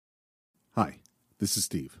This is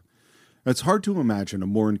Steve. It's hard to imagine a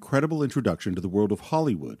more incredible introduction to the world of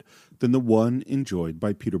Hollywood than the one enjoyed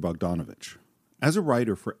by Peter Bogdanovich. As a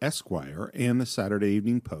writer for Esquire and the Saturday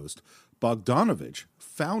Evening Post, Bogdanovich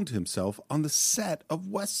found himself on the set of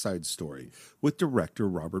West Side Story with director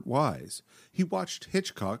Robert Wise. He watched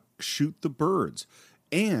Hitchcock shoot The Birds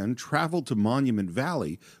and traveled to Monument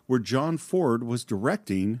Valley, where John Ford was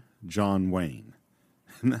directing John Wayne.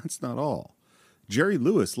 And that's not all. Jerry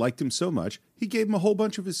Lewis liked him so much, he gave him a whole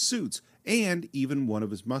bunch of his suits and even one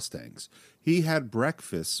of his Mustangs. He had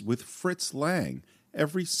breakfasts with Fritz Lang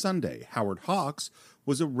every Sunday. Howard Hawks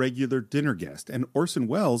was a regular dinner guest, and Orson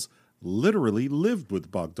Welles literally lived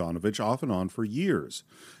with Bogdanovich off and on for years.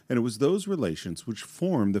 And it was those relations which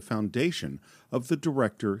formed the foundation of the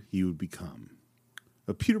director he would become.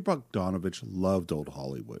 But Peter Bogdanovich loved old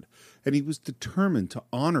Hollywood, and he was determined to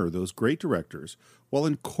honor those great directors while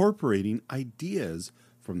incorporating ideas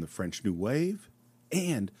from the French New Wave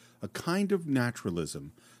and a kind of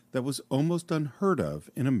naturalism that was almost unheard of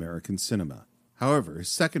in American cinema. However, his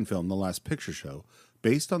second film, The Last Picture Show,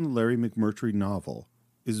 based on the Larry McMurtry novel,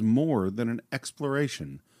 is more than an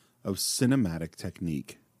exploration of cinematic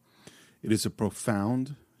technique. It is a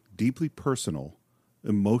profound, deeply personal,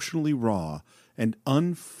 emotionally raw, and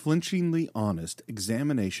unflinchingly honest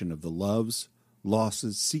examination of the loves,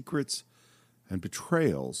 losses, secrets, and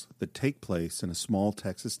betrayals that take place in a small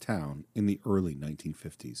Texas town in the early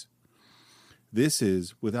 1950s. This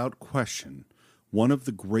is, without question, one of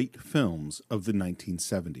the great films of the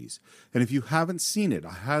 1970s. And if you haven't seen it,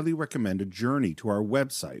 I highly recommend a journey to our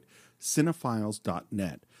website,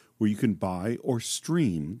 cinephiles.net, where you can buy or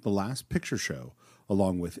stream The Last Picture Show,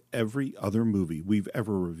 along with every other movie we've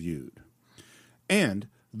ever reviewed. And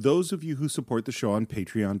those of you who support the show on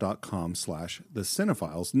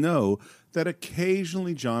patreon.com/thecинephiles know that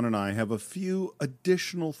occasionally John and I have a few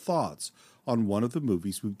additional thoughts on one of the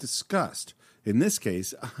movies we've discussed. In this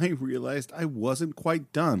case, I realized I wasn't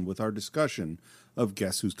quite done with our discussion of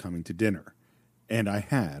Guess Who's Coming to Dinner, and I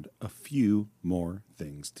had a few more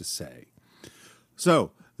things to say.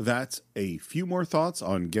 So that's a few more thoughts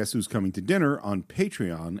on Guess Who's Coming to Dinner on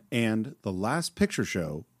Patreon and The Last Picture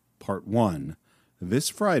Show, Part 1, this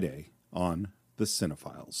Friday on The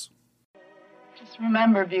Cinephiles. Just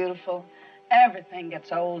remember, beautiful, everything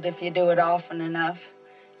gets old if you do it often enough.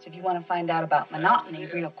 So if you want to find out about monotony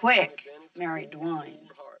real quick, marry Dwayne.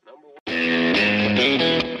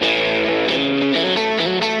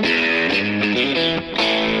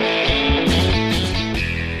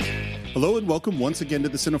 Hello and welcome once again to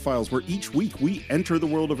The Cinephiles, where each week we enter the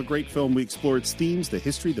world of a great film. We explore its themes, the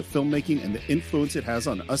history, the filmmaking, and the influence it has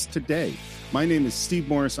on us today. My name is Steve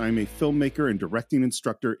Morris. I'm a filmmaker and directing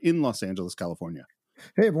instructor in Los Angeles, California.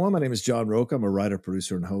 Hey everyone, my name is John Roca. I'm a writer,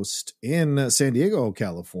 producer, and host in San Diego,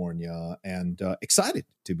 California, and excited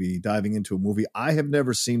to be diving into a movie I have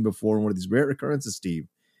never seen before. One of these rare occurrences, Steve,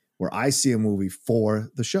 where I see a movie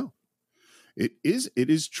for the show. It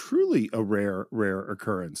is truly a rare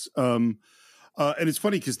occurrence. And it's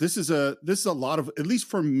funny because this is a lot of, at least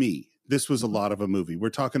for me, this was a lot of a movie. We're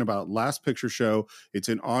talking about Last Picture Show. It's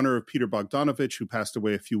in honor of Peter Bogdanovich, who passed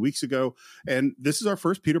away a few weeks ago. And this is our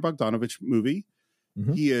first Peter Bogdanovich movie.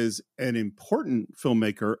 Mm-hmm. He is an important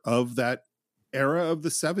filmmaker of that era of the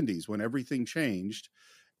 70s when everything changed.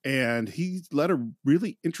 And he led a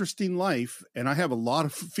really interesting life. And I have a lot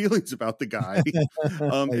of feelings about the guy.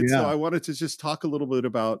 And so I wanted to just talk a little bit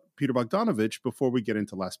about Peter Bogdanovich before we get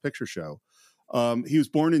into Last Picture Show. He was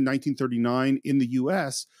born in 1939 in the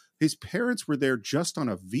U.S. His parents were there just on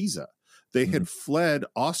a visa. They had fled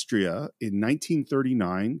Austria in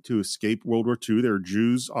 1939 to escape World War II. They were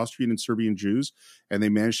Jews, Austrian and Serbian Jews, and they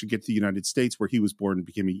managed to get to the United States, where he was born and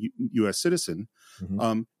became a U.S. citizen.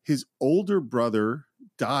 Mm-hmm. His older brother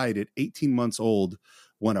died at 18 months old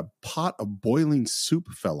when a pot of boiling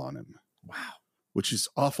soup fell on him. Wow. Which is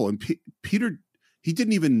awful. And Peter, he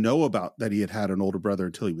didn't even know about that he had an older brother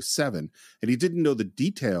until he was 7, and he didn't know the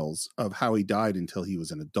details of how he died until he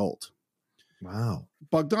was an adult. Wow.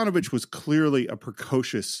 Bogdanovich was clearly a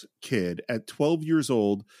precocious kid. At 12 years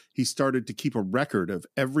old, he started to keep a record of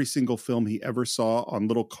every single film he ever saw on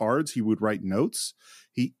little cards. He would write notes.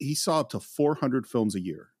 He saw up to 400 films a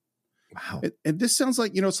year. Wow. And this sounds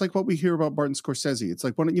like, it's like what we hear about Martin Scorsese. It's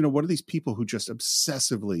like, one of these people who just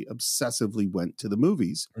obsessively went to the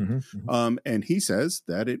movies. Mm-hmm. And he says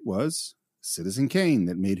that it was Citizen Kane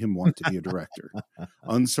that made him want to be a director,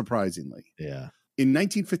 unsurprisingly. Yeah. In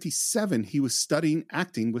 1957, he was studying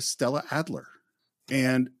acting with Stella Adler,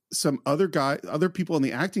 and some other people in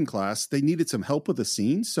the acting class, they needed some help with a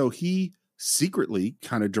scene. So he secretly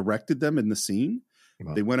kind of directed them in the scene.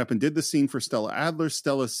 Wow. They went up and did the scene for Stella Adler.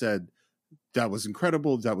 Stella said, that was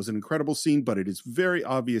incredible. That was an incredible scene, but it is very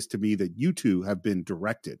obvious to me that you two have been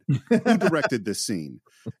directed. Who directed this scene?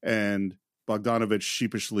 And Bogdanovich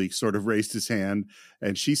sheepishly sort of raised his hand,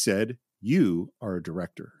 and she said, "You are a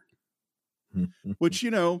director." Which,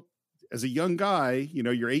 you know, as a young guy, you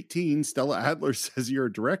know, you're 18, Stella Adler says you're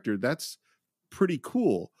a director. That's pretty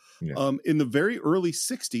cool. Yeah. In the very early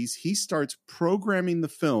 60s, he starts programming the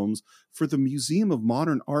films for the Museum of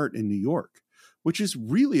Modern Art in New York, which is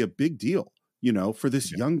really a big deal, you know, for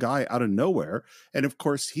this young guy out of nowhere. And of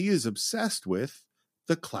course, he is obsessed with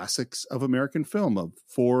the classics of American film, of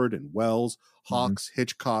Ford and Wells, Hawks,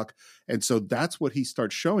 Hitchcock. And so that's what he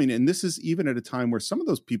starts showing. And this is even at a time where some of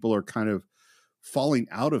those people are kind of falling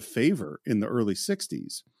out of favor in the early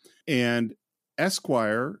 60s. And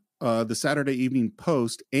Esquire, the Saturday Evening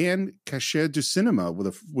Post, and Cachet du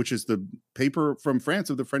Cinéma, which is the paper from France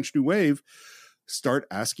of the French New Wave, start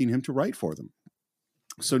asking him to write for them.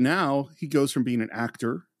 So now he goes from being an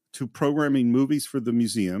actor to programming movies for the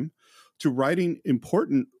museum to writing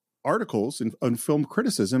important articles on film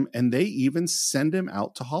criticism, and they even send him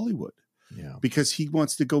out to Hollywood because he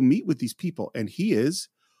wants to go meet with these people. And he is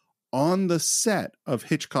on the set of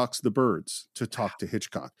Hitchcock's The Birds to talk to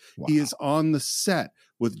Hitchcock. Wow. He is on the set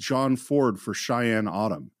with John Ford for Cheyenne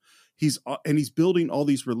Autumn. He's building all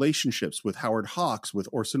these relationships with Howard Hawks, with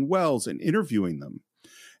Orson Welles, and interviewing them.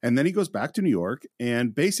 And then he goes back to New York,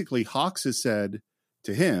 and basically Hawks has said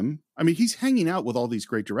to him, I mean, he's hanging out with all these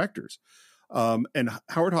great directors. And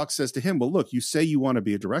Howard Hawks says to him, well, look, you say you want to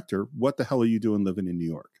be a director. What the hell are you doing living in New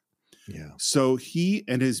York? Yeah. So he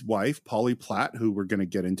and his wife, Polly Platt, who we're going to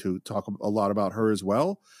get into, talk a lot about her as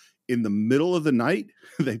well. In the middle of the night,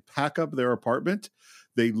 they pack up their apartment.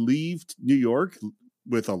 They leave New York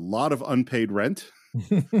with a lot of unpaid rent.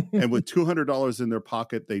 And with $200 in their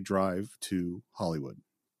pocket, they drive to Hollywood.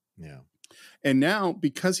 Yeah. And now,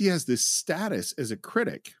 because he has this status as a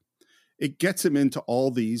critic, it gets him into all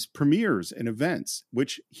these premieres and events,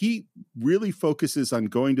 which he really focuses on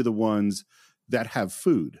going to the ones that have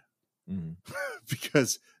food.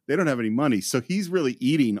 Because they don't have any money. So he's really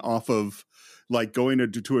eating off of like going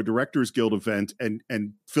to a Directors Guild event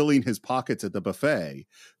and filling his pockets at the buffet.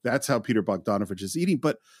 That's how Peter Bogdanovich is eating.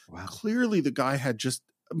 But clearly the guy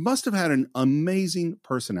must have had an amazing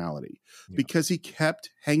personality because he kept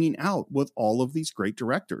hanging out with all of these great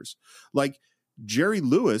directors. Like Jerry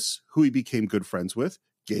Lewis, who he became good friends with,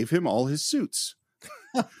 gave him all his suits.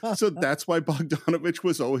 So that's why Bogdanovich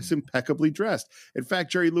was always impeccably dressed. In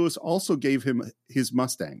fact, Jerry Lewis also gave him his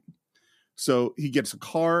Mustang. So he gets a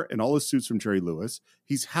car and all his suits from Jerry Lewis.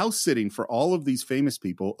 He's house sitting for all of these famous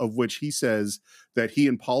people, of which he says that he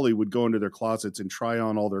and Polly would go into their closets and try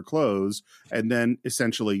on all their clothes and then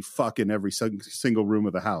essentially fuck in every single room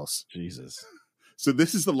of the house. Jesus. So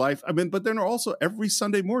this is the life. I mean, but then also every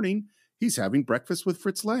Sunday morning, he's having breakfast with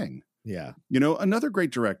Fritz Lang. Yeah. You know, another great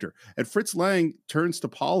director. And Fritz Lang turns to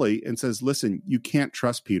Polly and says, listen, you can't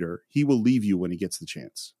trust Peter. He will leave you when he gets the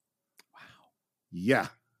chance. Wow. Yeah.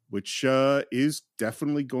 Which is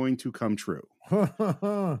definitely going to come true.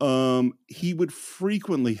 He would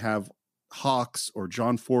frequently have Hawks or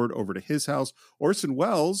John Ford over to his house. Orson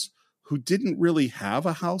Welles, who didn't really have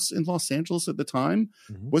a house in Los Angeles at the time,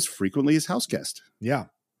 was frequently his house guest. Yeah.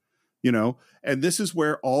 You know, and this is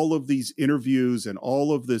where all of these interviews and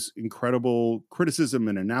all of this incredible criticism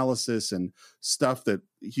and analysis and stuff that,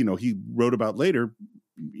 you know, he wrote about later,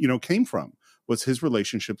 you know, came from, was his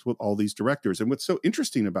relationships with all these directors. And what's so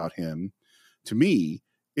interesting about him, to me,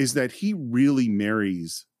 is that he really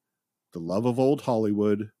marries the love of old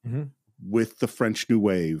Hollywood with the French New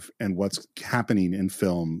Wave and what's happening in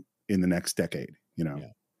film in the next decade, you know.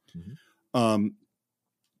 Yeah.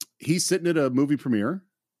 He's sitting at a movie premiere,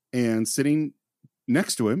 and sitting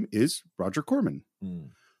next to him is Roger Corman,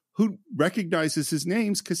 who recognizes his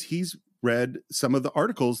names because he's read some of the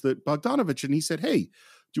articles that Bogdanovich, and he said, hey,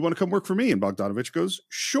 do you want to come work for me? And Bogdanovich goes,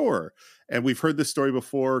 sure. And we've heard this story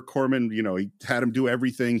before. Corman, you know, he had him do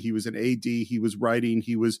everything. He was an AD. He was writing.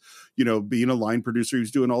 He was, you know, being a line producer. He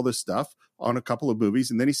was doing all this stuff on a couple of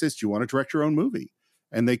movies. And then he says, do you want to direct your own movie?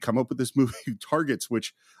 And they come up with this movie, Targets,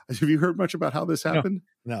 which, have you heard much about how this happened?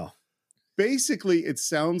 No. Basically, it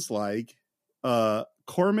sounds like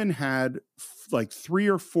Corman had like 3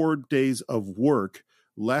 or 4 days of work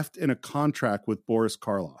left in a contract with Boris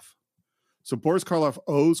Karloff. So Boris Karloff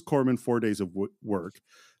owes Corman 4 days of work.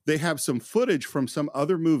 They have some footage from some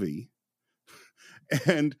other movie,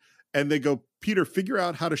 and they go, Peter, figure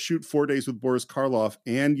out how to shoot 4 days with Boris Karloff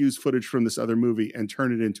and use footage from this other movie and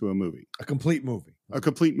turn it into a movie. A complete movie. A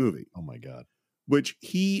complete movie. Oh, my God. which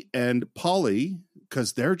he and Polly,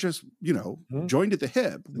 because they're just, joined at the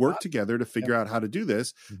hip, work together to figure out how to do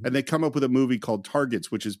this. Mhm. And they come up with a movie called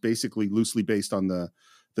Targets, which is basically loosely based on the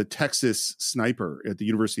Texas sniper at the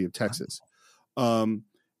University of Texas. And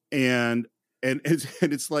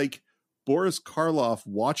it's like Boris Karloff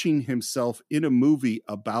watching himself in a movie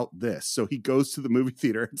about this. So he goes to the movie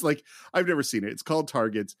theater. It's like, I've never seen it. It's called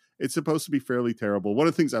Targets. It's supposed to be fairly terrible. One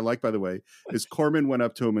of the things I like, by the way, is Corman went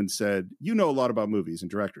up to him and said, "You know a lot about movies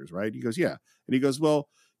and directors, right?" He goes, "Yeah." And he goes, "Well,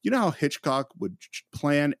 you know how Hitchcock would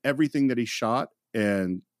plan everything that he shot?"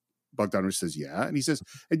 And Bogdanovich says, "Yeah." And he says,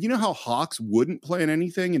 "And you know how Hawks wouldn't plan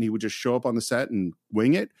anything and he would just show up on the set and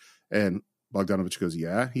wing it?" And Bogdanovich goes,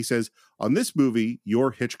 "Yeah." He says, "On this movie,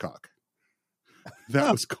 you're Hitchcock."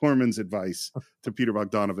 That was Corman's advice to Peter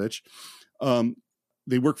Bogdanovich.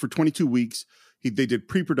 They worked for 22 weeks. They did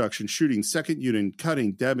pre-production, shooting, second unit,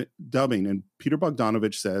 cutting, dubbing. And Peter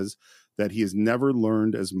Bogdanovich says that he has never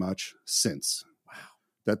learned as much since.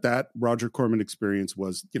 Wow. That Roger Corman experience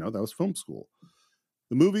was, that was film school.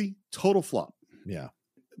 The movie, total flop. Yeah.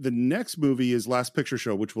 The next movie is Last Picture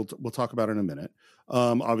Show, which we'll talk about in a minute.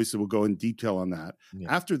 Obviously, we'll go in detail on that.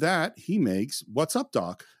 Yeah. After that, he makes What's Up,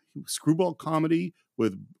 Doc? Screwball comedy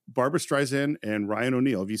with Barbara Streisand and Ryan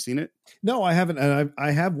O'Neal. Have you seen it? No, I haven't. And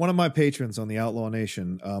I have one of my patrons on the Outlaw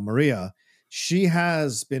Nation, Maria. She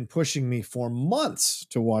has been pushing me for months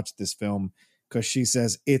to watch this film because she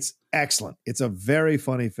says it's excellent. It's a very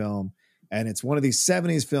funny film. And it's one of these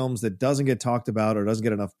 70s films that doesn't get talked about or doesn't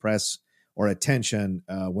get enough press or attention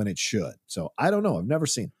when it should. So I don't know. I've never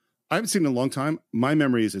seen it. I haven't seen it in a long time. My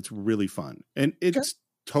memory is it's really fun. And it's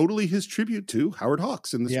totally his tribute to Howard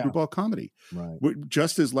Hawks in the screwball comedy. Right.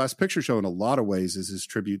 Just as Last Picture Show in a lot of ways is his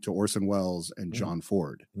tribute to Orson Welles and John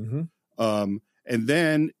Ford. Mm-hmm. And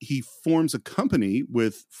then he forms a company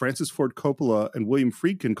with Francis Ford Coppola and William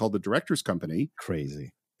Friedkin called the Directors Company.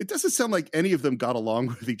 Crazy. It doesn't sound like any of them got along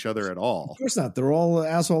with each other at all. Of course not. They're all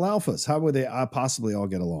asshole alphas. How would they possibly all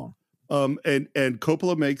get along? And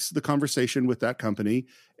Coppola makes The Conversation with that company,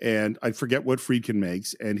 and I forget what Friedkin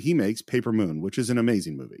makes, and he makes Paper Moon, which is an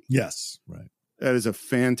amazing movie. Yes, right. That is a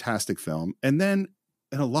fantastic film. And then,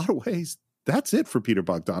 in a lot of ways, that's it for Peter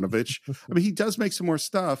Bogdanovich. I mean, he does make some more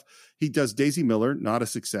stuff. He does Daisy Miller, not a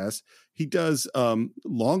success. He does Long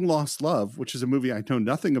Lost Love, which is a movie I know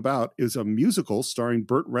nothing about. Is a musical starring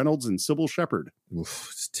Burt Reynolds and Sybil Shepherd. Oof,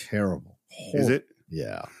 it's terrible. Is it?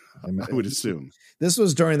 Yeah. I would assume. This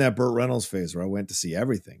was during that Burt Reynolds phase where I went to see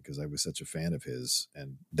everything because I was such a fan of his,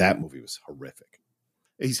 and that movie was horrific.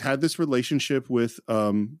 He's had this relationship with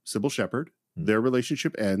Sybil Shepherd. Their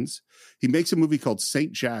relationship ends. He makes a movie called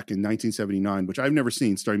Saint Jack in 1979, which I've never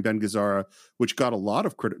seen, starring Ben Gazzara, which got a lot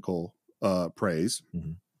of critical praise.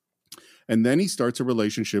 Mm-hmm. And then he starts a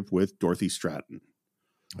relationship with Dorothy Stratton,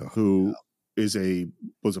 who was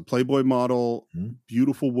a Playboy model,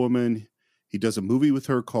 beautiful woman. He does a movie with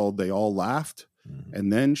her called They All Laughed,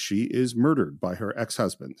 and then she is murdered by her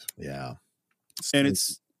ex-husband. Yeah.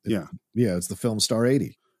 It's the film Star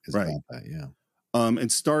 80. Right. About that, yeah.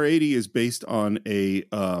 And Star 80 is based on a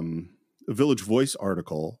Village Voice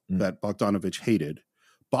article that Bogdanovich hated.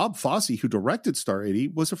 Bob Fosse, who directed Star 80,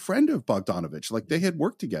 was a friend of Bogdanovich. Like, they had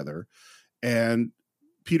worked together. And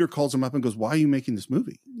Peter calls him up and goes, "Why are you making this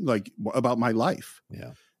movie? Like, about my life?"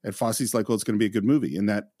 Yeah. And Fosse's like, "Well, it's going to be a good movie." And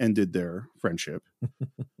that ended their friendship.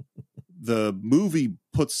 The movie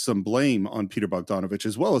puts some blame on Peter Bogdanovich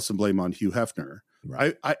as well as some blame on Hugh Hefner.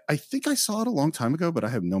 Right. I think I saw it a long time ago, but I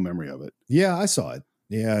have no memory of it. Yeah, I saw it.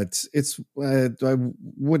 Yeah, I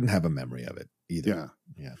wouldn't have a memory of it either.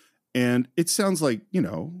 Yeah. And it sounds like,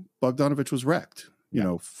 Bogdanovich was wrecked,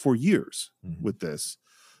 for years with this.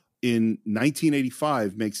 In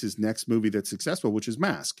 1985 makes his next movie that's successful, which is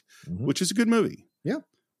Mask, which is a good movie. Yeah.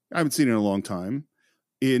 I haven't seen it in a long time.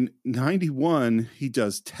 In 91, he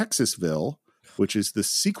does Texasville, which is the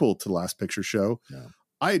sequel to Last Picture Show. Yeah.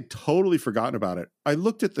 I had totally forgotten about it. I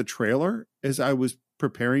looked at the trailer as I was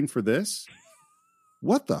preparing for this.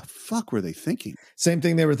 What the fuck were they thinking? Same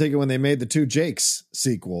thing they were thinking when they made the Two Jakes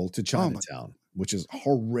sequel to Chinatown, which is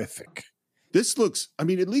horrific. This looks, at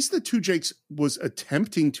least the Two Jakes was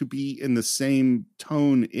attempting to be in the same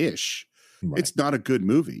tone-ish. Right. It's not a good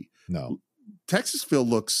movie. No. Texasville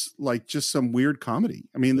looks like just some weird comedy.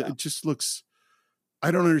 It just looks,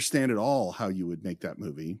 I don't understand at all how you would make that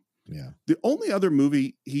movie. Yeah. The only other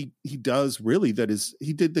movie he does really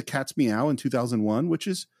he did The Cat's Meow in 2001, which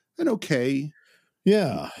is an okay,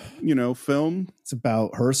 film. It's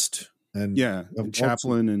about Hearst and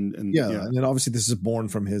Chaplin and and then obviously this is born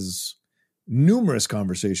from his numerous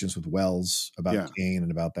conversations with Wells about Kane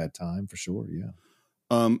and about that time for sure. Yeah.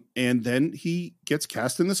 And then he gets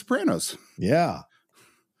cast in The Sopranos. Yeah.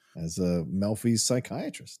 As a Melfi's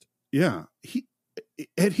psychiatrist. Yeah.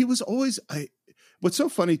 He was always, what's so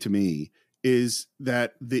funny to me is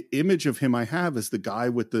that the image of him I have is the guy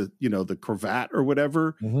with the, the cravat or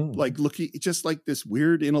whatever, like looking just like this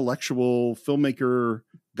weird intellectual filmmaker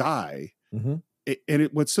guy. And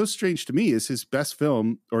what's so strange to me is his best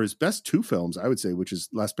film, or his best two films, I would say, which is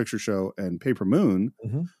Last Picture Show and Paper Moon,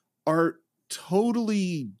 are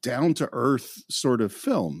totally down to earth sort of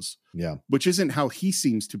films. Yeah. Which isn't how he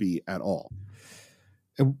seems to be at all.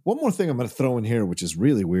 And one more thing I'm going to throw in here, which is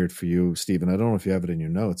really weird for you, Stephen, I don't know if you have it in your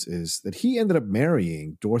notes, is that he ended up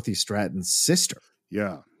marrying Dorothy Stratton's sister.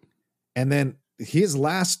 Yeah. And then his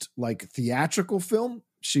last theatrical film,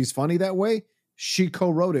 She's Funny That Way, she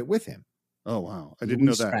co-wrote it with him. Oh, wow. I didn't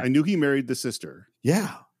know that. Stratton. I knew he married the sister.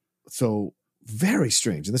 Yeah. So very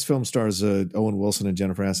strange. And this film stars Owen Wilson and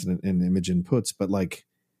Jennifer Aniston and Imogen Poots. But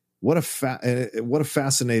what a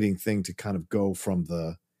fascinating thing to kind of go from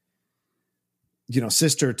the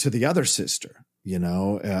sister to the other sister,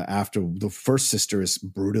 after the first sister is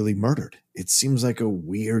brutally murdered. It seems like a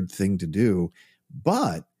weird thing to do,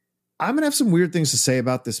 but I'm going to have some weird things to say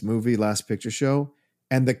about this movie, Last Picture Show,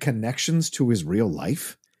 and the connections to his real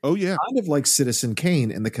life. Oh, yeah. Kind of like Citizen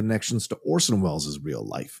Kane and the connections to Orson Welles' real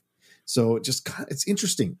life. So it's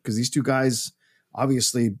interesting because these two guys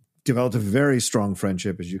obviously developed a very strong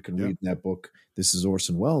friendship, as you can read in that book. This is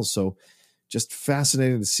Orson Welles. So just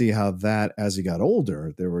fascinating to see how that, as he got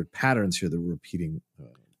older, there were patterns here that were repeating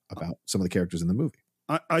about some of the characters in the movie.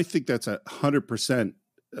 I think that's 100%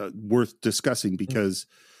 worth discussing because,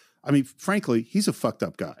 I mean, frankly, he's a fucked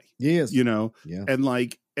up guy. He is. Yeah.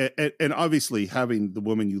 And obviously having the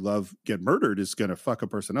woman you love get murdered is going to fuck a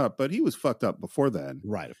person up, but he was fucked up before then.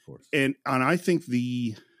 Right, of course. And I think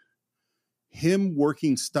him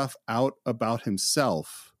working stuff out about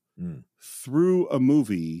himself through a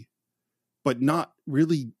movie, but not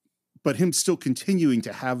really, but him still continuing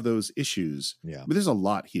to have those issues. Yeah. But there's a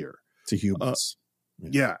lot here. To humans.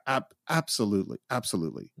 Absolutely.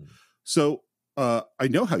 Absolutely. So I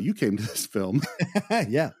know how you came to this film.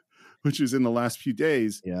 Yeah. Which is in the last few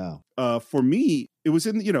days. Yeah. For me, it was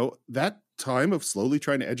in, that time of slowly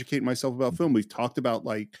trying to educate myself about film. We've talked about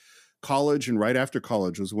college, and right after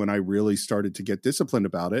college was when I really started to get disciplined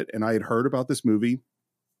about it. And I had heard about this movie.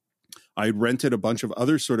 I had rented a bunch of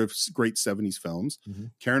other sort of great 70s films.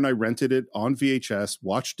 Karen and I rented it on VHS,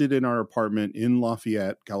 watched it in our apartment in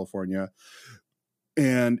Lafayette, California.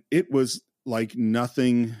 And it was like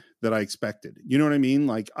nothing that I expected. You know what I mean?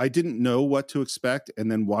 I didn't know what to expect,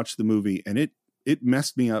 and then watched the movie, and it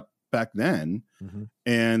messed me up back then.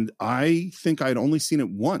 And I think I'd only seen it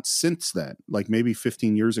once since then, maybe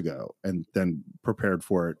 15 years ago, and then prepared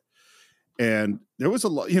for it. And there was a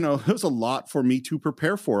lot, there was a lot for me to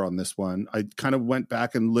prepare for on this one. I kind of went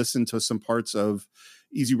back and listened to some parts of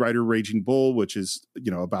Easy Rider, Raging Bull, which is,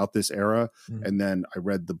 about this era. And then I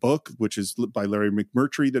read the book, which is by Larry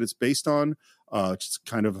McMurtry, that it's based on. It's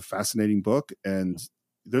kind of a fascinating book. And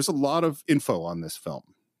there's a lot of info on this film.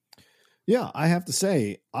 Yeah, I have to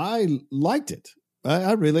say, I liked it.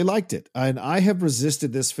 I really liked it. And I have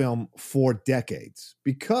resisted this film for decades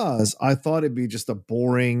because I thought it'd be just a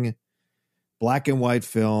boring black and white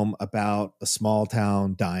film about a small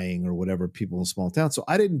town dying or whatever, people in a small town. So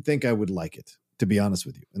I didn't think I would like it, to be honest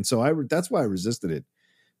with you. And so that's why I resisted it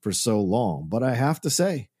for so long. But I have to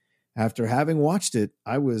say, after having watched it,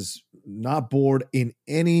 I was not bored in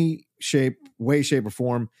any way, shape, or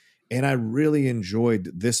form. And I really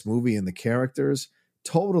enjoyed this movie and the characters.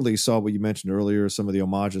 Totally saw what you mentioned earlier, some of the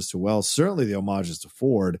homages to Wells, certainly the homages to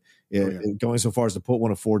Ford, going so far as to put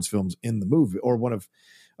one of Ford's films in the movie, or one of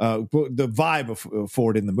the vibe of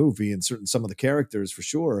Ford in the movie, and some of the characters for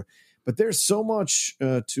sure. But there's so much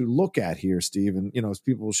to look at here, Steve. And, as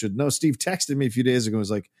people should know, Steve texted me a few days ago and was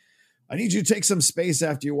like, I need you to take some space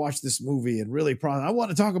after you watch this movie and really I want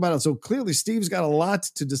to talk about it. So clearly Steve's got a lot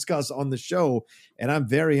to discuss on the show, and I'm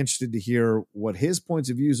very interested to hear what his points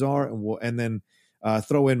of views are, and then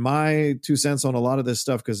throw in my 2 cents on a lot of this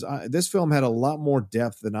stuff, because this film had a lot more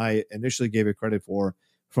depth than I initially gave it credit for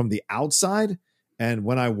from the outside. And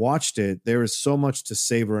when I watched it, there is so much to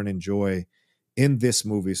savor and enjoy in this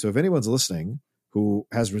movie. So if anyone's listening who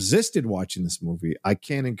has resisted watching this movie, I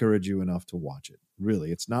can't encourage you enough to watch it.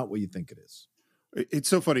 Really, it's not what you think it is. It's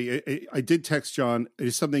so funny. I did text John.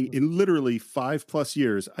 It's something in literally 5+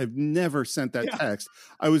 years. I've never sent that text.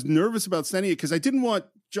 I was nervous about sending it because I didn't want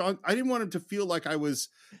him to feel like I was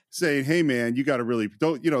saying, "Hey man, you got to really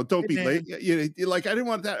don't be late." I didn't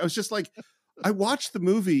want that. I was just like, I watched the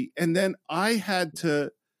movie and then I had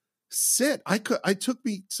to sit. I took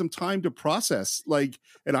me some time to process, like,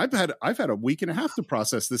 and I've had a week and a half to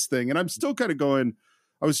process this thing, and I'm still kind of going.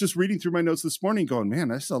 I was just reading through my notes this morning going, man,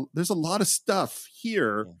 there's a lot of stuff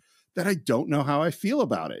here that I don't know how I feel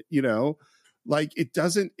about it. Like it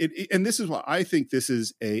doesn't, and this is why I think this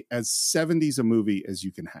is as 70s a movie as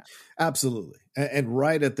you can have. Absolutely. And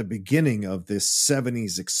right at the beginning of this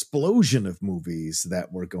 70s explosion of movies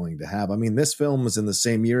that we're going to have. I mean, this film was in the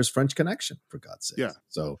same year as French Connection, for God's sake. Yeah.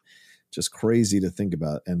 So just crazy to think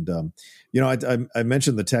about. And, I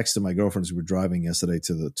mentioned the text to my girlfriend as we were driving yesterday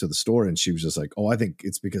to the store, and she was just like, oh, I think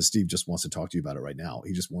it's because Steve just wants to talk to you about it right now.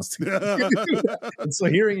 He just wants to do that. And so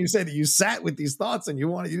hearing you say that you sat with these thoughts and you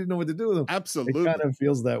didn't know what to do with them. Absolutely. It kind of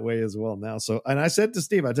feels that way as well now. So, and I said to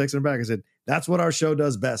Steve, I texted him back, I said, that's what our show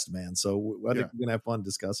does best, man. So I think we're going to have fun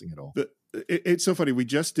discussing it all. It's so funny. We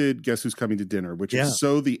just did Guess Who's Coming to Dinner, which is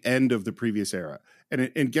so the end of the previous era.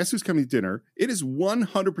 And Guess Who's Coming to Dinner, it is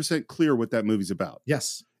 100% clear what that movie's about.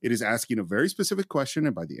 Yes. It is asking a very specific question,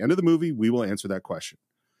 and by the end of the movie, we will answer that question.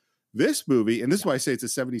 This movie, and this is why I say it's a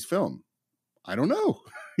 70s film, I don't know.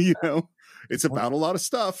 It's about a lot of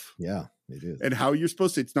stuff. Yeah, it is. And how you're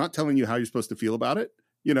supposed to, it's not telling you how you're supposed to feel about it.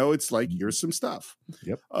 It's like, here's some stuff.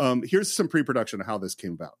 Yep. Here's some pre-production of how this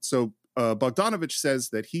came about. So Bogdanovich says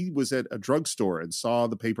that he was at a drugstore and saw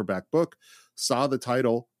the paperback book, saw the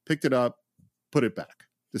title, picked it up, put it back,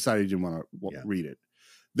 decided he didn't want to read it.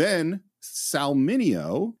 Then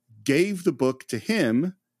Salminio gave the book to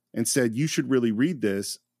him and said, you should really read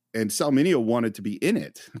this. And Salminio wanted to be in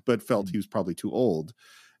it, but felt he was probably too old.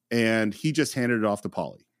 And he just handed it off to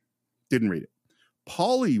Polly. Didn't read it.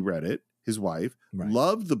 Polly read it, his wife,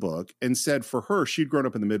 loved the book, and said for her, she'd grown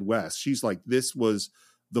up in the Midwest. She's like, this was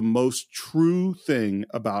the most true thing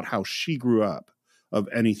about how she grew up of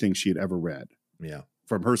anything she had ever read. Yeah.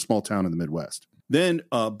 From her small town in the Midwest. Then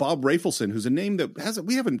Bob Rafelson, who's a name that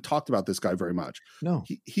we haven't talked about this guy very much. No.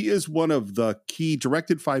 He is one of the key,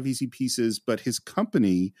 directed 5 Easy Pieces, but his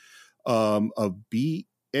company of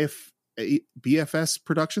BFS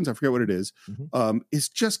Productions, I forget what it is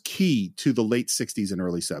just key to the late 60s and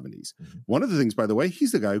early 70s. Mm-hmm. One of the things, by the way,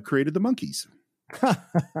 he's the guy who created the Monkees.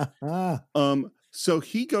 So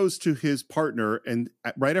he goes to his partner, and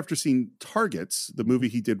right after seeing Targets, the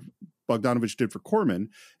movie Bogdanovich did for Corman,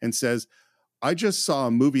 and says, I just saw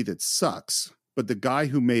a movie that sucks, but the guy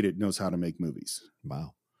who made it knows how to make movies.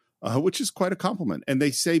 Wow. Which is quite a compliment. And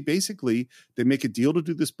they say basically they make a deal to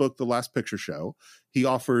do this book, The Last Picture Show. He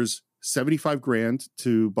offers $75,000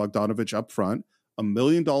 to Bogdanovich up front, $1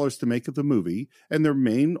 million to make the movie, and their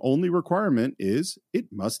main only requirement is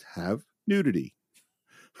it must have nudity,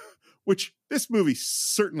 which this movie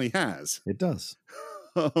certainly has. It does.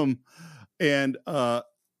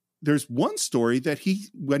 There's one story that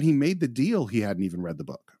when he made the deal, he hadn't even read the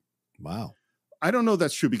book. Wow. I don't know if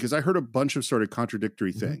that's true because I heard a bunch of sort of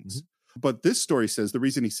contradictory things. Mm-hmm. But this story says the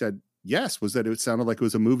reason he said yes was that it sounded like it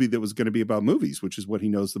was a movie that was going to be about movies, which is what he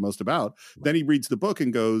knows the most about. Wow. Then he reads the book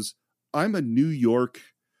and goes, I'm a New York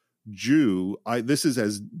Jew. This is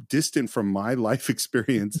as distant from my life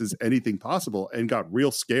experience as anything possible, and got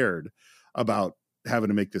real scared about having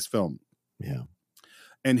to make this film. Yeah.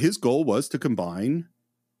 And his goal was to combine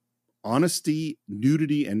honesty,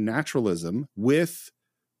 nudity, and naturalism with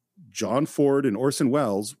John Ford and Orson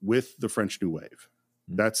Welles with the French New Wave.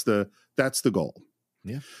 That's the goal.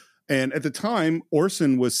 Yeah. And at the time,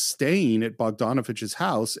 Orson was staying at Bogdanovich's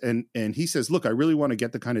house, and he says, look, I really want to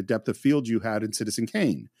get the kind of depth of field you had in Citizen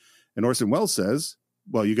Kane. And Orson Welles says,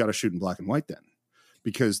 well, you got to shoot in black and white then,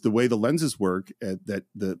 because the way the lenses work, that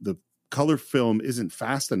the color film isn't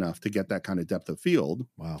fast enough to get that kind of depth of field.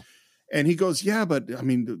 Wow. And he goes, yeah, but I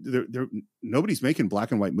mean, nobody's making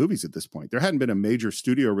black and white movies at this point. There hadn't been a major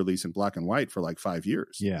studio release in black and white for like 5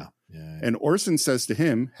 years. Yeah. And Orson says to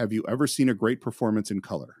him, have you ever seen a great performance in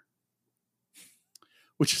color?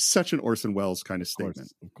 Which is such an Orson Welles kind of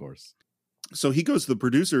statement. Of course. So he goes to the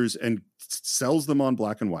producers and sells them on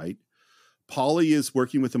black and white. Polly is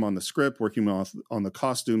working with him on the script, working on the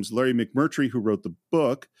costumes. Larry McMurtry, who wrote the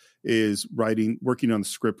book, is working on the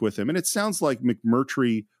script with him. And it sounds like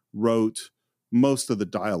McMurtry wrote most of the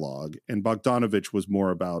dialogue, and Bogdanovich was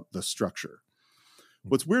more about the structure.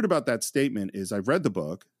 What's weird about that statement is I've read the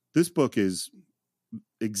book. This book is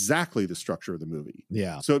exactly the structure of the movie.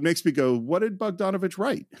 Yeah. So it makes me go, what did Bogdanovich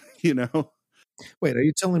write? Wait, are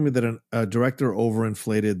you telling me that a director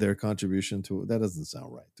overinflated their contribution to it? That doesn't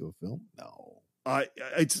sound right to a film. No.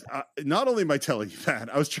 It's not only am I telling you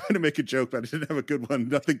that, I was trying to make a joke, but I didn't have a good one.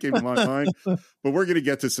 Nothing came to my mind. But we're going to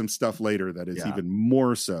get to some stuff later that is even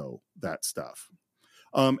more so that stuff.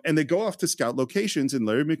 And they go off to scout locations, and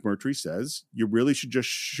Larry McMurtry says, you really should just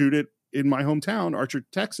shoot it in my hometown, Archer,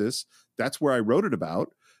 Texas. That's where I wrote it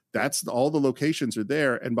about. That's all the locations are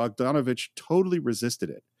there. And Bogdanovich totally resisted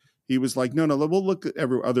it. He was like, no, we'll look at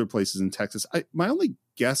every other places in Texas. My only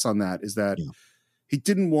guess on that is that he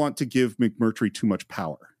didn't want to give McMurtry too much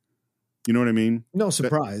power. You know what I mean? No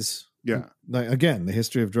surprise. Yeah. Like, again, the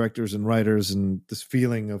history of directors and writers and this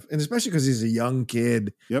feeling of, and especially because he's a young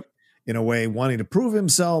kid, in a way, wanting to prove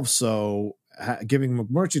himself. So giving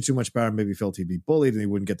McMurtry too much power, maybe felt he'd be bullied and he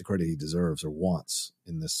wouldn't get the credit he deserves or wants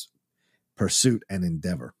in this pursuit and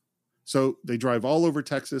endeavor. So they drive all over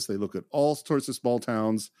Texas. They look at all sorts of small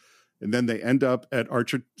towns. And then they end up at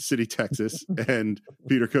Archer City, Texas. And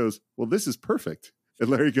Peter goes, well, this is perfect. And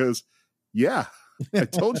Larry goes, yeah, I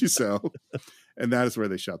told you so. And that is where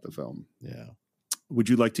they shot the film. Yeah. Would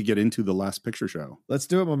you like to get into the Last Picture Show? Let's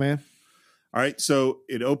do it, my man. All right. So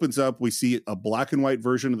it opens up. We see a black and white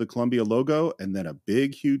version of the Columbia logo and then a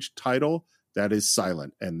big, huge title that is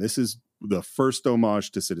silent. And this is the first homage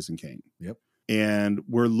to Citizen Kane. Yep. And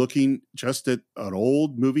we're looking just at an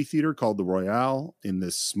old movie theater called the Royale in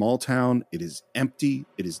this small town. It is empty.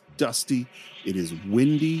 It is dusty. It is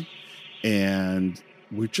windy. And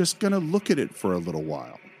we're just going to look at it for a little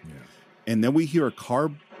while. Yeah. And then we hear a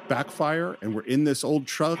car backfire and we're in this old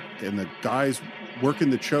truck and the guy's working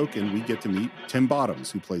the choke and we get to meet Tim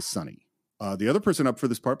Bottoms, who plays Sonny. The other person up for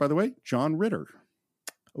this part, by the way, John Ritter.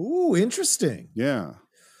 Ooh, interesting. Yeah.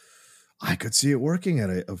 I could see it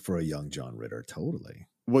working for a young John Ritter. Totally.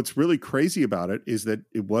 What's really crazy about it is that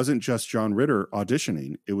it wasn't just John Ritter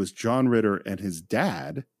auditioning. It was John Ritter and his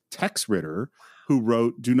dad, Tex Ritter, who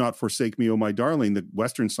wrote Do Not Forsake Me, Oh My Darling, the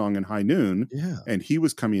Western song in High Noon. Yeah. And he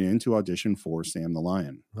was coming in to audition for Sam the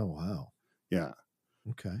Lion. Oh, wow. Yeah.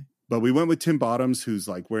 Okay. But we went with Tim Bottoms, who's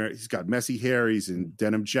like he's got messy hair. He's in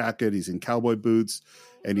denim jacket. He's in cowboy boots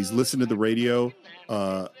and he's listening to the radio.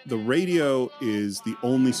 The radio is the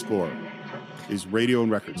only score, is radio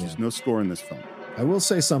and records. Yeah. There's no score in this film. I will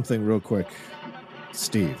say something real quick,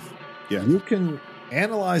 Steve. Yeah. You can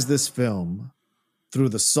analyze this film through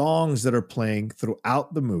the songs that are playing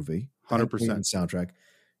throughout the movie. 100%. Soundtrack.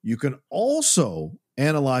 You can also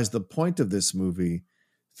analyze the point of this movie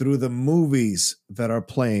through the movies that are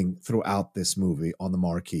playing throughout this movie on the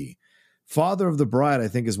marquee. Father of the Bride, I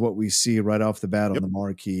think, is what we see right off the bat on the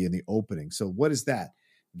marquee in the opening. So what is that?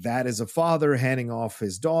 That is a father handing off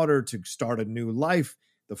his daughter to start a new life.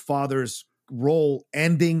 The father's role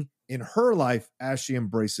ending in her life as she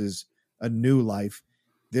embraces a new life.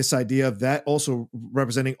 This idea of that also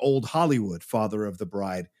representing old Hollywood, Father of the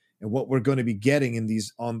Bride, and what we're going to be getting in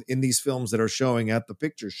these films that are showing at the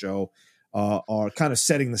picture show are kind of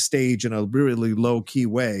setting the stage in a really low key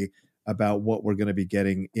way about what we're going to be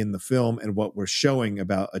getting in the film and what we're showing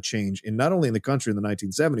about a change in not only in the country in the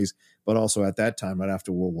 1970s, but also at that time, right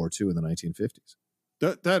after World War II in the 1950s.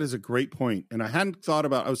 That is a great point. And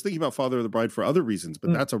I was thinking about Father of the Bride for other reasons,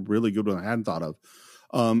 but that's a really good one I hadn't thought of.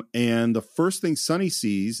 And the first thing Sonny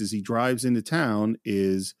sees as he drives into town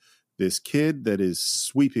is this kid that is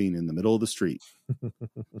sweeping in the middle of the street.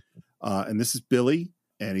 And this is Billy.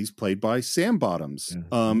 And he's played by Sam Bottoms.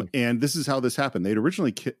 And this is how this happened. They'd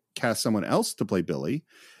originally cast someone else to play Billy.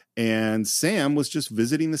 And Sam was just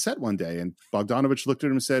visiting the set one day. And Bogdanovich looked at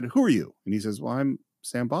him and said, who are you? And he says, well, I'm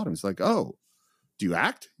Sam Bottoms. He's like, oh, do you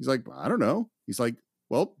act? He's like, I don't know. He's like,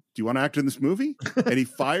 well, do you want to act in this movie? And he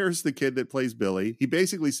fires the kid that plays Billy. He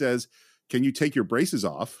basically says, can you take your braces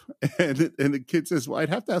off? And the kid says, well, I'd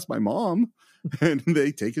have to ask my mom. And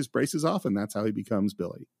they take his braces off. And that's how he becomes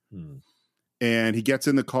Billy. And he gets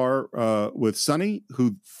in the car with Sonny,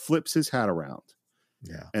 who flips his hat around.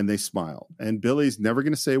 Yeah. And they smile. And Billy's never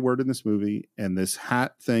going to say a word in this movie. And this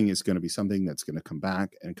hat thing is going to be something that's going to come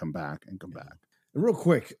back and come back and come back. And real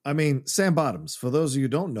quick, I mean, Sam Bottoms, for those of you who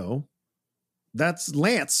don't know, that's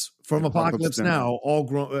Lance from Apocalypse Now, all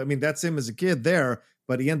grown. I mean, that's him as a kid there,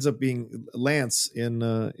 but he ends up being Lance in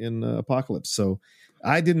Apocalypse. So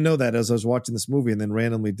I didn't know that as I was watching this movie, and then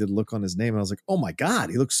randomly did look on his name, and I was like, "Oh my god,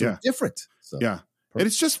 he looks so different." So, yeah, and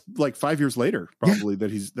it's just like 5 years later, probably that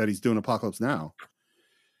he's doing Apocalypse Now,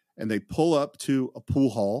 and they pull up to a pool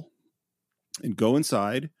hall and go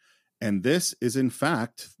inside, and this is in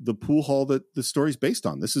fact the pool hall that the story's based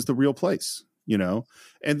on. This is the real place, you know.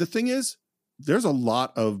 And the thing is, there's a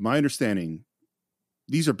lot of my understanding;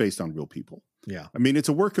 these are based on real people. Yeah, I mean, it's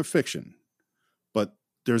a work of fiction, but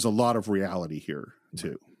there's a lot of reality here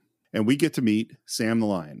too. And we get to meet Sam the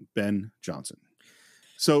Lion, Ben Johnson.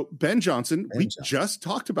 So Ben Johnson, just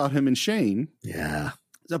talked about him in Shane. Yeah.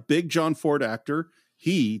 He's a big John Ford actor.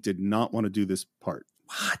 He did not want to do this part.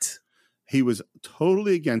 What? He was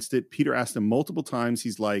totally against it. Peter asked him multiple times.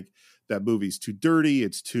 He's like, that movie's too dirty.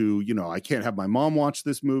 It's too, I can't have my mom watch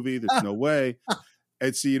this movie. There's no way.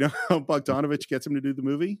 And so, how Bogdanovich gets him to do the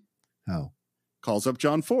movie? How? Calls up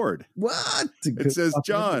John Ford. What? It says,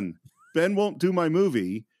 John, Ben won't do my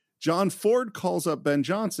movie. John Ford calls up Ben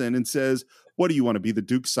Johnson and says, what do you want to be, the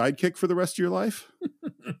Duke's sidekick for the rest of your life?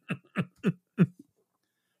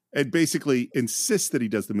 And basically insists that he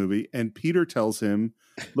does the movie. And Peter tells him,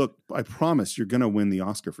 look, I promise you're going to win the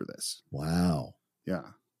Oscar for this. Wow. Yeah.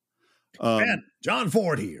 Ben, John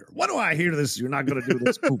Ford here. What do I hear this? You're not going to do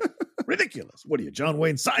this movie. Ridiculous. What are you, John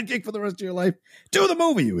Wayne's sidekick for the rest of your life? Do the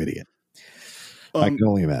movie, you idiot. I can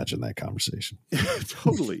only imagine that conversation.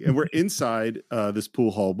 Totally. And we're inside this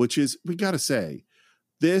pool hall, which is, we got to say,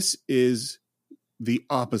 this is the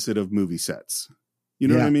opposite of movie sets. You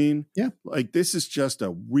know what I mean? Yeah. Like, this is just a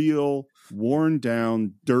real, worn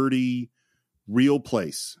down, dirty, real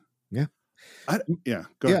place. Yeah.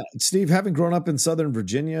 Go ahead. Steve, having grown up in Southern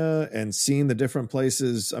Virginia and seeing the different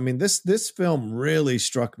places, I mean, this film really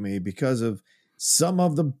struck me because of some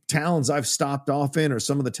of the towns I've stopped off in, or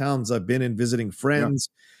some of the towns I've been in visiting friends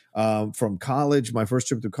from college, my first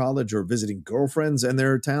trip to college, or visiting girlfriends and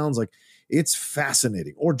their towns. Like, it's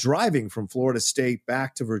fascinating. Or driving from Florida State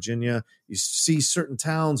back to Virginia, you see certain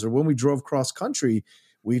towns. Or when we drove cross country,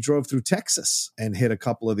 we drove through Texas and hit a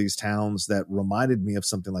couple of these towns that reminded me of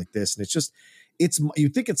something like this. And you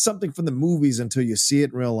think it's something from the movies until you see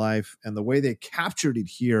it in real life. And the way they captured it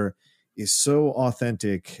here is so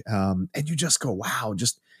authentic. And you just go, wow,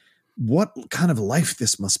 just what kind of life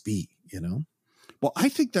this must be, Well, I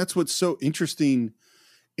think that's what's so interesting.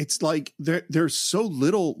 It's like there's so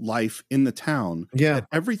little life in the town. Yeah.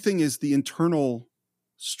 Everything is the internal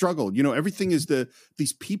struggle. Everything is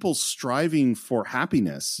these people striving for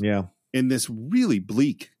happiness. Yeah. In this really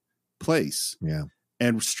bleak place. Yeah.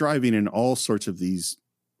 And striving in all sorts of these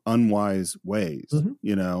unwise ways.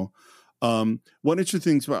 Mm-hmm. One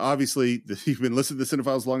interesting thing, obviously, you've been listening to the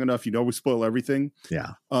Cinephiles long enough, we spoil everything.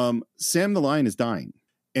 Yeah. Sam the Lion is dying.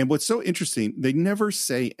 And what's so interesting, they never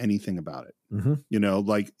say anything about it. Mm-hmm.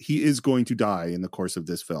 Like, he is going to die in the course of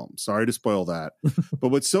this film. Sorry to spoil that. But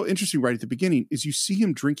what's so interesting right at the beginning is you see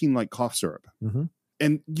him drinking like cough syrup. Mm-hmm.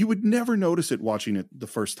 And you would never notice it watching it the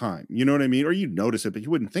first time. You know what I mean? Or you'd notice it, but you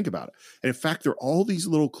wouldn't think about it. And in fact, there are all these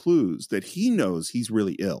little clues that he knows he's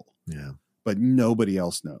really ill. Yeah. But nobody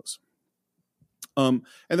else knows. And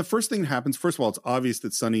the first thing that happens, first of all, it's obvious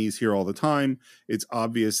that Sonny is here all the time. It's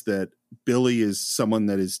obvious that Billy is someone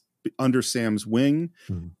that is under Sam's wing.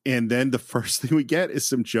 Mm-hmm. And then the first thing we get is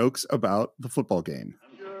some jokes about the football game.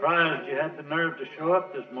 I'm surprised you had the nerve to show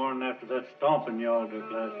up this morning after that stomping y'all did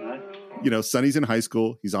last night. Sonny's in high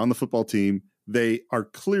school. He's on the football team. They are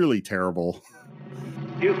clearly terrible.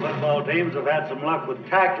 Few football teams have had some luck with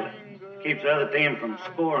tackling. Keeps the other team from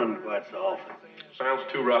scoring quite so often. Sounds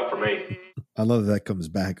too rough for me. I love that comes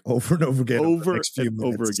back over and over again. Over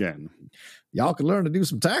again. Y'all can learn to do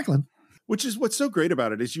some tackling. Which is what's so great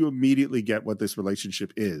about it is you immediately get what this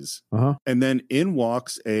relationship is. Uh-huh. And then in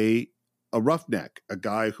walks a roughneck, a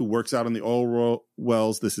guy who works out on the oil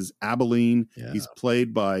wells. This is Abilene. Yeah. He's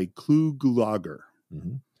played by Clu Gulager.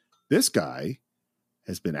 Mm-hmm. This guy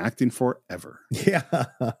has been acting forever. Yeah.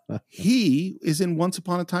 He is in Once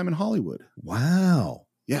Upon a Time in Hollywood. Wow.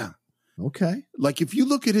 Yeah. Okay. Like, if you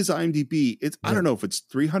look at his IMDb, I don't know if it's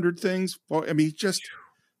 300 things. Well, I mean, just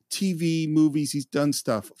TV, movies, he's done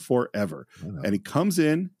stuff forever. And he comes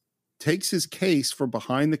in, takes his case from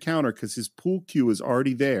behind the counter because his pool cue is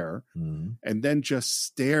already there, and then just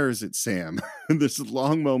stares at Sam in this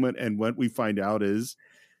long moment. And what we find out is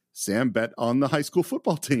Sam bet on the high school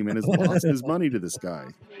football team and has lost his money to this guy.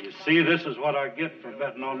 You see, this is what I get for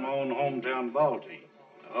betting on my own hometown ball team.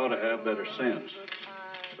 I ought to have better sense.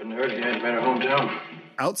 Wouldn't hurt if you had a better hometown.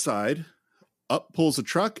 Outside, up pulls a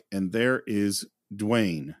truck, and there is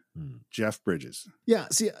Dwayne, Jeff Bridges. Yeah,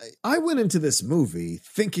 see, I went into this movie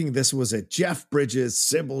thinking this was a Jeff Bridges,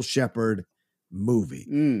 Sybil Shepherd movie.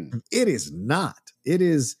 It is not. It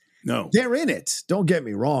is. No. They're in it. Don't get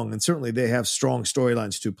me wrong. And certainly they have strong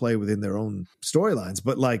storylines to play within their own storylines.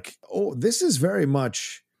 But this is very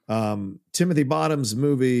much Timothy Bottom's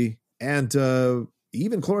movie and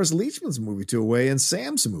even Cloris Leachman's movie to a way, and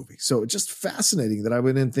Sam's movie. So it's just fascinating that I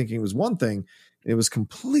went in thinking it was one thing. It was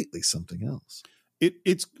completely something else.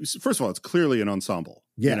 It's first of all, it's clearly an ensemble.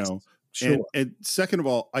 Yes, sure. And second of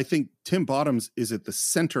all, I think Tim Bottoms is at the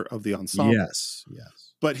center of the ensemble. Yes.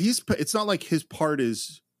 But it's not like his part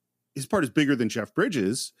is bigger than Jeff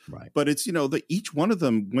Bridges. Right. But it's, each one of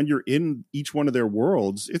them, when you're in each one of their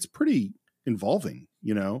worlds, it's pretty involving,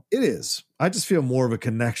 It is. I just feel more of a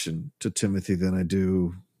connection to Timothy than I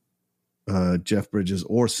do Jeff Bridges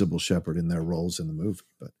or Sybil Shepherd in their roles in the movie.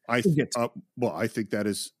 But I think that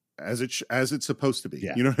is as it's supposed to be.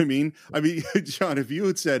 Yeah. You know what I mean? I mean, John, if you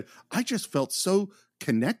had said, I just felt so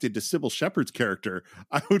connected to Sybil Shepherd's character,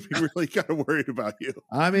 I would be really kind of worried about you.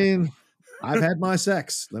 I mean, I've had my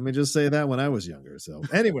sex. Let me just say that when I was younger. So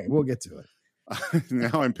anyway, we'll get to it.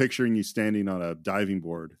 Now I'm picturing you standing on a diving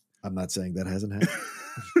board. I'm not saying that hasn't happened.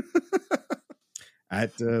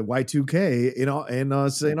 At Y2K in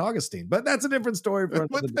St. Augustine. But that's a different story for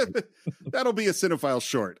another day. That'll be a cinephile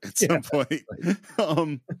short at some point.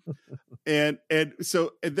 And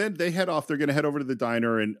then they head off. They're going to head over to the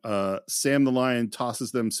diner, and Sam the Lion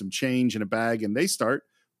tosses them some change in a bag, and they start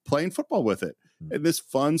playing football with it. And this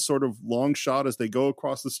fun sort of long shot as they go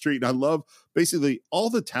across the street. And I love basically all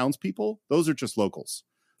the townspeople. Those are just locals.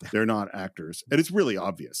 They're not actors. And it's really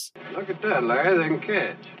obvious. Look at that, Larry. They can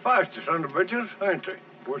catch. Fast as under bitches, ain't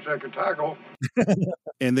they? Wish I could tackle.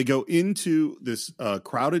 And they go into this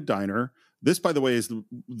crowded diner. This, by the way, is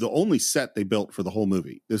the only set they built for the whole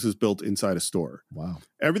movie. This is built inside a store. Wow.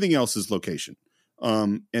 Everything else is location.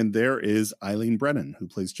 And there is Eileen Brennan, who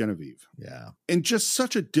plays Genevieve. Yeah. And just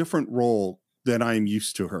such a different role than I'm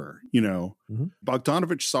used to her. You know,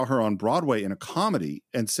 Bogdanovich saw her on Broadway in a comedy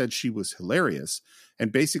and said she was hilarious.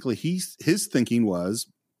 And basically his thinking was,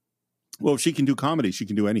 well, if she can do comedy, she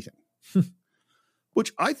can do anything,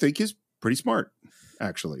 which I think is pretty smart,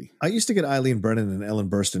 actually. I used to get Eileen Brennan and Ellen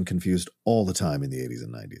Burstyn confused all the time in the 80s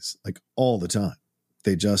and 90s, like all the time.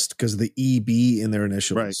 They just, because of the EB in their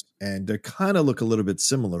initials, right, and they kind of look a little bit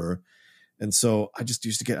similar. And so I just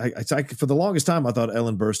used to get, I for the longest time, I thought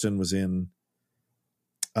Ellen Burstyn was in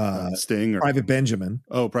Sting or Private Benjamin.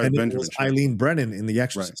 Oh, Private Benjamin. It was Eileen Brennan in The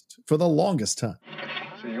Exorcist for the longest time.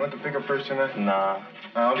 So you want to pick up first tonight? Nah.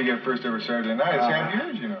 I only get first every Saturday night. Same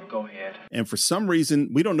yours, you know. Go ahead. And for some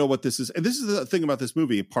reason, we don't know what this is. And this is the thing about this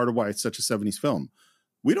movie, part of why it's such a 70s film.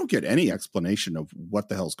 We don't get any explanation of what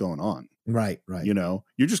the hell's going on. Right, right. You know,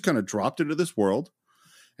 you're just kind of dropped into this world,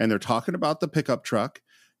 and they're talking about the pickup truck,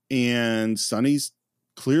 and Sonny's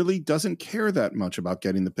clearly doesn't care that much about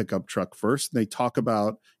getting the pickup truck first. They talk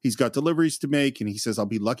about he's got deliveries to make, and he says, I'll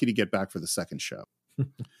be lucky to get back for the second show.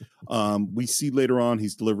 We see later on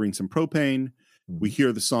he's delivering some propane. We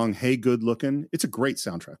hear the song Hey Good Looking. It's a great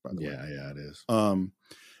soundtrack, by the way. Yeah, it is.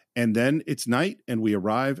 And then it's night, and we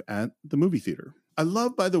arrive at the movie theater. I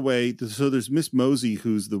love, by the way, so there's Miss Mosey,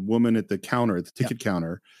 who's the woman at the counter, the ticket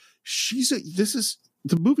counter.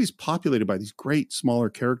 The movie's populated by these great smaller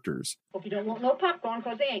characters. Hope you don't want no popcorn,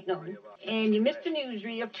 because there ain't none. And you missed the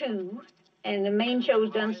newsreel, too. And the main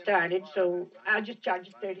show's done started, so I'll just charge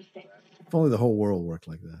you 30 cents. If only the whole world worked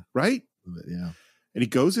like that. Right? Yeah. And he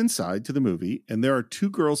goes inside to the movie, and there are two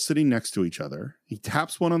girls sitting next to each other. He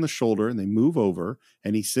taps one on the shoulder, and they move over,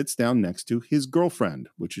 and he sits down next to his girlfriend,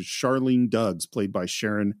 which is Charlene Duggs, played by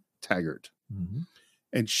Sharon Taggart. Mm-hmm.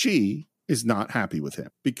 And she is not happy with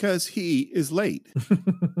him because he is late.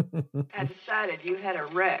 I decided you had a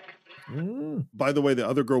wreck. By the way, the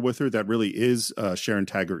other girl with her, that really is Sharon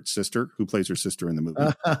Taggart's sister, who plays her sister in the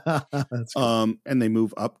movie. That's cool. And they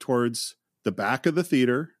move up towards the back of the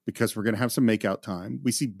theater because we're going to have some makeout time.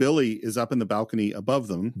 We see Billy is up in the balcony above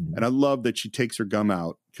them. And I love that she takes her gum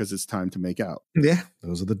out because it's time to make out. Yeah.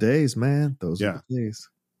 Those are the days, man. Those are the days.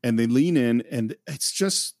 And they lean in, and it's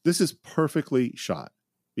just, this is perfectly shot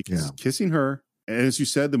because kissing her. And as you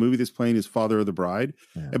said, the movie that's playing is Father of the Bride.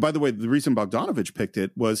 Yeah. And by the way, the reason Bogdanovich picked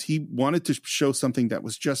it was he wanted to show something that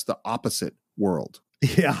was just the opposite world.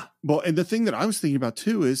 Yeah. Well, and the thing that I was thinking about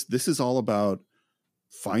too is this is all about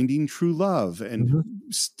finding true love and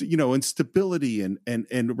and stability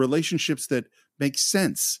and relationships that make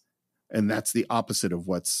sense. And that's the opposite of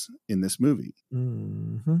what's in this movie.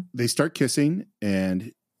 Mm-hmm. They start kissing,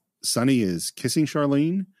 and Sonny is kissing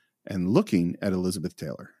Charlene and looking at Elizabeth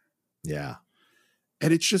Taylor. Yeah.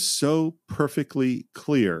 And it's just so perfectly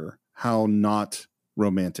clear how not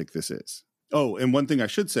romantic this is. Oh, and one thing I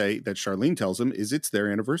should say that Charlene tells him is it's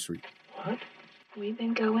their anniversary. What? We've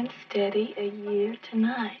been going steady a year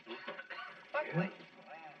tonight. Yeah.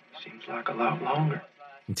 Seems like a lot longer.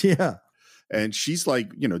 Yeah. And she's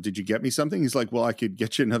like, did you get me something? He's like, well, I could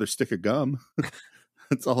get you another stick of gum.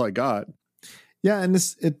 That's all I got. Yeah. And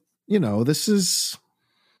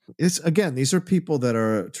again, these are people that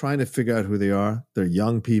are trying to figure out who they are. They're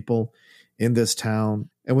young people in this town.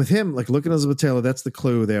 And with him, like, look at Elizabeth Taylor, that's the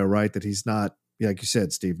clue there, right? That he's not, like you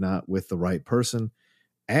said, Steve, not with the right person.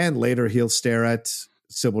 And later he'll stare at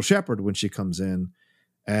Sybil Shepherd when she comes in.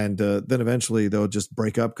 And then eventually they'll just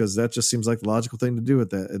break up because that just seems like the logical thing to do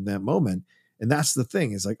in that moment. And that's the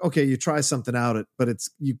thing. It's like, okay, you try something out, but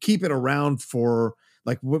you keep it around for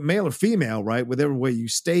like male or female, right? Whatever way you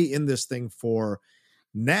stay in this thing for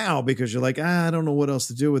now because you're like, I don't know what else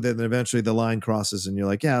to do with it. And then eventually the line crosses and you're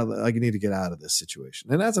like, yeah, I need to get out of this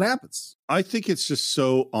situation. And that's what happens. I think it's just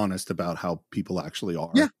so honest about how people actually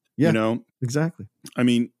are. Yeah. You know, exactly. I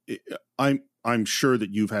mean, I'm sure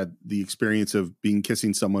that you've had the experience of being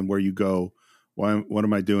kissing someone where you go, what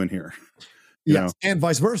am I doing here? Yes, and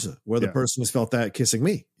vice versa, where the person has felt that kissing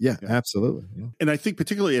me. Yeah, absolutely. Yeah. And I think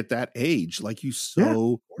particularly at that age, like you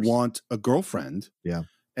want a girlfriend. Yeah.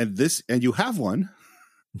 And you have one.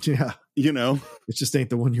 Yeah. You know, it just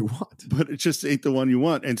ain't the one you want. But it just ain't the one you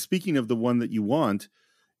want. And speaking of the one that you want,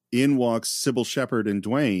 in walks Sybil Shepherd and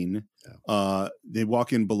Dwayne. Yeah. They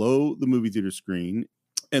walk in below the movie theater screen,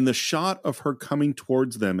 and the shot of her coming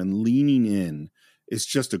towards them and leaning in is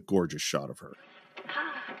just a gorgeous shot of her.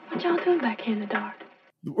 What y'all doing back here in the dark?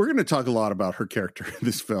 We're going to talk a lot about her character in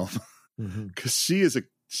this film because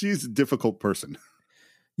she's a difficult person.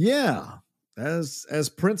 Yeah.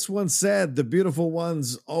 As Prince once said, the beautiful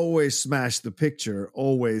ones always smash the picture,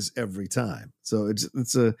 always, every time. So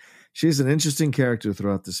she's an interesting character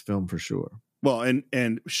throughout this film for sure. Well,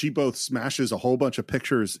 and she both smashes a whole bunch of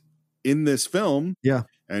pictures in this film. Yeah.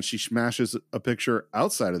 And she smashes a picture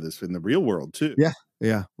outside of this in the real world too. Yeah.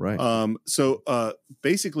 Yeah. Right. So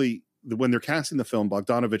basically when they're casting the film,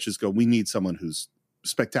 Bogdanovich's go, we need someone who's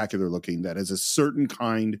spectacular looking, that has a certain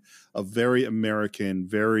kind of very American,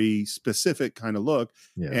 very specific kind of look.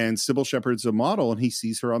 Yeah. And Sybil Shepherd's a model, and he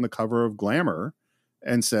sees her on the cover of Glamour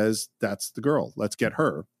and says, that's the girl. Let's get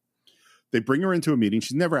her. They bring her into a meeting.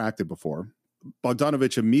 She's never acted before.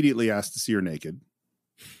 Bogdanovich immediately asks to see her naked,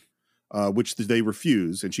 which they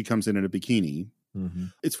refuse, and she comes in a bikini. Mm-hmm.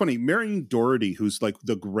 It's funny, Marion Doherty, who's like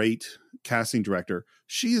the great casting director,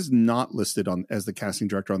 she is not listed on as the casting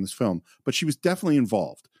director on this film, but she was definitely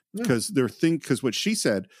involved because what she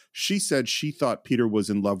said she thought Peter was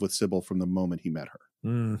in love with Sybil from the moment he met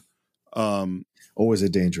her. Always a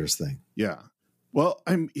dangerous thing. Yeah. Well,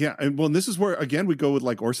 and this is where again we go with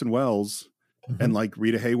like Orson Welles and like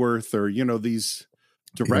Rita Hayworth, or these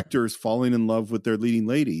directors falling in love with their leading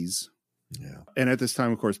ladies. Yeah. And at this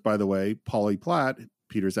time, of course, by the way, Polly Platt,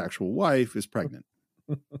 Peter's actual wife, is pregnant.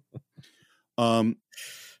 Yeah.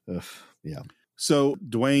 So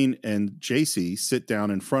Dwayne and JC sit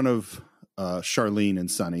down in front of Charlene and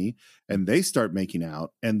Sonny, and they start making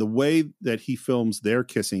out. And the way that he films their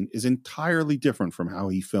kissing is entirely different from how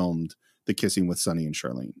he filmed the kissing with Sonny and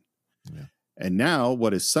Charlene. Yeah. And now,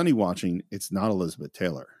 what is Sonny watching? It's not Elizabeth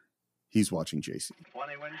Taylor. He's watching JC.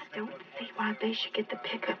 I don't see why they should get the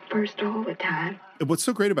pickup first all the time. And what's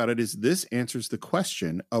so great about it is this answers the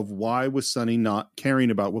question of why was Sonny not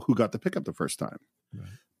caring about who got the pickup the first time? Right.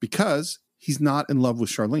 Because he's not in love with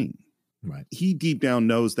Charlene. Right. He deep down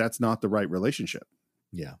knows that's not the right relationship.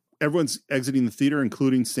 Yeah. Everyone's exiting the theater,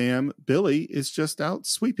 including Sam. Billy is just out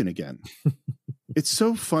sweeping again. It's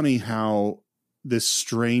so funny how this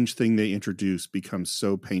strange thing they introduce becomes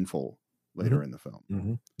so painful later in the film.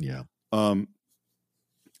 Mm-hmm. Yeah.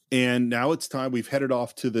 And now it's time. We've headed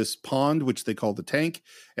off to this pond, which they call the tank,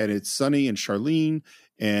 and it's Sonny and Charlene.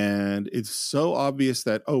 And it's so obvious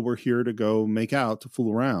that, we're here to go make out, to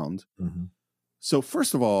fool around. Mm-hmm. So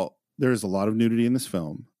first of all, there's a lot of nudity in this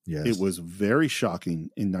film. Yes. It was very shocking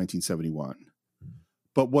in 1971. Mm-hmm.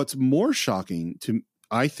 But what's more shocking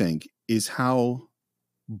I think, is how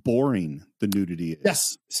boring the nudity is.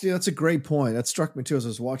 Yes. See, that's a great point. That struck me too as I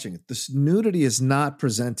was watching it. This nudity is not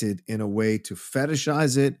presented in a way to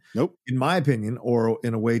fetishize it. Nope. In my opinion, or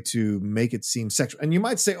in a way to make it seem sexual. And you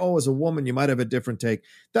might say, as a woman, you might have a different take.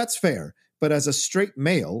 That's fair. But as a straight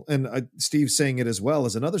male, and Steve's saying it as well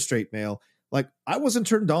as another straight male, like I wasn't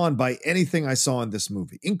turned on by anything I saw in this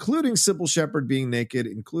movie, including Sybil Shepherd being naked,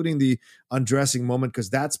 including the undressing moment, because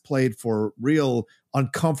that's played for real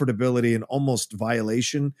uncomfortability and almost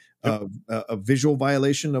violation, a visual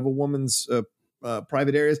violation of a woman's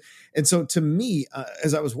private areas. And so to me,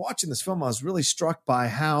 as I was watching this film, I was really struck by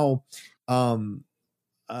how, boring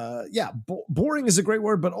is a great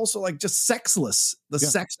word, but also like just sexless the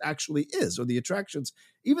sex actually is, or the attractions.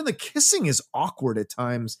 Even the kissing is awkward at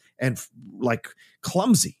times and like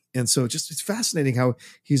clumsy. And so it's fascinating how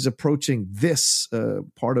he's approaching this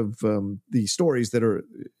part of the stories that are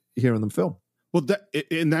here in the film. Well,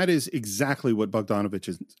 that is exactly what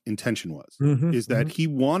Bogdanovich's intention was, is that he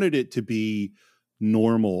wanted it to be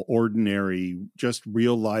normal, ordinary, just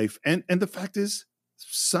real life. And the fact is,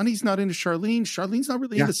 Sonny's not into Charlene. Charlene's not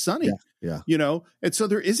really into Sonny. Yeah. And so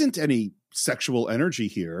there isn't any sexual energy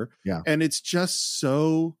here. Yeah. And it's just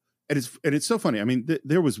so, and it's so funny. I mean,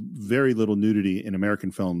 there was very little nudity in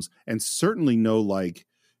American films, and certainly no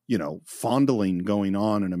fondling going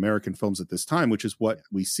on in American films at this time, which is what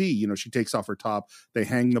we see. She takes off her top, they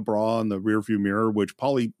hang the bra in the rearview mirror, which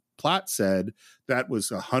Polly Platt said that was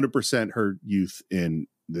 100% her youth in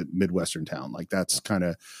the Midwestern town. Like, that's kind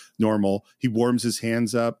of normal. He warms his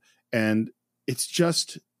hands up, and it's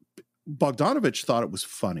just, Bogdanovich thought it was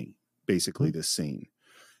funny, basically, this scene.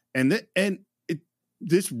 And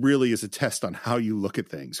this really is a test on how you look at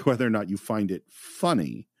things, whether or not you find it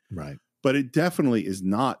funny. Right. But it definitely is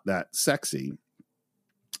not that sexy.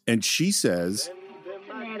 And she says, What's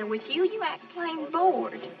the matter with you? You act plain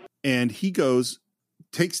bored. and he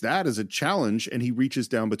takes that as a challenge, and he reaches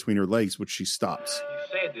down between her legs, which she stops.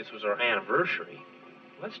 You said this was our anniversary.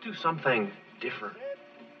 Let's do something different.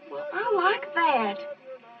 Well, I like that.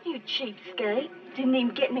 You cheapskate. Didn't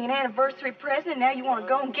even get me an anniversary present, and now you want to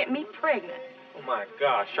go and get me pregnant. Oh, my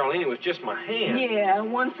gosh, Charlene, it was just my hand. Yeah,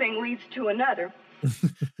 one thing leads to another.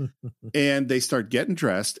 And they start getting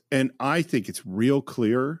dressed, and I think it's real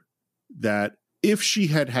clear that if she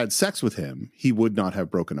had had sex with him, he would not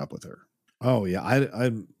have broken up with her. Oh yeah,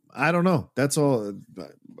 I don't know. That's all.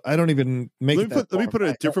 I don't even make. Let me put it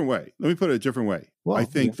a different way. Well, I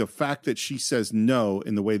think the fact that she says no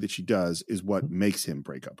in the way that she does is what makes him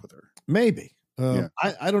break up with her. Maybe.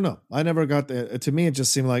 I don't know. I never got that. To me, it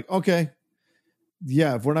just seemed like, okay,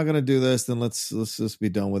 yeah, if we're not going to do this, then let's just be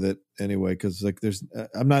done with it anyway. Because like,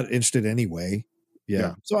 I'm not interested anyway.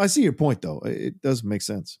 Yeah. So I see your point, though. It does make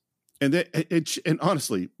sense. And and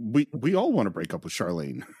honestly, we all want to break up with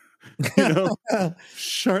Charlene.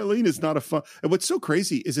 Charlene is not a fun. And what's so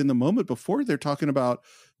crazy is in the moment before, they're talking about,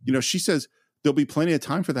 she says there'll be plenty of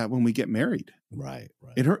time for that when we get married. Right.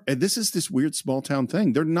 And this is this weird small town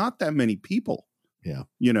thing. There are not that many people. Yeah.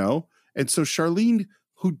 And so Charlene,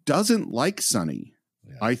 who doesn't like Sonny,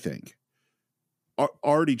 I think,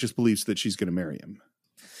 already just believes that she's going to marry him.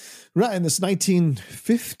 Right. In this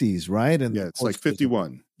 1950s, right? And yeah, it's like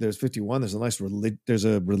 51. There's 51. There's a nice, there's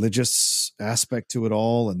a religious aspect to it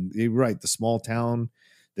all. And you're right, the small town,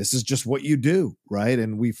 this is just what you do, right?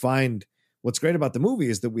 And we find what's great about the movie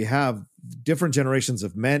is that we have different generations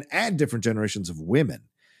of men and different generations of women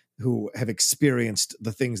who have experienced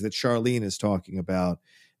the things that Charlene is talking about.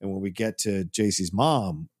 And when we get to JC's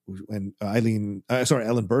mom, and Ellen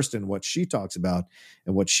Burstyn, what she talks about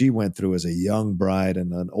and what she went through as a young bride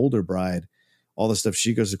and an older bride, all the stuff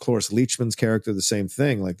she goes to. Cloris Leachman's character, the same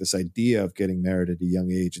thing, like this idea of getting married at a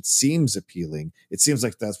young age. It seems appealing. It seems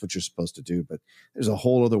like that's what you're supposed to do, but there's a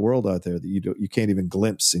whole other world out there that you can't even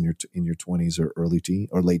glimpse in your 20s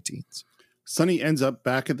or late teens. Sonny ends up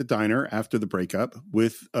back at the diner after the breakup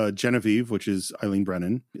with Genevieve, which is Eileen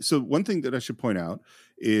Brennan. So one thing that I should point out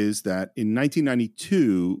is that in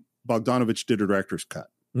 1992, Bogdanovich did a director's cut.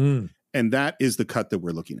 And that is the cut that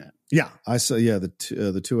we're looking at. Yeah, I saw. Yeah,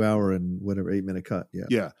 the 2 hour and whatever 8 minute cut.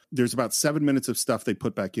 Yeah. There's about 7 minutes of stuff they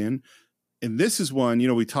put back in, and this is one.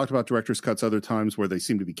 We talked about director's cuts other times where they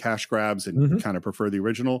seem to be cash grabs and kind of prefer the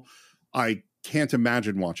original. I can't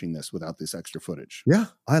imagine watching this without this extra footage. Yeah,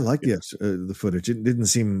 I like the footage. It didn't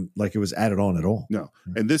seem like it was added on at all. No,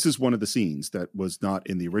 and this is one of the scenes that was not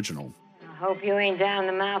in the original. Hope you ain't down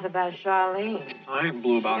the mouth about Charlene. I ain't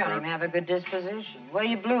blue about You her. don't have a good disposition. What are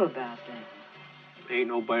you blue about then? Ain't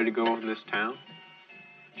nobody to go in this town.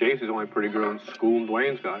 Jason's the only pretty girl in school, and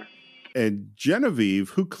Dwayne's got her. And Genevieve,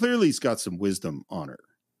 who clearly's got some wisdom on her,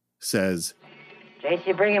 says,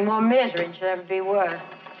 JC bringing more misery than should ever be worth.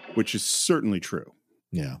 Which is certainly true.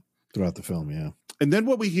 Yeah, throughout the film, yeah. And then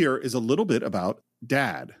what we hear is a little bit about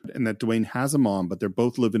Dad, and that Dwayne has a mom, but they're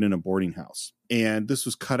both living in a boarding house. And this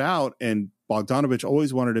was cut out, and Bogdanovich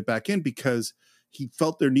always wanted it back in because he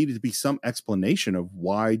felt there needed to be some explanation of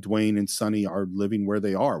why Dwayne and Sonny are living where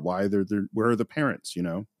they are. Why where are the parents,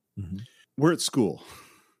 Mm-hmm. We're at school.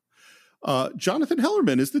 Jonathan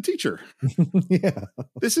Hellerman is the teacher. Yeah.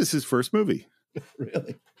 This is his first movie.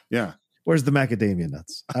 Really? Yeah. Where's the macadamia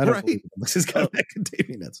nuts? I don't believe it. This has got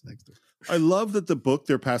macadamia nuts next to it. I love that the book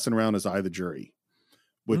they're passing around is I, the Jury,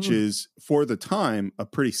 which is, for the time, a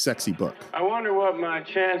pretty sexy book. I wonder what my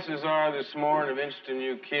chances are this morning of interesting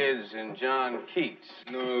you kids in John Keats.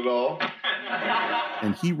 None at all.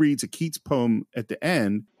 And he reads a Keats poem at the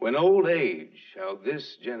end. When old age shall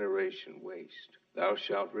this generation waste, thou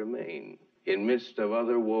shalt remain in midst of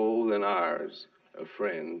other woe than ours, a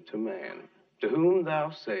friend to man, to whom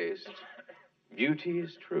thou sayest, beauty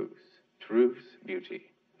is truth, truth beauty.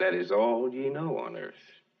 That is all ye know on earth,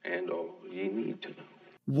 and all ye need to know.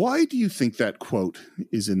 Why do you think that quote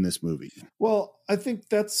is in this movie? Well, I think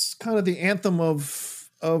that's kind of the anthem of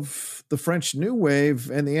the French New Wave,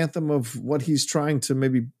 and the anthem of what he's trying to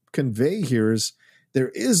maybe convey here is there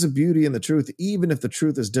is a beauty in the truth, even if the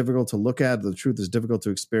truth is difficult to look at, the truth is difficult to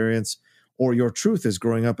experience, or your truth is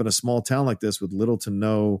growing up in a small town like this with little to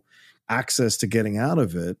no access to getting out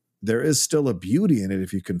of it. There is still a beauty in it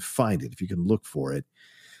if you can find it, if you can look for it.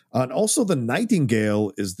 And also the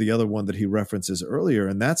Nightingale is the other one that he references earlier.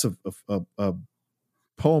 And that's a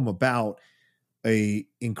poem about a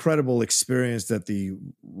incredible experience that the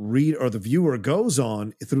reader or the viewer goes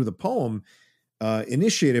on through the poem,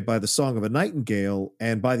 initiated by the Song of a Nightingale.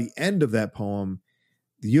 And by the end of that poem,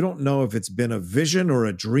 you don't know if it's been a vision or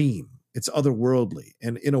a dream. It's otherworldly.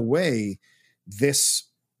 And in a way, this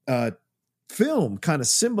film kind of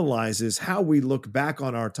symbolizes how we look back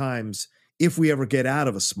on our times if we ever get out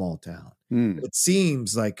of a small town. It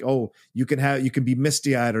seems like, you can be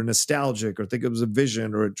misty-eyed or nostalgic or think it was a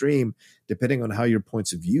vision or a dream, depending on how your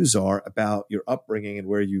points of views are about your upbringing and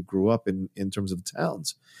where you grew up in terms of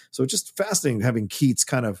towns. So it's just fascinating having Keats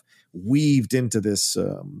kind of weaved into this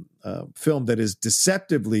film that is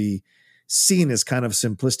deceptively seen as kind of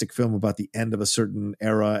simplistic film about the end of a certain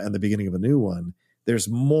era and the beginning of a new one. There's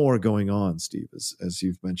more going on, Steve, as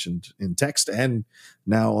you've mentioned in text and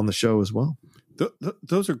now on the show as well.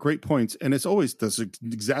 Those are great points. And that's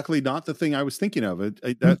exactly not the thing I was thinking of.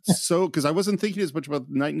 That's so, because I wasn't thinking as much about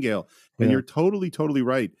Nightingale. And you're totally, totally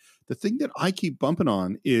right. The thing that I keep bumping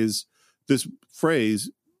on is this phrase,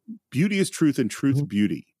 beauty is truth and truth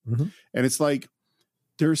beauty. Mm-hmm. And it's like,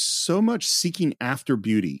 there's so much seeking after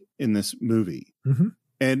beauty in this movie. Mm-hmm.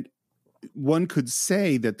 And one could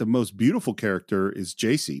say that the most beautiful character is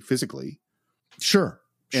JC physically. Sure.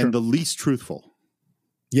 And the least truthful.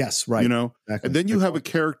 Yes, right. Exactly. And then you have a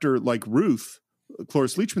character like Ruth,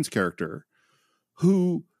 Cloris Leachman's character,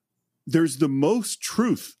 who there's the most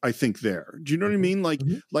truth, I think, there. Do you know what I mean?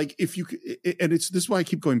 Like if you, and this is why I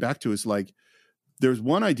keep going back to is like, there's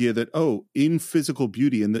one idea that, in physical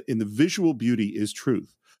beauty, in the visual beauty is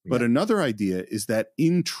truth. But another idea is that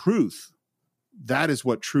in truth, that is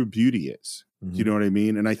what true beauty is. Do you know what I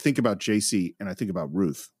mean? And I think about JC and I think about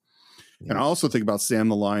Ruth. And I also think about Sam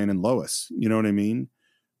the Lion and Lois. You know what I mean?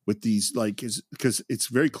 With these, because it's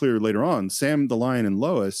very clear later on, Sam the Lion and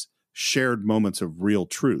Lois shared moments of real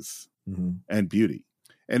truth and beauty.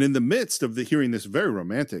 And in the midst of hearing this very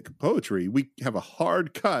romantic poetry, we have a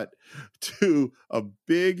hard cut to a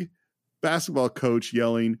big basketball coach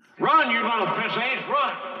yelling, "Run, you little piss-ass,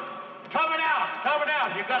 run! Come it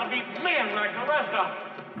out! You gotta be men like the rest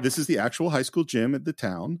of them." This is the actual high school gym at the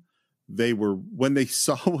town. When they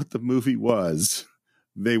saw what the movie was,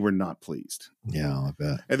 they were not pleased. Yeah, I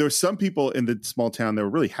bet. And there were some people in the small town that were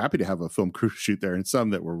really happy to have a film crew shoot there, and some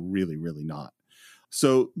that were really, really not.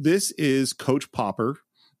 So this is Coach Popper,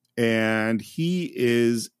 and he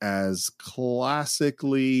is as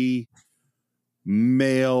classically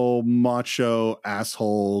male, macho,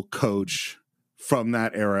 asshole coach from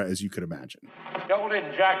that era as you could imagine. Y'all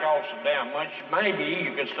didn't jack off so damn much. Maybe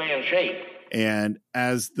you could stay in shape. And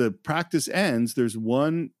as the practice ends, there's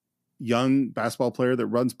one young basketball player that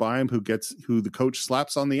runs by him who the coach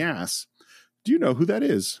slaps on the ass. Do you know who that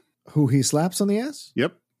is? Who he slaps on the ass?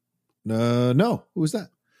 Yep. No. Who was that?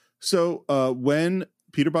 So when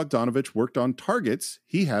Peter Bogdanovich worked on Targets,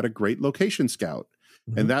 he had a great location scout.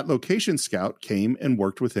 And that location scout came and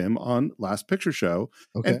worked with him on Last Picture Show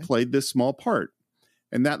and played this small part.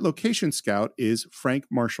 And that location scout is Frank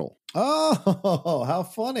Marshall. Oh, how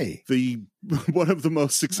funny. One of the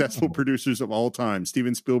most successful producers of all time,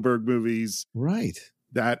 Steven Spielberg movies. Right.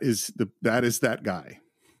 That is that guy.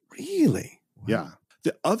 Really? Wow. Yeah.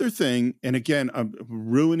 The other thing, and again, I'm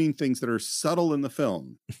ruining things that are subtle in the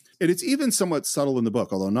film, and it's even somewhat subtle in the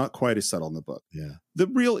book, although not quite as subtle in the book. Yeah. The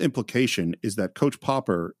real implication is that Coach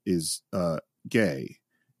Popper is gay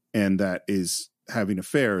and that is having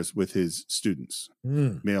affairs with his students,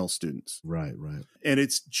 male students. Right. And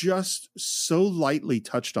it's just so lightly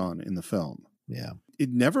touched on in the film. Yeah. It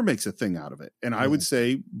never makes a thing out of it. And I would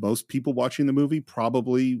say most people watching the movie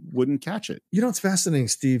probably wouldn't catch it. You know, it's fascinating,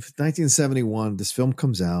 Steve. 1971, this film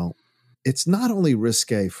comes out. It's not only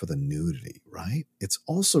risque for the nudity, right? It's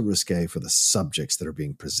also risque for the subjects that are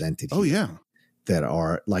being presented here. Oh, yeah. That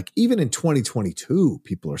are like, even in 2022,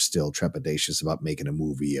 people are still trepidatious about making a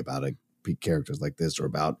movie about characters like this or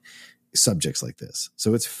about subjects like this.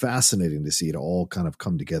 So it's fascinating to see it all kind of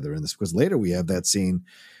come together in this, because later we have that scene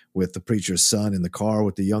with the preacher's son in the car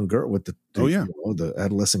with the young girl, with the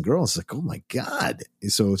adolescent girl. It's like, oh my God.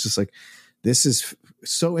 So it's just like, this is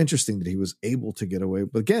so interesting that he was able to get away.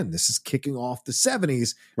 But again, this is kicking off the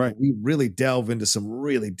 70s. Right. We really delve into some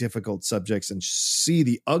really difficult subjects and see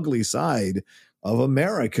the ugly side of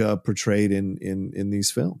America portrayed in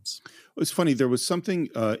these films. It's funny. There was something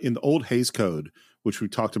in the old Hays Code, which we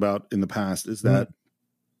talked about in the past, is that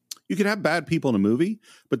you could have bad people in a movie,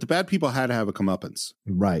 but the bad people had to have a comeuppance.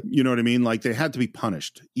 Right. You know what I mean? Like they had to be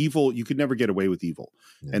punished. Evil, you could never get away with evil.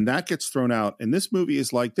 Yeah. And that gets thrown out. And this movie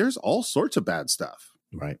is like, there's all sorts of bad stuff.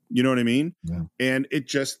 Right. You know what I mean? Yeah. And it's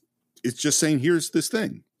just saying, here's this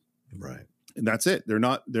thing. Right. And that's it. They're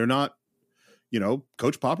not,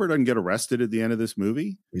 Coach Popper doesn't get arrested at the end of this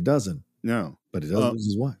movie. He doesn't. No. But he does lose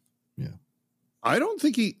his wife. Yeah. I don't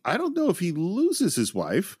know if he loses his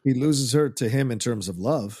wife. He loses her to him in terms of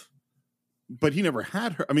love. But he never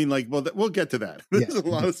had her. I mean, like, well, we'll get to that. There's a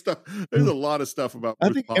lot of stuff. There's a lot of stuff about I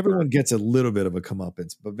Ruth think Popper. everyone gets a little bit of a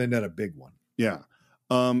comeuppance, but maybe not a big one. Yeah.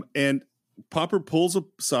 And Popper pulls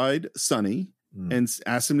aside Sonny and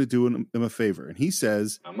asks him to do him a favor. And he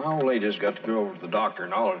says, My old lady's got to go over to the doctor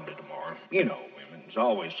in Alderton tomorrow. You know, women, there's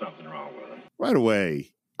always something wrong with them. right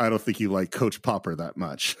away, I don't think you like Coach Popper that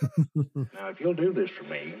much. Now, if you'll do this for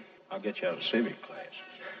me, I'll get you out of civic class.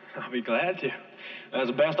 I'll be glad to. That's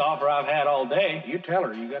the best offer I've had all day. You tell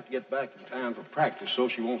her you got to get back in time for practice so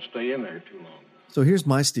she won't stay in there too long. So here's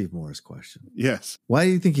my Steve Morris question. Yes. Why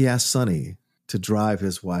do you think he asked Sonny to drive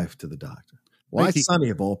his wife to the doctor? Why Sonny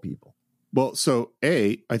of all people? Well, so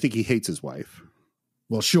I think he hates his wife.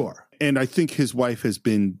 Well, sure. And I think his wife has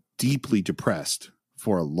been deeply depressed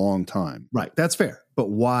for a long time. Right. That's fair. But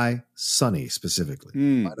why Sonny specifically?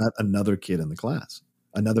 Why not another kid in the class?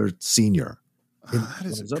 Another senior? That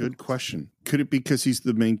is a good question. Could it be because he's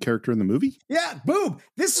the main character in the movie? Yeah, boom.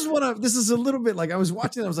 This is a little bit like I was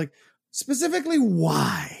watching it. I was like, specifically,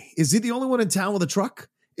 why? Is he the only one in town with a truck?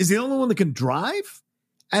 Is he the only one that can drive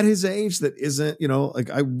at his age that isn't, like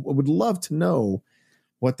I would love to know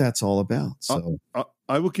what that's all about. So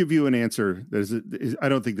I will give you an answer. I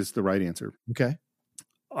don't think this is the right answer. Okay.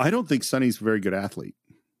 I don't think Sonny's a very good athlete.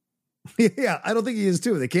 Yeah, I don't think he is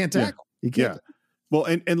too. They can't tackle. Yeah. He can't. Yeah. Well,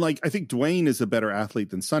 and like I think Dwayne is a better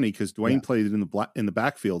athlete than Sonny because Dwayne played in the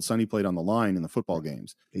backfield. Sonny played on the line in the football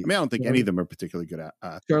games. I mean, I don't think any of them are particularly good at.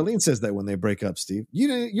 Charlene says that when they break up, Steve,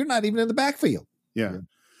 you're not even in the backfield. Yeah.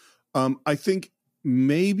 I think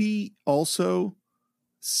maybe also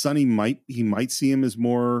Sonny might see him as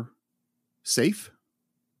more safe.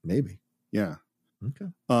 Maybe. Yeah. Okay.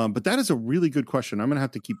 But that is a really good question. I'm going to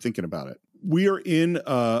have to keep thinking about it. We are in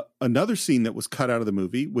another scene that was cut out of the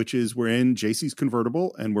movie, which is we're in JC's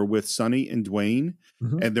convertible and we're with Sonny and Dwayne,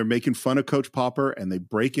 and they're making fun of Coach Popper and they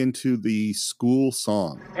break into the school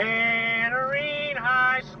song. Entering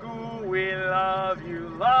high school, we love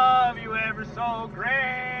you ever so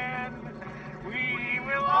grand. We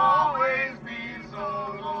will always be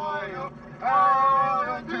so loyal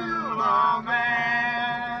to our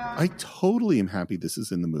man. I totally am happy this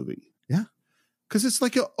is in the movie. Yeah. Because it's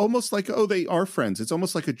like almost like, oh, they are friends. It's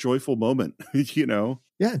almost like a joyful moment,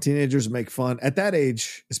 Yeah, teenagers make fun. At that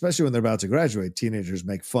age, especially when they're about to graduate, teenagers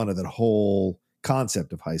make fun of that whole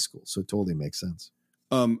concept of high school. So it totally makes sense.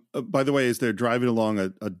 By the way, as they're driving along,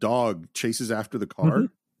 a dog chases after the car. Mm-hmm.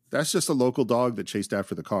 That's just a local dog that chased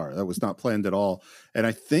after the car. That was not planned at all. And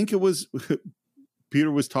I think it was... Peter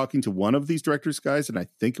was talking to one of these director's guys, and I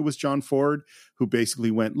think it was John Ford, who basically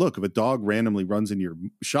went, look, if a dog randomly runs in your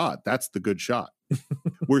shot, that's the good shot.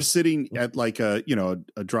 We're sitting at like a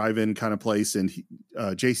drive-in kind of place, and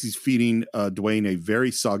JC's feeding Dwayne a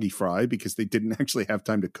very soggy fry because they didn't actually have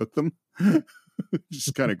time to cook them.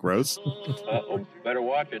 Just kind of gross. Uh-oh, better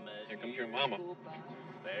watch it. Here comes your mama.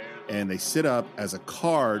 And they sit up as a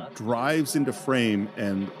car drives into frame,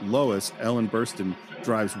 and Lois, Ellen Burstyn,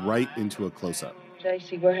 drives right into a close-up.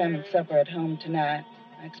 JC, we're having supper at home tonight.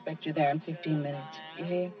 I expect you there in 15 minutes. You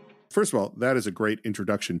hear? First of all, that is a great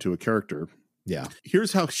introduction to a character. Yeah.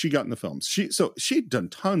 Here's how she got in the films. She'd done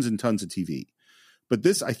tons and tons of TV, but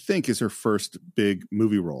this, I think, is her first big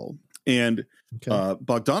movie role. And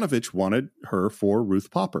Bogdanovich wanted her for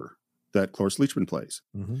Ruth Popper, that Cloris Leachman plays.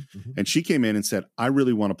 And she came in and said, I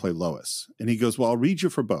really want to play Lois. And he goes, well, I'll read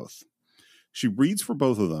you for both. She reads for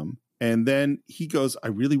both of them. And then he goes, I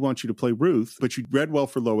really want you to play Ruth, but you read well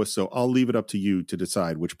for Lois, so I'll leave it up to you to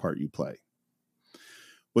decide which part you play.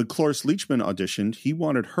 When Cloris Leachman auditioned, he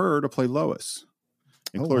wanted her to play Lois.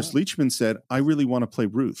 And Cloris Leachman said, I really want to play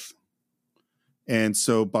Ruth. And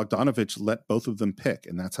so Bogdanovich let both of them pick,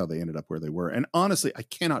 and that's how they ended up where they were. And honestly, I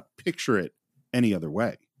cannot picture it any other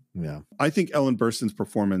way. Yeah. I think Ellen Burstyn's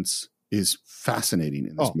performance is fascinating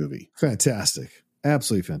in this movie. Fantastic.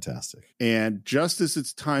 Absolutely fantastic. And just as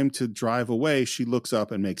it's time to drive away, she looks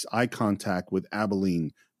up and makes eye contact with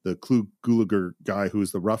Abilene, the Clu Gulager guy who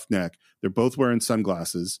is the roughneck. They're both wearing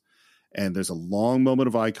sunglasses, and there's a long moment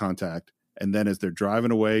of eye contact. And then as they're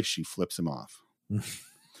driving away, she flips him off.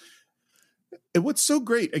 And what's so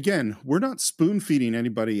great, again, we're not spoon feeding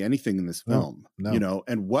anybody anything in this film, No. you know,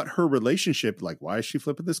 and what her relationship, like, why is she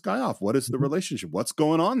flipping this guy off? What is the relationship? What's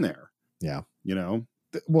going on there? Yeah. You know?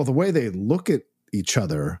 Well, the way they look at each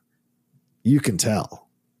other, you can tell.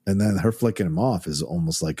 And then her flicking him off is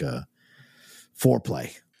almost like a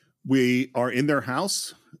foreplay. We are in their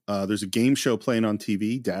house. There's a game show playing on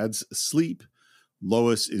TV. Dad's asleep.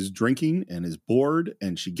 Lois is drinking and is bored,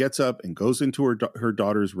 and she gets up and goes into her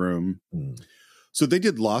daughter's room. So they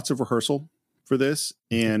did lots of rehearsal for this,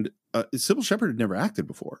 and Sybil Shepherd had never acted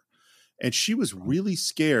before, and she was really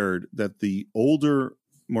scared that the older,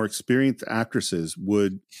 more experienced actresses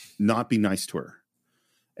would not be nice to her.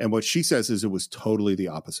 And what she says is it was totally the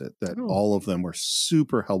opposite, that all of them were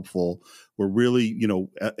super helpful, were really, you know,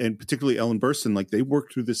 and particularly Ellen Burstyn, like they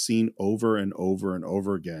worked through this scene over and over and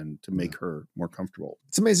over again to make her more comfortable.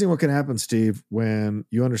 It's amazing what can happen, Steve, when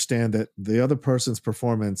you understand that the other person's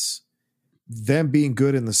performance, them being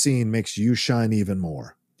good in the scene, makes you shine even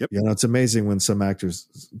more. Yep. You know, it's amazing when some actors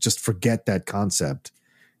just forget that concept.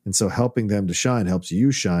 And so helping them to shine helps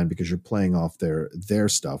you shine because you're playing off their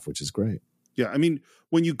stuff, which is great. Yeah, I mean,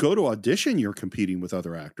 when you go to audition, you're competing with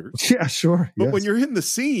other actors. Yeah, sure. But when you're in the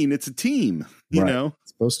scene, it's a team, you know?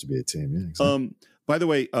 It's supposed to be a team, yeah, exactly. By the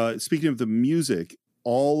way, speaking of the music,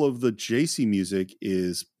 all of the JC music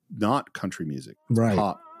is not country music. It's Right.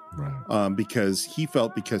 pop. Right. Because he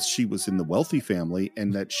felt because she was in the wealthy family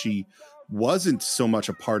and that she wasn't so much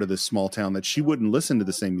a part of this small town that she wouldn't listen to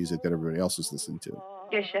the same music that everybody else was listening to.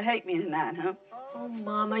 Guess you hate me tonight, huh? Oh,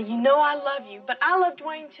 Mama, you know I love you, but I love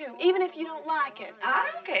Dwayne too, even if you don't like it. I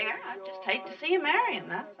don't care. I just hate to see you marrying,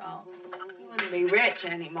 that's all. You wouldn't be rich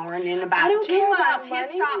anymore, and in about I don't 2 care months, about he'd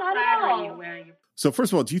money, stop not at flattering all. you where you. So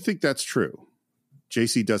first of all, do you think that's true?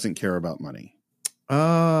 JC doesn't care about money.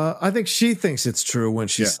 I think she thinks it's true when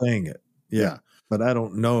she's saying it. Yeah. But I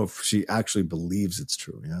don't know if she actually believes it's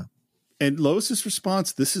true. Yeah. And Lois's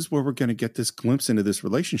response, this is where we're going to get this glimpse into this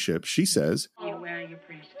relationship. She says, You wear, you're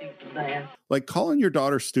pretty stupid, then. like calling your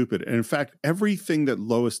daughter stupid. And in fact, everything that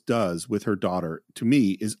Lois does with her daughter, to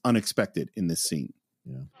me, is unexpected in this scene.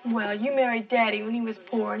 Well, you married Daddy when he was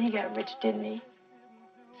poor and he got rich, didn't he?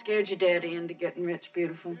 Scared your daddy into getting rich,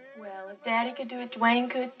 beautiful. Well, if Daddy could do it,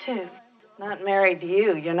 Dwayne could too. Not married to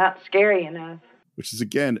you. You're not scary enough. Which is,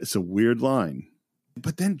 again, it's a weird line.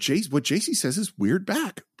 But then what JC says is weird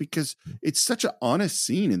back because it's such an honest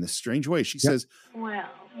scene in this strange way. She says, Well,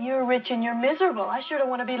 you're rich and you're miserable. I sure don't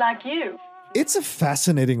want to be like you. It's a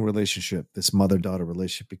fascinating relationship, this mother-daughter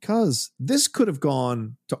relationship, because this could have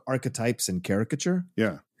gone to archetypes and caricature.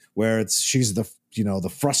 Yeah. Where she's the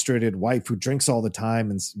frustrated wife who drinks all the time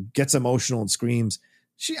and gets emotional and screams.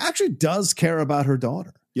 She actually does care about her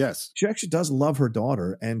daughter. Yes. She actually does love her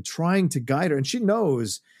daughter and trying to guide her. And she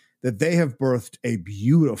knows that they have birthed a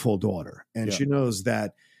beautiful daughter. And she knows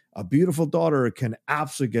that a beautiful daughter can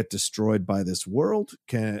absolutely get destroyed by this world.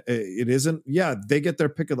 They get their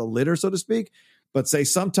pick of the litter, so to speak, but they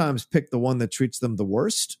sometimes pick the one that treats them the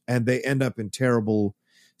worst and they end up in terrible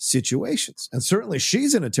situations. And certainly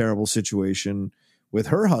she's in a terrible situation with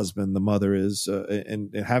her husband, the mother is,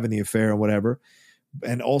 and having the affair and whatever.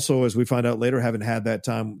 And also, as we find out later, having had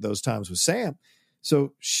those times with Sam.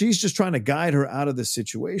 So she's just trying to guide her out of this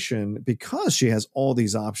situation because she has all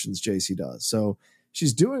these options, JC does. So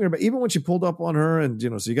she's doing her, but even when she pulled up on her and,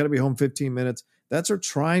 so you got to be home 15 minutes, that's her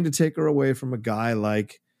trying to take her away from a guy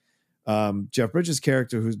like Jeff Bridges'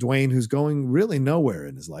 character, who's Dwayne, who's going really nowhere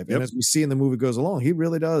in his life. And as we see in the movie goes along, he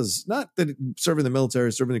really does. Not that serving the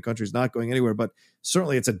military, serving the country is not going anywhere, but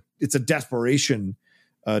certainly it's a desperation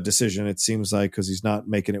decision, it seems like, because he's not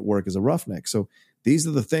making it work as a roughneck. So these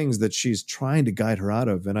are the things that she's trying to guide her out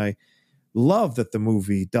of. And I love that the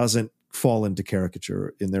movie doesn't fall into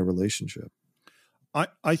caricature in their relationship.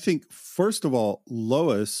 I think, first of all,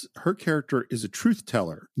 Lois, her character is a truth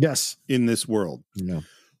teller. Yes. In this world. Yeah.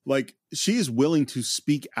 Like, she is willing to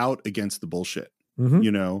speak out against the bullshit,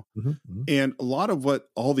 Mm-hmm. And a lot of what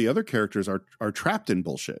all the other characters are trapped in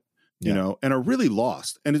bullshit, and are really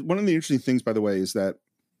lost. And one of the interesting things, by the way, is that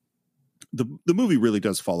the movie really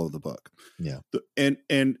does follow the book. Yeah.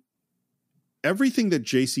 And everything that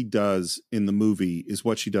JC does in the movie is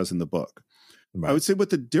what she does in the book. Right. I would say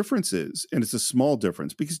what the difference is, and it's a small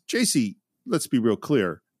difference, because JC, let's be real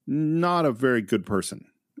clear, not a very good person,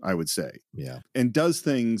 I would say. Yeah. And does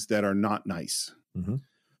things that are not nice. Mm-hmm.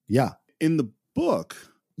 Yeah. In the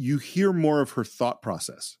book, you hear more of her thought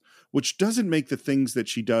process, which doesn't make the things that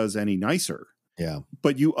she does any nicer. Yeah.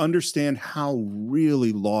 But you understand how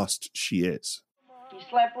really lost she is. You You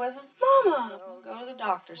slept with him? Mama! Go to the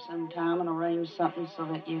doctor sometime and arrange something so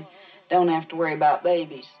that you don't have to worry about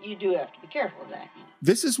babies. You do have to be careful of that.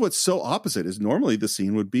 This is what's so opposite is normally the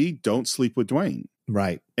scene would be don't sleep with Dwayne.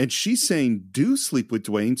 Right. And she's saying do sleep with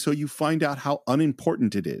Dwayne so you find out how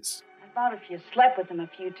unimportant it is. I thought if you slept with him a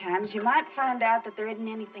few times, you might find out that there isn't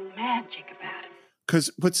anything magic about him. Because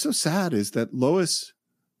what's so sad is that Lois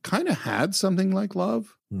kind of had something like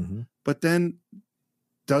love, but then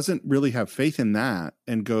doesn't really have faith in that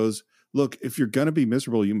and goes, look, if you're going to be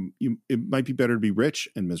miserable, it might be better to be rich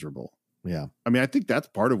and miserable. Yeah. I mean, I think that's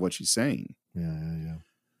part of what she's saying. Yeah.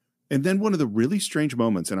 And then one of the really strange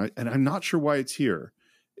moments, and I'm not sure why it's here,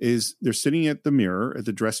 is they're sitting at the mirror at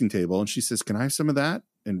the dressing table, and she says, "Can I have some of that?"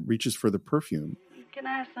 and reaches for the perfume. Can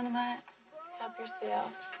I have some of that? Help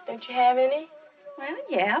yourself. Don't you have any? Well,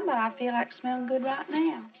 yeah, but I feel like smelling good right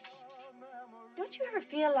now. Don't you ever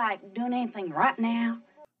feel like doing anything right now?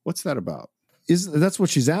 What's that about? That's what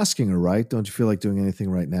she's asking her, right? Don't you feel like doing anything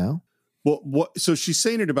right now? Well, what? So she's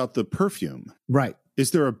saying it about the perfume, right? Is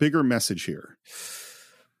there a bigger message here?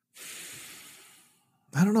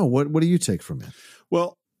 I don't know. What do you take from it?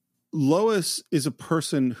 Well, Lois is a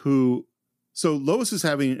person who. So Lois is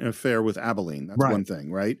having an affair with Abilene. That's one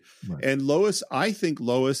thing, right? And I think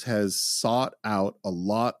Lois has sought out a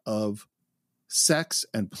lot of sex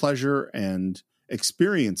and pleasure and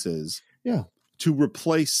experiences to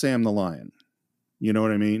replace Sam the Lion. You know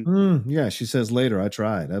what I mean? Yeah, she says later, I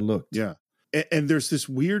tried. I looked. Yeah. And there's this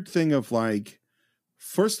weird thing of like,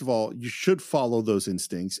 first of all, you should follow those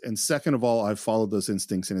instincts. And second of all, I've followed those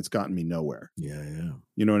instincts and it's gotten me nowhere. Yeah.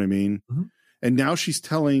 You know what I mean? And now she's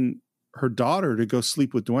telling her daughter to go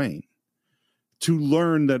sleep with Dwayne to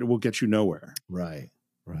learn that it will get you nowhere. Right.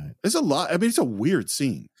 There's a lot. I mean, it's a weird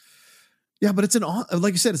scene. Yeah, but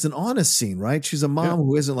like you said, it's an honest scene, right? She's a mom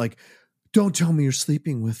who isn't like, don't tell me you're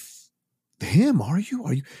sleeping with him. Are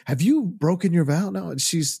you? Have you broken your vow? No.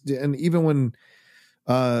 And even when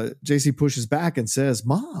JC pushes back and says,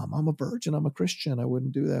 Mom, I'm a virgin. I'm a Christian. I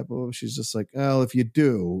wouldn't do that. But she's just like, well, if you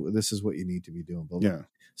do, this is what you need to be doing. But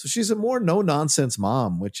so she's a more no-nonsense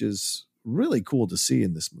mom, which is really cool to see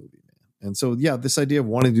in this movie, man. And so, yeah, this idea of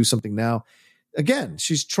wanting to do something now, again,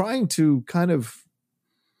 she's trying to kind of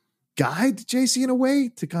guide JC in a way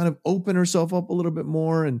to kind of open herself up a little bit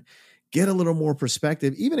more and get a little more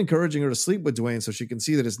perspective, even encouraging her to sleep with Dwayne so she can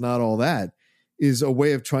see that it's not all that, is a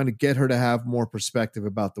way of trying to get her to have more perspective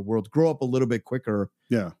about the world, grow up a little bit quicker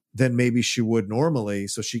than maybe she would normally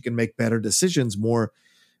so she can make better decisions, more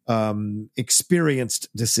experienced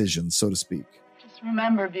decisions, so to speak. Just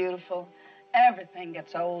remember, beautiful, everything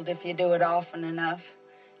gets old if you do it often enough.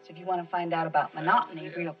 So if you want to find out about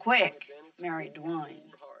monotony real quick, marry Dwayne.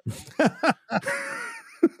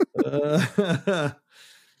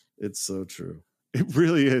 It's so true. It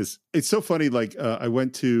really is. It's so funny. Like I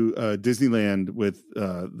went to Disneyland with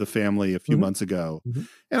the family a few months ago,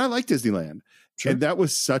 and I like Disneyland. Sure. And that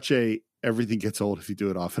was such everything gets old if you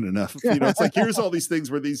do it often enough. You know, it's like, here's all these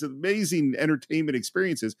things where these amazing entertainment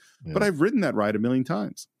experiences, but I've ridden that ride a million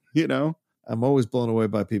times, you know? I'm always blown away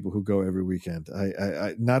by people who go every weekend.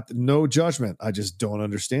 I no judgment. I just don't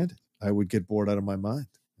understand it. I would get bored out of my mind.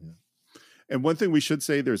 And one thing we should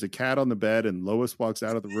say, there's a cat on the bed and Lois walks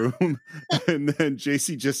out of the room and then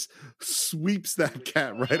JC just sweeps that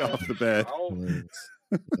cat right off the bed.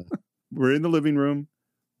 We're in the living room.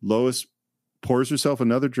 Lois pours herself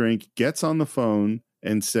another drink, gets on the phone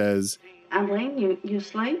and says, Abilene, you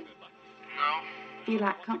asleep? No. Do you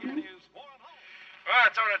like company? Well, I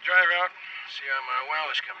thought I'd drive out, see how my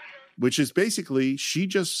well is coming. Which is basically, she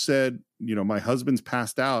just said, you know, my husband's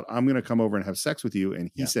passed out. I'm going to come over and have sex with you.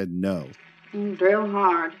 And he said no. Drill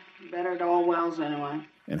hard. Better at all wells anyway.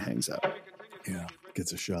 And hangs up. Yeah,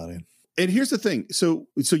 gets a shot in. And here's the thing. So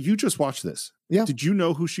you just watched this. Yeah. Did you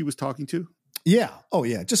know who she was talking to? Yeah. Oh,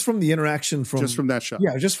 yeah. Just from the interaction just from that shot.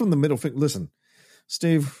 Yeah, just from the middle finger. Listen,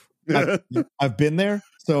 Steve, I've been there.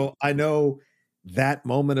 So I know that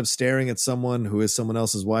moment of staring at someone who is someone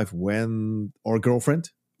else's wife or girlfriend,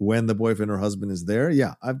 when the boyfriend or husband is there.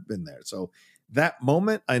 Yeah, I've been there. So that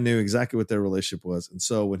moment, I knew exactly what their relationship was. And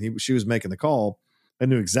so when she was making the call, I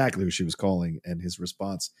knew exactly who she was calling. And his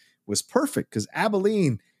response was perfect because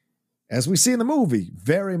Abilene, as we see in the movie,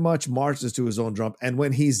 very much marches to his own drum. And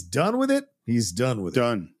when he's done with it, he's done with it.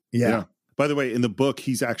 Done. Yeah. By the way, in the book,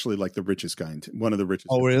 he's actually like the richest guy one of the richest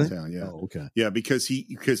guys in town. Yeah. Oh, okay. Yeah, because he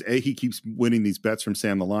keeps winning these bets from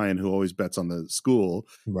Sam the Lion, who always bets on the school.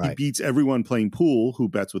 Right. He beats everyone playing pool who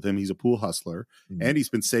bets with him. He's a pool hustler. Mm-hmm. And he's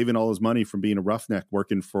been saving all his money from being a roughneck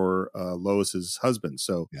working for Lois's husband.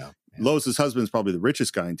 So Lois's husband is probably the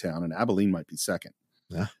richest guy in town, and Abilene might be second.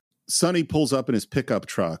 Yeah. Sonny pulls up in his pickup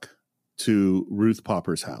truck to Ruth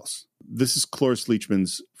Popper's house. This is Cloris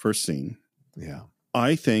Leachman's first scene. Yeah.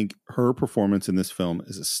 I think her performance in this film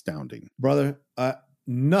is astounding. Brother,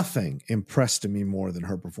 nothing impressed me more than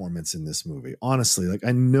her performance in this movie. Honestly, like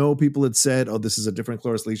I know people had said, oh, this is a different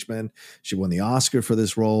Cloris Leachman. She won the Oscar for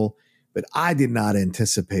this role, but I did not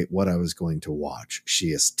anticipate what I was going to watch. She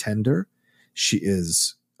is tender. She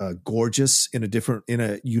is gorgeous in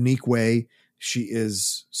a unique way. She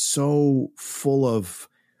is so full of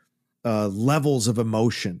levels of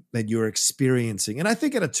emotion that you're experiencing. And I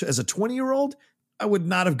think as a 20-year-old, I would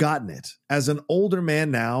not have gotten it. As an older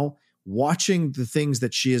man now, watching the things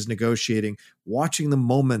that she is negotiating, watching the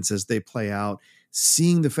moments as they play out,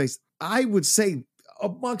 seeing the face, I would say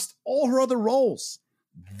amongst all her other roles,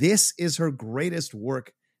 this is her greatest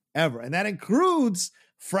work ever. And that includes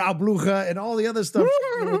Frau Blucher and all the other stuff.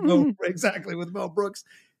 Exactly, with Mel Brooks.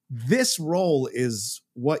 This role is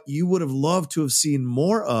what you would have loved to have seen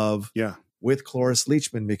more of with Cloris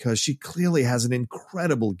Leachman, because she clearly has an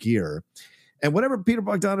incredible gear. And whatever Peter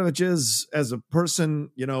Bogdanovich is as a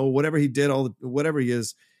person, whatever he did, whatever he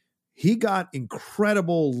is, he got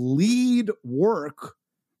incredible lead work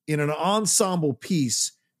in an ensemble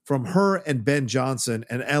piece from her and Ben Johnson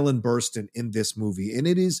and Ellen Burstyn in this movie. And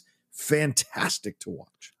it is fantastic to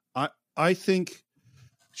watch. I think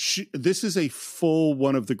this is a full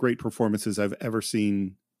one of the great performances I've ever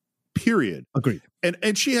seen, period. Agreed.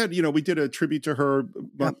 And she had, we did a tribute to her,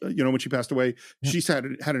 when she passed away. Yeah. She's had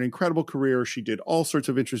an incredible career. She did all sorts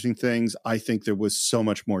of interesting things. I think there was so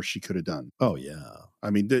much more she could have done. Oh, yeah.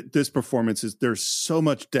 I mean, this performance there's so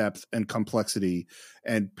much depth and complexity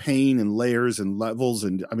and pain and layers and levels.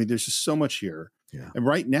 And I mean, there's just so much here. Yeah. And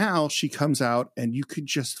right now she comes out and you could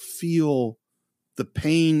just feel the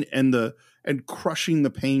pain and crushing the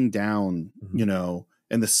pain down,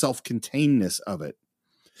 and the self-containedness of it.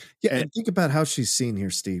 Yeah, and think about how she's seen here,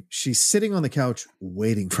 Steve. She's sitting on the couch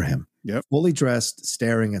waiting for him. Yep. Fully dressed,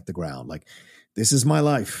 staring at the ground. Like, this is my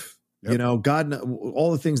life. Yep. God,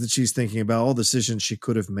 all the things that she's thinking about, all the decisions she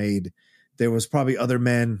could have made. There was probably other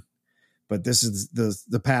men, but this is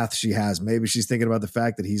the path she has. Maybe she's thinking about the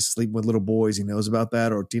fact that he's sleeping with little boys. He knows about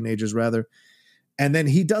that, or teenagers rather. And then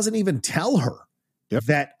he doesn't even tell her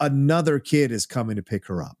that another kid is coming to pick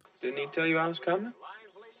her up. Didn't he tell you I was coming?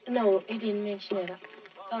 No, he didn't mention it.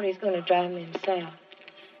 I thought he was going to drive me himself.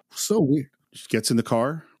 So weird. She gets in the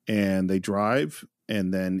car and they drive,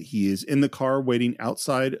 and then he is in the car waiting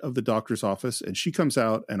outside of the doctor's office, and she comes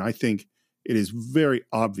out, and I think it is very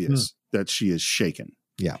obvious that she is shaken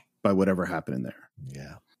by whatever happened in there.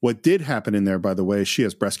 Yeah. What did happen in there, by the way, she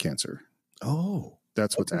has breast cancer. Oh.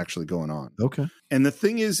 That's what's actually going on. Okay. And the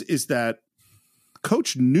thing is that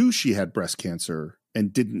Coach knew she had breast cancer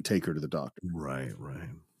and didn't take her to the doctor. Right.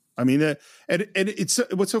 I mean, and it's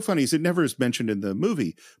what's so funny is it never is mentioned in the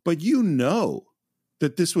movie, but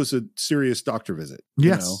that this was a serious doctor visit.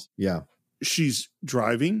 Yes. Yeah. She's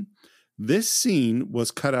driving. This scene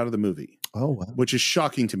was cut out of the movie. Oh, wow. Which is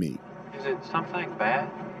shocking to me. Is it something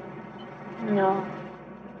bad? No.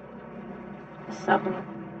 Something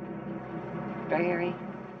very.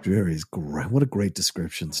 Jerry's great. What a great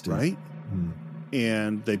description, Steve. Right?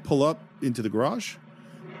 And they pull up into the garage,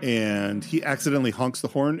 and he accidentally honks the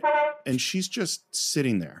horn, and she's just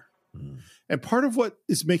sitting there. And part of what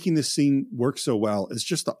is making this scene work so well is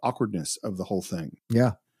just the awkwardness of the whole thing.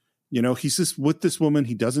 Yeah. He's just with this woman.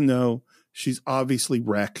 He doesn't know. She's obviously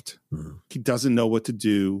wrecked. He doesn't know what to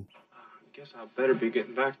do. I guess I better be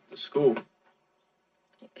getting back to the school.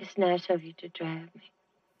 It's nice of you to drive me.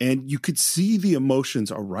 And you could see the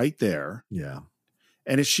emotions are right there. Yeah.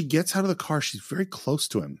 And as she gets out of the car, she's very close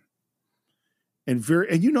to him. And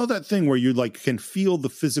that thing where you can feel the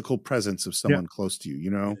physical presence of someone close to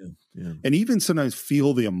you, Yeah. and even sometimes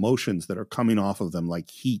feel the emotions that are coming off of them like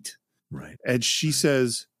heat. Right. And she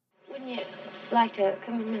says, Wouldn't you like to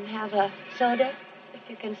come in and have a soda if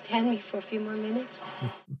you can stand me for a few more minutes?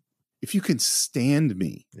 if you can stand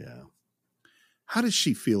me. Yeah. How does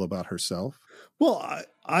she feel about herself? Well,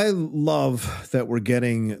 I love that we're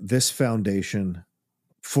getting this foundation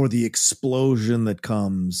for the explosion that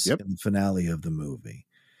comes in the finale of the movie.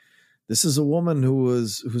 This is a woman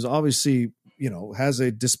who's obviously, has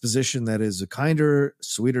a disposition that is a kinder,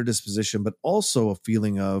 sweeter disposition, but also a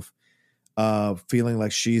feeling of feeling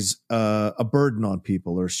like she's a burden on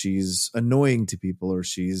people, or she's annoying to people, or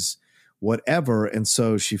she's whatever. And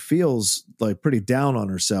so she feels like pretty down on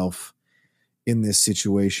herself in this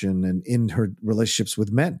situation and in her relationships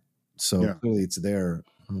with men. So clearly it's there,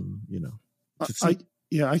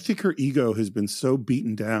 I think her ego has been so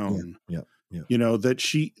beaten down. Yeah.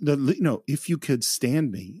 That if you could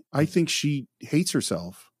stand me, I think she hates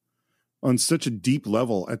herself on such a deep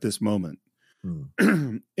level at this moment.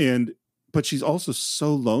 But she's also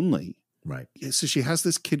so lonely. Right. So she has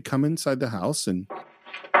this kid come inside the house and...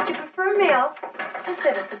 Would you prefer milk? Just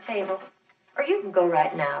sit at the table. Or you can go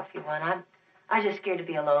right now if you want. I'm just scared to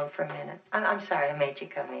be alone for a minute. I'm sorry I made you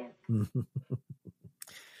come in.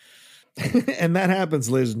 And that happens,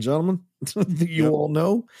 ladies and gentlemen. You all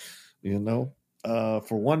know.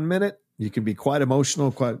 For 1 minute, you can be quite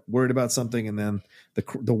emotional, quite worried about something, and then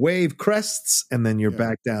the wave crests, and then you're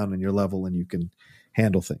back down and you're level, and you can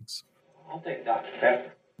handle things. I'll take Dr.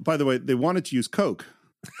 Pepper. By the way, they wanted to use Coke.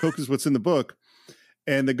 Coke is what's in the book.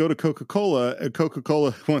 And they go to Coca-Cola, and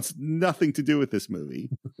Coca-Cola wants nothing to do with this movie.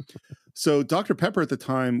 So Dr. Pepper at the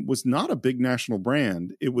time was not a big national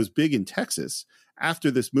brand. It was big in Texas. After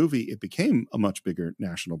this movie, it became a much bigger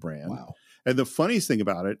national brand. Wow. And the funniest thing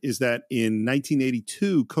about it is that in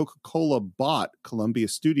 1982, Coca-Cola bought Columbia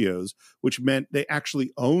Studios, which meant they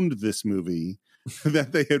actually owned this movie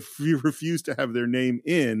that they had refused to have their name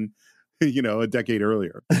in, a decade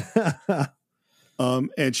earlier.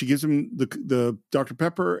 And she gives him the Dr.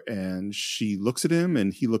 Pepper, and she looks at him,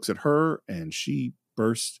 and he looks at her, and she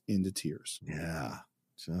bursts into tears. Yeah,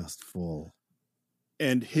 just full.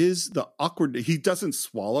 And the awkward, he doesn't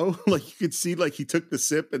swallow. Like you could see, like he took the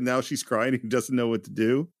sip, and now she's crying, and he doesn't know what to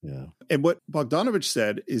do. Yeah. And what Bogdanovich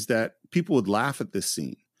said is that people would laugh at this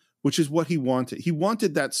scene, which is what he wanted. He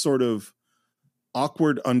wanted that sort of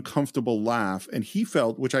awkward, uncomfortable laugh, and he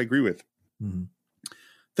felt, which I agree with,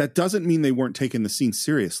 that doesn't mean they weren't taking the scene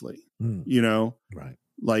seriously. Right.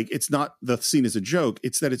 Like it's not the scene is a joke.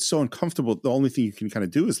 It's that it's so uncomfortable. The only thing you can kind of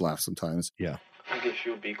do is laugh sometimes. Yeah. I guess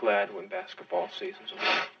you'll be glad when basketball season's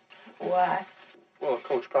over. Why? Well, the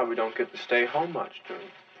coach probably don't get to stay home much during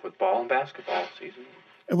football and basketball season.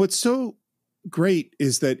 And what's so great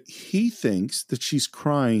is that he thinks that she's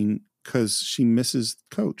crying because she misses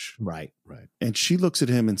coach. Right. And she looks at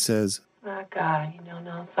him and says, "Oh God, you don't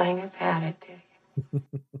know a thing about it, do you?"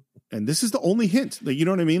 And this is the only hint. Like, you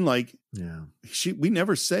know what I mean? Like, we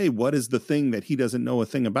never say what is the thing that he doesn't know a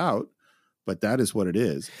thing about, but that is what it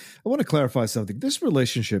is. I want to clarify something. This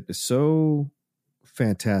relationship is so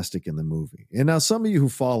fantastic in the movie. And now some of you who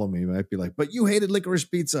follow me might be like, but you hated Licorice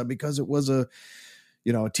Pizza because it was a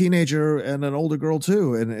teenager and an older girl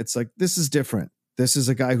too. And it's like, this is different. This is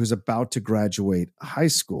a guy who's about to graduate high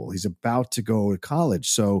school. He's about to go to college.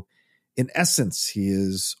 So in essence, he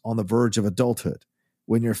is on the verge of adulthood.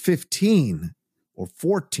 When you're 15 or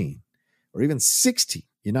 14 or even 16,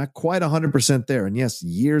 you're not quite 100% there. And yes,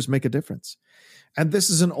 years make a difference. And this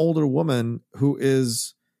is an older woman who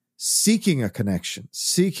is seeking a connection,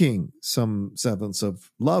 seeking some semblance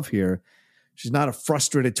of love here. She's not a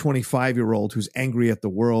frustrated 25-year-old who's angry at the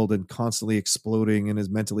world and constantly exploding and is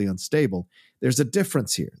mentally unstable. There's a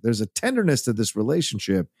difference here. There's a tenderness to this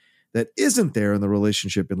relationship that isn't there in the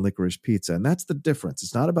relationship in Licorice Pizza. And that's the difference.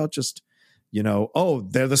 It's not about just,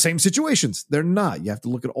 they're the same situations. They're not. You have to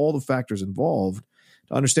look at all the factors involved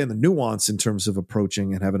to understand the nuance in terms of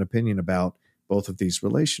approaching and have an opinion about both of these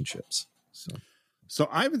relationships. So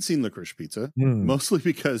I haven't seen Licorice Pizza, mostly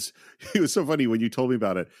because it was so funny when you told me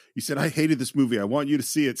about it. You said, I hated this movie. I want you to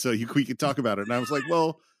see it so we could talk about it. And I was like,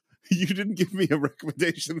 well, you didn't give me a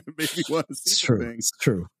recommendation that made me want to see the thing. It's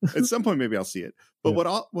true. At some point, maybe I'll see it. But what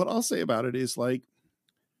I'll say about it is like,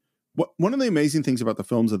 one of the amazing things about the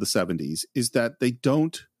films of the 70s is that they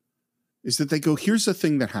go, here's the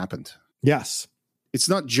thing that happened. Yes. It's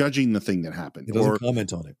not judging the thing that happened. It doesn't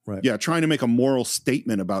comment on it. Right. Yeah. Trying to make a moral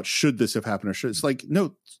statement about should this have happened or should. It's like,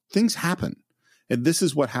 no, things happen. And this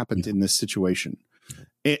is what happened in this situation.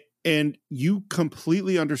 And you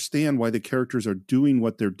completely understand why the characters are doing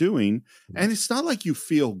what they're doing. And it's not like you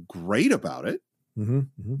feel great about it.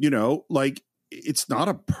 Like it's not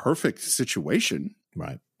a perfect situation.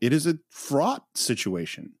 Right. It is a fraught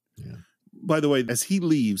situation. Yeah. By the way, as he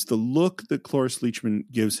leaves, the look that Cloris Leachman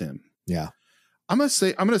gives him. Yeah. I'm going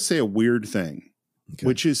to say a weird thing,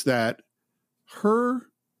 which is that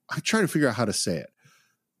I try to figure out how to say it.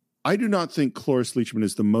 I do not think Cloris Leachman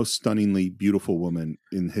is the most stunningly beautiful woman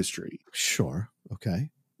in history. Sure. Okay.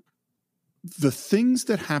 The things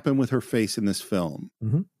that happen with her face in this film,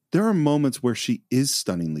 there are moments where she is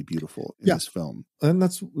stunningly beautiful in this film. And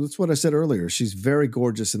that's what I said earlier. She's very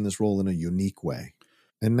gorgeous in this role in a unique way.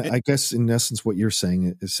 And I guess in essence, what you're saying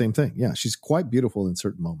is the same thing. Yeah. She's quite beautiful in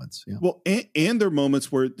certain moments. Yeah. Well, and there are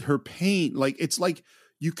moments where her pain, like, it's like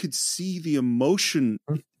you could see the emotion.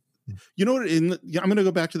 You know what? I'm going to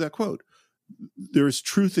go back to that quote. There is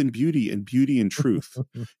truth in beauty and beauty in truth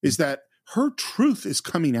is that her truth is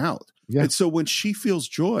coming out. Yeah. And so when she feels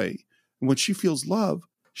joy and when she feels love,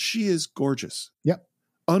 she is gorgeous. Yep.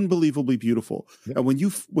 unbelievably beautiful. Yep.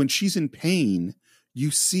 And when she's in pain,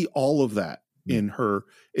 you see all of that in her.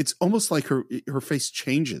 It's almost like her face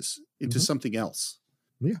changes into something else.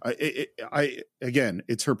 Yeah. Again,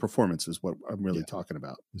 it's her performance is what I'm really talking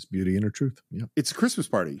about. It's beauty and her truth. Yeah. It's a Christmas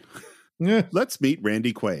party. Yeah. Let's meet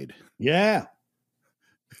Randy Quaid. Yeah.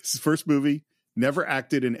 It's his first movie, never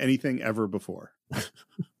acted in anything ever before.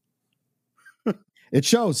 It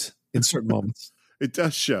shows in certain moments. It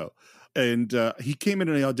does show. And he came in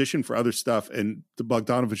and auditioned for other stuff, and the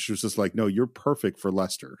Bogdanovich was just like, no, you're perfect for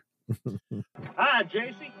Lester. Hi,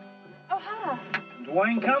 JC. Oh, hi.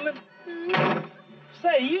 Dwayne coming?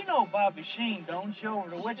 Say, you know Bobby Sheen, don't you, over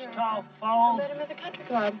to Wichita Falls? I met him at the country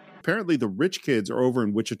club. Apparently the rich kids are over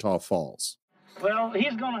in Wichita Falls. Well,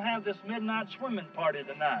 he's going to have this midnight swimming party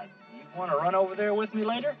tonight. You want to run over there with me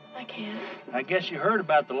later? I can. I guess you heard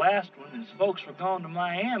about the last one. His folks were gone to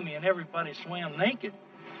Miami and everybody swam naked.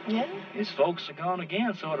 Yeah? His folks are gone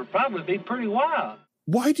again, so it'll probably be pretty wild.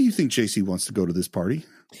 Why do you think JC wants to go to this party?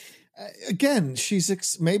 Again,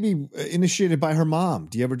 she's maybe initiated by her mom.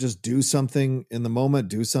 Do you ever just do something in the moment,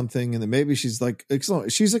 do something, and then maybe she's like,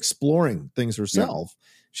 she's exploring things herself. Yeah.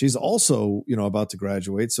 She's also, about to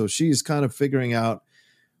graduate, so she's kind of figuring out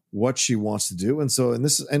what she wants to do. And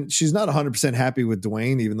she's not 100% happy with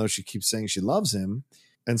Dwayne, even though she keeps saying she loves him.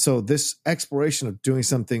 And so this exploration of doing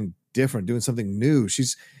something different, doing something new,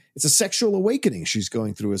 it's a sexual awakening she's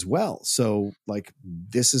going through as well. So like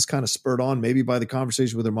this is kind of spurred on maybe by the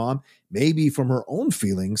conversation with her mom, maybe from her own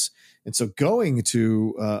feelings. And so going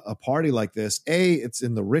to a party like this, it's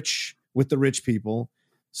with the rich people.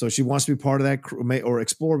 So she wants to be part of that crew or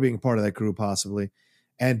explore being part of that crew possibly.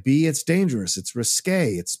 And B, it's dangerous. It's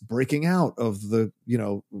risque. It's breaking out of the,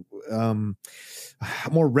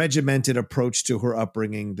 more regimented approach to her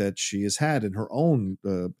upbringing that she has had and her own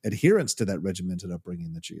adherence to that regimented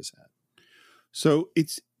upbringing that she has had. So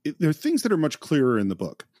there are things that are much clearer in the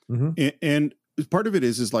book. Mm-hmm. And part of it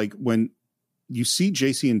is like when you see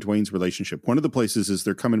JC and Dwayne's relationship, one of the places is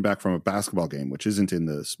they're coming back from a basketball game, which isn't in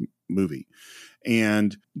this movie.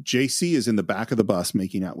 And JC is in the back of the bus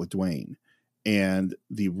making out with Dwayne. And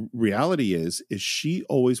the reality is she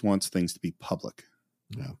always wants things to be public.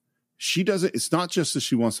 Yeah. She doesn't, it's not just that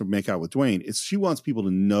she wants to make out with Dwayne, it's she wants people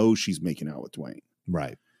to know she's making out with Dwayne.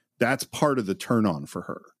 Right. That's part of the turn on for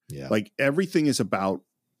her. Yeah. Like everything is about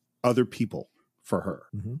other people for her.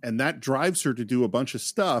 Mm-hmm. And that drives her to do a bunch of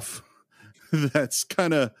stuff that's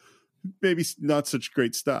kind of maybe not such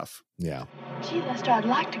great stuff. Yeah. Gee, Lester, I'd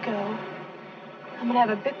like to go. I'm going to have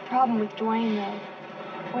a big problem with Dwayne, though.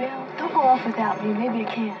 Well, don't go off without me. Maybe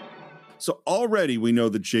I can. So already we know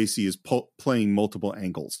that JC is playing multiple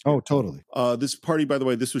angles. Oh, totally. This party, by the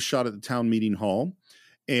way, this was shot at the town meeting hall.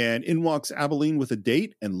 And in walks Abilene with a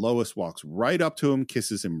date, and Lois walks right up to him,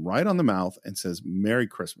 kisses him right on the mouth, and says, "Merry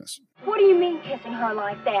Christmas." What do you mean kissing her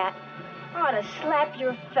like that? I ought to slap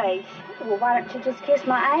your face. Well, why don't you just kiss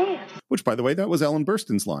my ass? Which, by the way, that was Ellen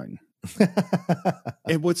Burstyn's line.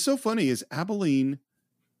 And what's so funny is Abilene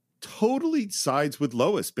totally sides with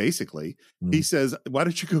Lois, basically. He says, "Why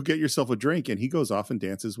don't you go get yourself a drink?" And he goes off and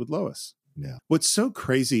dances with Lois. Yeah. What's so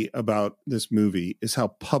crazy about this movie is how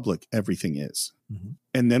public everything is. Mm-hmm.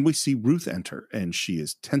 And then we see Ruth enter, and she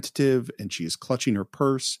is tentative, and she is clutching her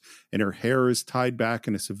purse, and her hair is tied back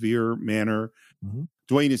in a severe manner. Mm-hmm.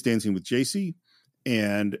 Dwayne is dancing with JC,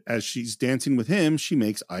 and as she's dancing with him, she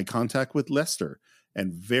makes eye contact with Lester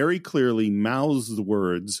and very clearly mouths the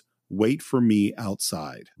words, "Wait for me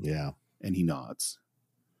outside." Yeah. And he nods.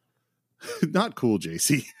 Not cool,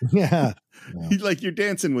 JC. Yeah. Like you're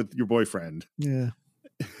dancing with your boyfriend. Yeah.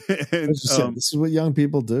 And, this is what young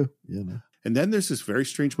people do, And then there's this very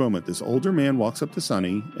strange moment. This older man walks up to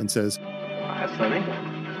Sonny and says, "Hi, Sonny.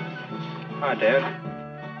 Hi, Dad.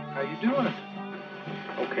 How you doing?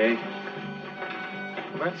 Okay.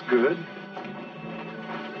 Well, that's good.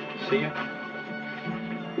 See ya."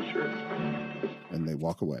 Sure. And they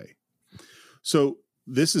walk away. So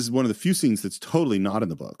this is one of the few scenes that's totally not in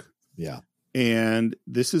the book. Yeah. And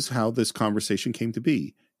this is how this conversation came to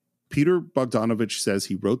be. Peter Bogdanovich says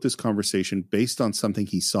he wrote this conversation based on something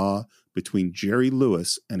he saw between Jerry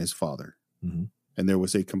Lewis and his father. Mm-hmm. And there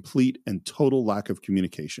was a complete and total lack of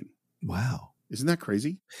communication. Wow. Isn't that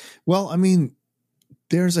crazy? Well, I mean,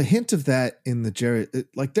 there's a hint of that in the Jerry,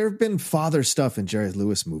 like there have been father stuff in Jerry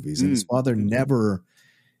Lewis movies, and his father never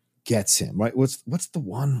gets him, right? What's the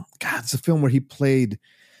one? God, it's a film where he played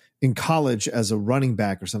in college as a running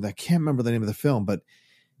back or something. I can't remember the name of the film, but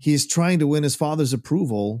he's trying to win his father's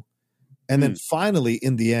approval. And then finally,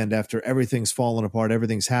 in the end, after everything's fallen apart,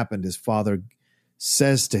 everything's happened, his father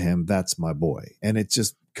says to him, "That's my boy." And it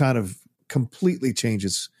just kind of completely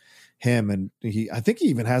changes him. And I think he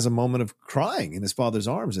even has a moment of crying in his father's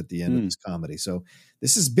arms at the end of this comedy. So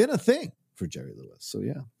this has been a thing for Jerry Lewis. So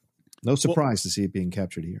yeah, no surprise to see it being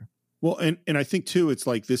captured here. Well, and I think too, it's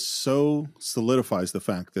like this so solidifies the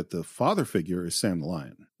fact that the father figure is Sam the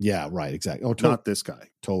Lion. Yeah, right. Exactly. Oh, not this guy.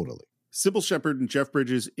 Totally. Sybil Shepherd and Jeff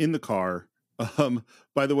Bridges in the car.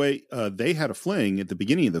 By the way, they had a fling at the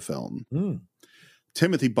beginning of the film.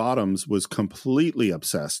 Timothy Bottoms was completely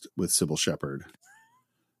obsessed with Sybil Shepherd.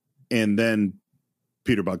 And then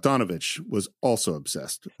Peter Bogdanovich was also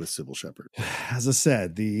obsessed with Sybil Shepherd. As I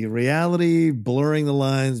said, the reality blurring the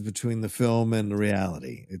lines between the film and the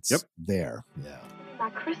reality. It's there. Yeah. My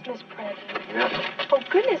Christmas present. Yeah. Oh,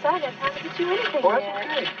 goodness, I haven't time to do anything Oh, yet.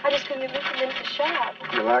 that's okay. I just couldn't get them into the shop.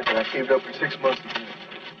 You like it? I saved up for 6 months to do it.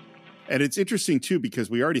 And it's interesting, too, because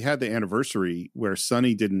we already had the anniversary where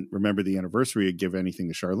Sonny didn't remember the anniversary and give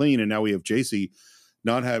anything to Charlene. And now we have JC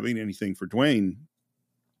not having anything for Dwayne.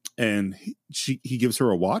 And he gives her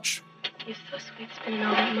a watch. You're so sweet spending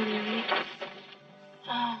all that money on me.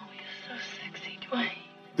 Oh, you're so sexy, Dwayne.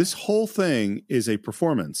 This whole thing is a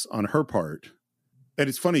performance on her part. And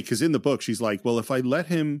it's funny because in the book, she's like, well, if I let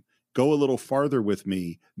him go a little farther with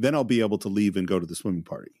me, then I'll be able to leave and go to the swimming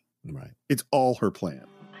party. Right. It's all her plan.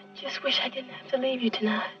 I just wish I didn't have to leave you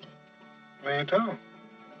tonight. What you doing?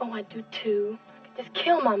 Oh, I do too. I could just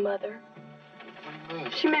kill my mother.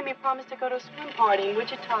 She made me promise to go to a swim party in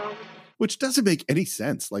Wichita. Which doesn't make any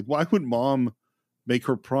sense. Like, why would mom make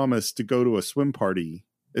her promise to go to a swim party?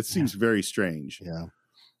 It seems very strange. Yeah.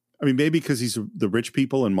 I mean, maybe because he's the rich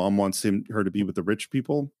people and mom wants her to be with the rich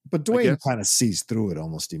people. But Dwayne kind of sees through it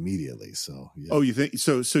almost immediately. So, yeah. Oh, you think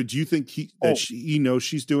so? So do you think he knows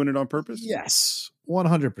she's doing it on purpose? Yes,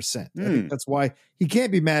 100%. I think that's why he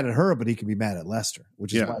can't be mad at her, but he can be mad at Lester,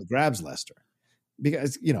 which is why he grabs Lester.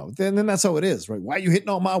 Because, then that's how it is, right? Why are you hitting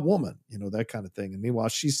on my woman? That kind of thing. And meanwhile,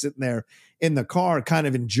 she's sitting there in the car kind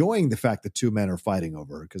of enjoying the fact that two men are fighting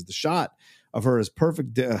over her because the shot of her is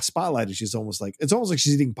perfect spotlighted. It's almost like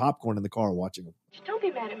she's eating popcorn in the car watching them. Don't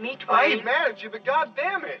be mad at me, Dwayne. I ain't mad at you, but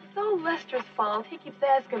goddamn it. It's all Lester's fault. He keeps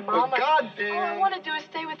asking Mama. goddamn. All I want to do is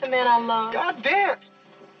stay with the man I love. Goddamn.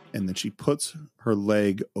 And then she puts her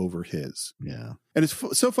leg over his. Yeah. And it's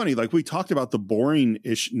so funny. Like, we talked about the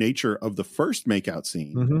boring-ish nature of the first makeout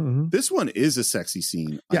scene. This one is a sexy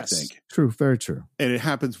scene, yes, I think. True. Very true. And it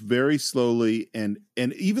happens very slowly. And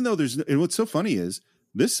even though and what's so funny is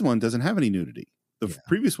this one doesn't have any nudity. The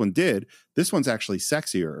previous one did. This one's actually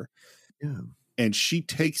sexier. Yeah. And she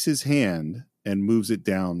takes his hand and moves it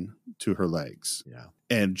down to her legs. Yeah.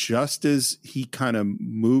 And just as he kind of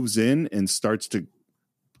moves in and starts to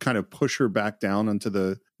kind of push her back down onto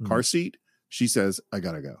the car seat, she says, I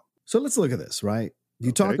gotta go. So let's look at this, right?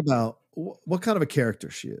 You talk about what kind of a character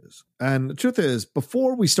she is. And the truth is,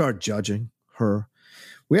 before we start judging her,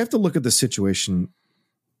 we have to look at the situation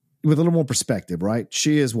with a little more perspective, right?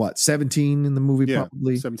 She is 17 in the movie,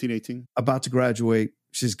 probably 17, 18, about to graduate.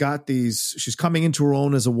 She's coming into her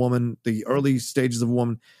own as a woman, the early stages of a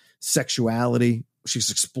woman, sexuality. She's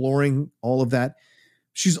exploring all of that.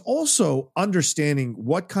 She's also understanding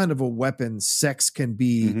what kind of a weapon sex can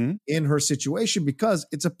be in her situation because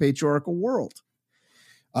it's a patriarchal world.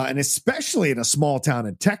 And especially in a small town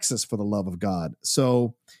in Texas, for the love of God.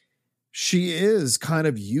 So she is kind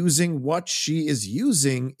of using what she is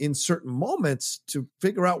using in certain moments to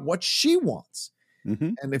figure out what she wants.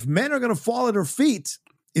 And if men are going to fall at her feet,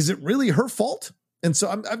 is it really her fault? And so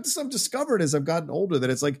I've discovered as I've gotten older that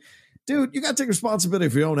it's like, dude, you got to take responsibility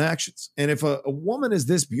for your own actions. And if a woman is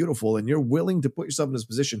this beautiful and you're willing to put yourself in this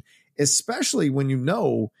position, especially when you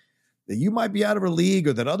know that you might be out of her league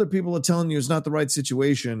or that other people are telling you it's not the right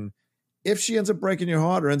situation, if she ends up breaking your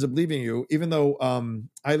heart or ends up leaving you, even though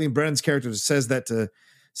Eileen Brennan's character says that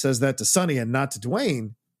to Sonny and not to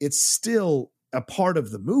Dwayne, it's still a part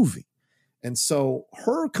of the movie. And so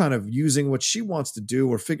her kind of using what she wants to do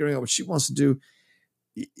or figuring out what she wants to do,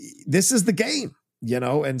 this is the game.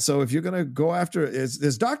 And so if you're going to go after,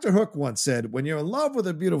 as Dr. Hook once said, when you're in love with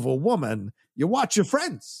a beautiful woman, you watch your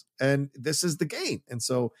friends, and this is the game. And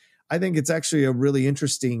so I think it's actually a really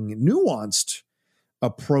interesting, nuanced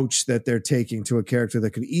approach that they're taking to a character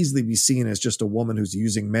that could easily be seen as just a woman who's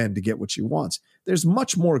using men to get what she wants. There's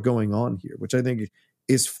much more going on here, which I think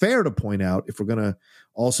is fair to point out if we're going to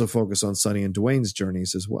also focus on Sonny and Dwayne's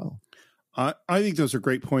journeys as well. I think those are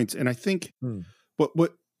great points. And I think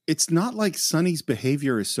what it's not like Sonny's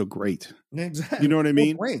behavior is so great. Exactly. You know what I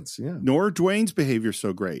mean? Dwayne's, Nor Dwayne's behavior is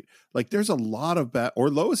so great. Like, there's a lot of bad, or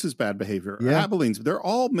Lois's bad behavior, or Abilene's. They're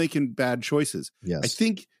all making bad choices. Yes. I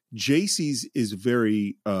think JC's is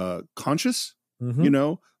very conscious,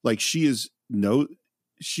 like she is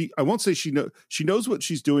I won't say she knows what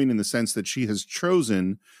she's doing in the sense that she has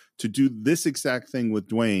chosen to do this exact thing with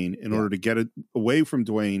Dwayne in order to get it away from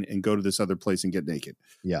Dwayne and go to this other place and get naked.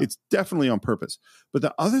 Yeah. It's definitely on purpose. But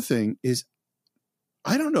the other thing is,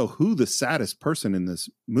 I don't know who the saddest person in this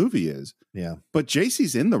movie is. Yeah. But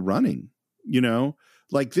JC's in the running,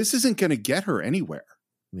 like this isn't going to get her anywhere.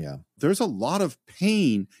 Yeah. There's a lot of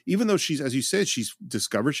pain, even though she's, as you said, she's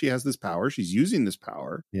discovered she has this power. She's using this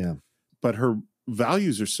power. Yeah. But her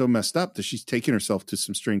values are so messed up that she's taking herself to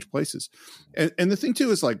some strange places. And the thing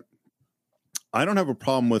too is like, I don't have a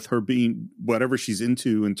problem with her being whatever she's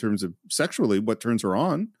into in terms of sexually, what turns her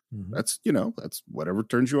on. Mm-hmm. That's whatever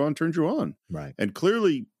turns you on. Right. And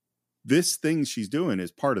clearly this thing she's doing is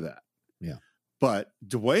part of that. Yeah. But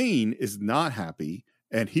Dwayne is not happy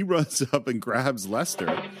and he runs up and grabs Lester.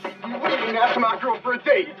 You waiting after my girl for a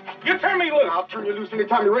date. You turn me loose. I'll turn you loose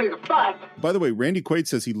anytime you're ready to fight. By the way, Randy Quaid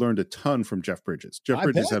says he learned a ton from Jeff Bridges. Jeff I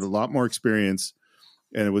Bridges bet. had a lot more experience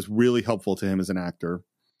and it was really helpful to him as an actor.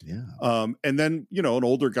 Yeah. And then, an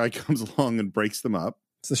older guy comes along and breaks them up.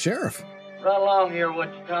 It's the sheriff. Right along here,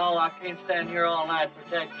 what you call. I can't stand here all night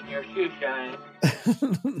protecting your shoe shine.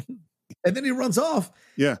 And then he runs off.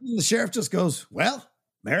 Yeah. And the sheriff just goes, well,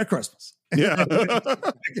 Merry Christmas. Yeah.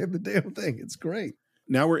 The damn thing. It's great.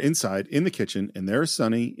 Now we're inside in the kitchen and there's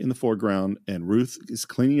Sonny in the foreground and Ruth is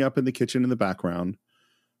cleaning up in the kitchen in the background.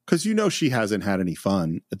 Because she hasn't had any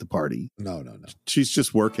fun at the party. No. She's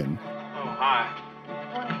just working. Oh, hi.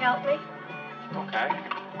 Want to help me? Okay.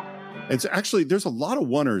 It's actually, there's a lot of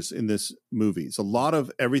oneers in this movie. It's a lot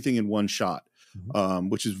of everything in one shot,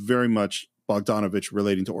 which is very much Bogdanovich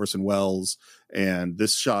relating to Orson Welles. And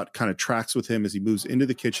this shot kind of tracks with him as he moves into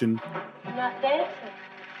the kitchen. You're not dancing.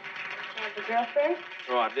 You have a girlfriend?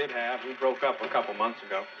 Well, I did have. We broke up a couple months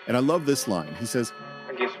ago. And I love this line. He says,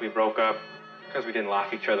 I guess we broke up because we didn't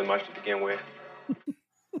like each other much to begin with.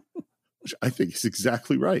 which I think is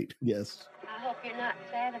exactly right. Yes. I hope you're not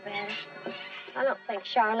sad about it. I don't think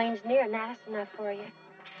Charlene's near nice enough for you.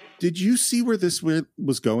 Did you see where this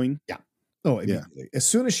was going? Yeah. Oh, immediately. As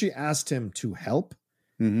soon as she asked him to help,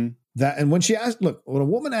 mm-hmm. and when she asked, look, when a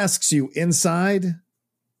woman asks you inside,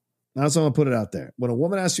 that's what I'm gonna put it out there. When a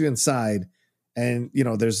woman asks you inside, and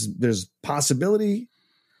there's possibility,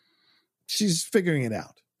 she's figuring it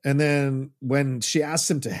out. And then when she asks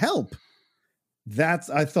him to help,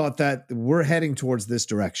 I thought that we're heading towards this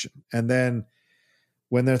direction. And then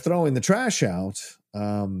when they're throwing the trash out,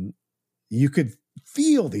 you could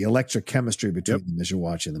feel the electric chemistry between them as you're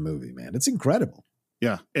watching the movie, man. It's incredible.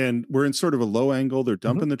 Yeah. And we're in sort of a low angle. They're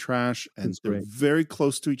dumping the trash and they're very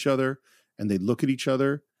close to each other and they look at each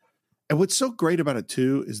other. And what's so great about it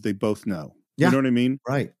too, is they both know, you know what I mean?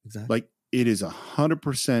 Right. Exactly. Like it is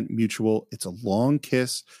 100% mutual. It's a long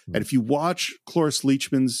kiss. And if you watch Cloris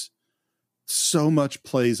Leachman's, so much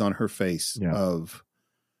plays on her face of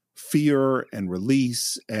fear and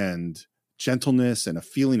release and gentleness and a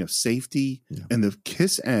feeling of safety. Yeah. And the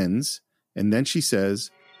kiss ends. And then she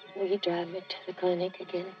says, will you drive me to the clinic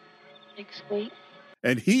again next week?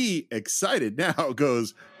 And he, excited now,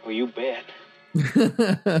 goes, well, you bet.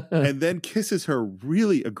 And then kisses her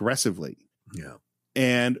really aggressively. Yeah.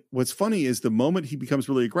 And what's funny is the moment he becomes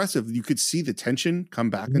really aggressive, you could see the tension come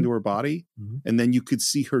back into her body. Mm-hmm. And then you could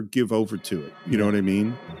see her give over to it. You know what I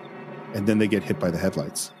mean? And then they get hit by the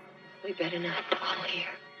headlights. We better not fall here.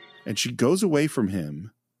 And she goes away from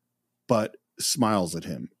him, but smiles at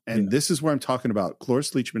him. And this is where I'm talking about.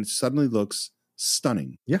 Cloris Leachman suddenly looks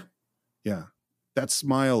stunning. Yeah. Yeah. That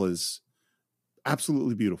smile is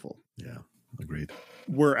absolutely beautiful. Yeah. Agreed.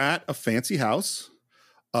 We're at a fancy house.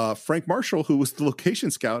 Frank Marshall, who was the location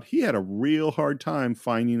scout, he had a real hard time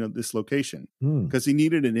finding this location because he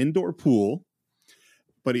needed an indoor pool,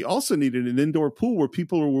 but he also needed an indoor pool where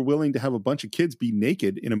people were willing to have a bunch of kids be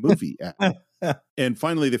naked in a movie. And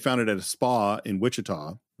finally, they found it at a spa in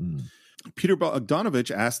Wichita. Peter Bogdanovich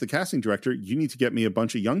asked the casting director, you need to get me a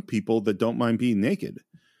bunch of young people that don't mind being naked.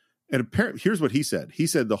 And apparently, here's what he said. He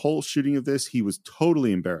said the whole shooting of this, he was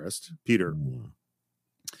totally embarrassed, Peter.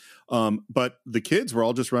 But the kids were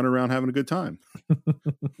all just running around having a good time.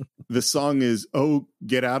 The song is, oh,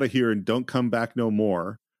 get out of here and don't come back no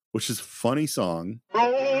more, which is a funny song.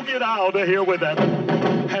 Oh, get out of here with that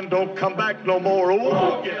and don't come back no more.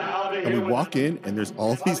 Oh, get out of here. And we walk in and there's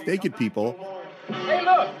all these naked people. Hey,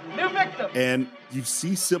 look, new victim. And you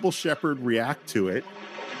see Sybil Shepherd react to it.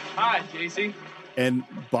 Hi, JC. And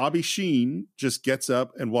Bobby Sheen just gets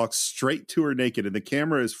up and walks straight to her naked. And the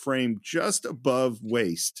camera is framed just above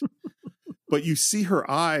waist. But you see her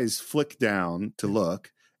eyes flick down to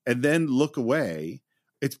look and then look away.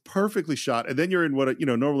 It's perfectly shot. And then you're in what,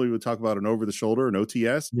 normally we would talk about an over the shoulder, an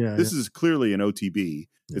OTS. Yeah, this is clearly an OTB.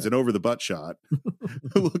 It's an over the butt shot.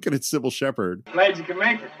 Looking at Sybil Shepherd. Glad you can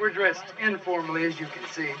make it. We're dressed informally, as you can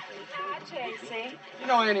see. Hi, JC. You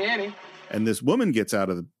know Annie. And this woman gets out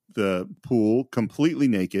of the pool completely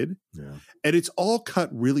naked. Yeah. And it's all cut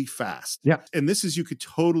really fast. Yeah. And this is, you could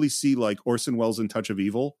totally see like Orson Welles in Touch of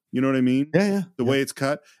Evil. You know what I mean? Yeah. The way it's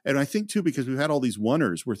cut. And I think too, because we've had all these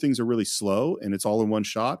oneers where things are really slow and it's all in one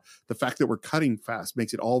shot, the fact that we're cutting fast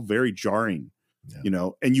makes it all very jarring,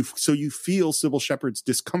 and you feel Sybil Shepherd's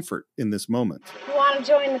discomfort in this moment. You want to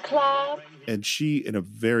join the club? And she, in a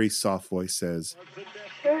very soft voice, says,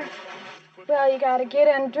 Sure. Well, you got to get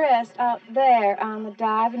undressed out there on the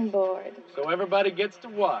diving board. So everybody gets to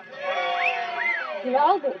watch. You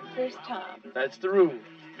all do it first time. That's the rule.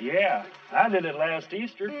 Yeah, I did it last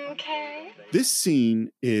Easter. Okay. This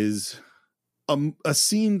scene is a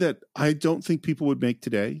scene that I don't think people would make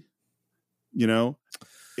today.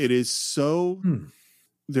 It is so,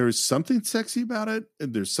 there is something sexy about it.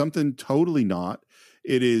 And there's something totally not.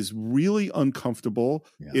 It is really uncomfortable.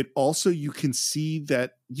 Yeah. It also, you could see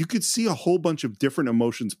a whole bunch of different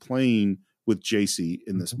emotions playing with JC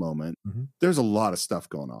in this moment. Mm-hmm. There's a lot of stuff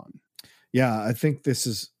going on. Yeah, I think this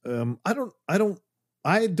is I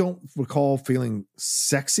don't recall feeling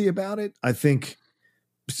sexy about it. I think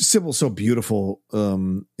Sybil's so beautiful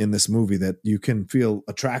in this movie that you can feel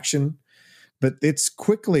attraction, but it's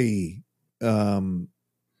quickly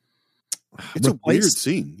it's a weird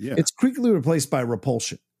scene. Yeah. It's quickly replaced by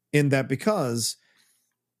repulsion in that because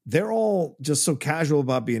they're all just so casual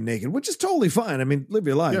about being naked, which is totally fine. I mean, live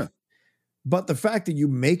your life. Yeah. But the fact that you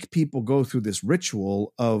make people go through this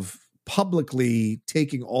ritual of publicly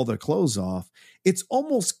taking all their clothes off, it's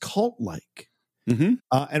almost cult-like. Mm-hmm.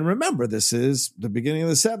 And remember, this is the beginning of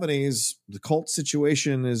the 70s. The cult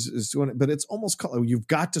situation is doing it, but it's almost cult. You've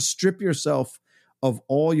got to strip yourself of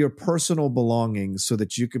all your personal belongings so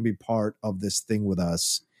that you can be part of this thing with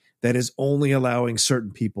us that is only allowing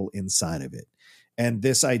certain people inside of it. And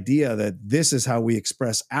this idea that this is how we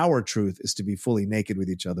express our truth is to be fully naked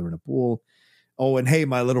with each other in a pool. Oh, and hey,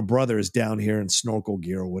 my little brother is down here in snorkel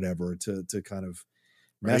gear or whatever to kind of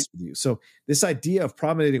mess with you. So this idea of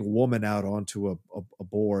promenading a woman out onto a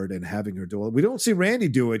board and having her do it. We don't see Randy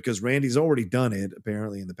do it because Randy's already done it,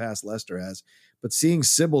 apparently, in the past. Lester has. But seeing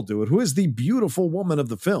Sybil do it, who is the beautiful woman of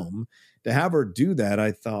the film, to have her do that,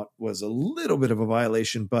 I thought was a little bit of a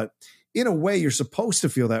violation. But in a way, you're supposed to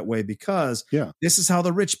feel that way because this is how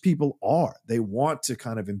the rich people are. They want to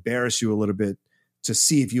kind of embarrass you a little bit to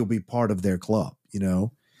see if you'll be part of their club,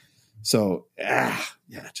 So,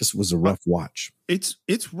 it just was a rough watch. It's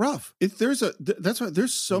rough. That's why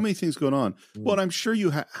there's so many things going on. Well, and I'm sure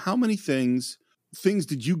you how many things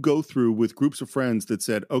did you go through with groups of friends that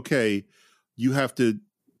said, okay, you have to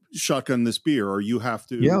shotgun this beer, or you have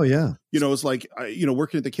to, it's like,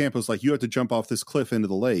 working at the campus, like you have to jump off this cliff into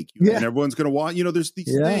the lake and everyone's going to watch, there's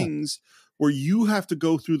these things where you have to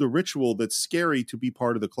go through the ritual that's scary to be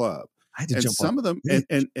part of the club. And some of them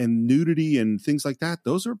and nudity and things like that,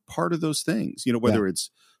 those are part of those things, whether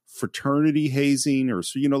it's fraternity hazing or,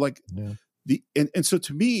 and so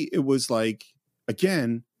to me, it was like,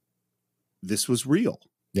 again, this was real.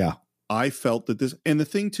 Yeah. I felt that this, and the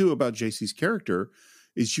thing too about JC's character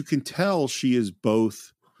is you can tell she is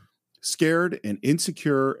both scared and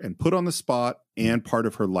insecure and put on the spot, and part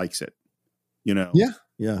of her likes it, Yeah.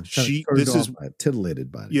 This is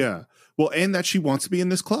titillated by it. Yeah. Well, and that she wants to be in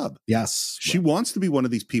this club. Yes. She wants to be one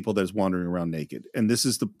of these people that is wandering around naked. And this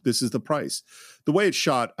is the price. The way it's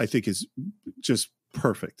shot, I think, is just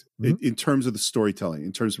perfect in terms of the storytelling,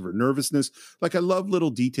 in terms of her nervousness. Like, I love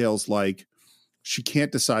little details like she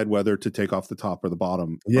can't decide whether to take off the top or the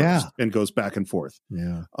bottom first, and goes back and forth.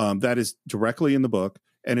 Yeah. That is directly in the book.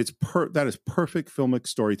 And that is perfect filmic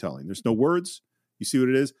storytelling. There's no words. You see what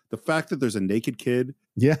it is? The fact that there's a naked kid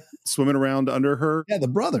swimming around under her. Yeah, the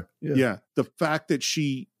brother. Yeah. The fact that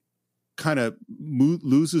she kind of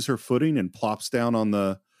loses her footing and plops down on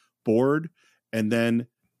the board. And then,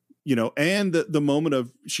 and the moment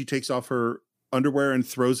of she takes off her underwear and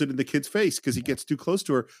throws it in the kid's face because he gets too close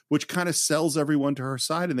to her, which kind of sells everyone to her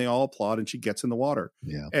side, and they all applaud, and she gets in the water.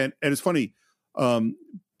 Yeah. And it's funny.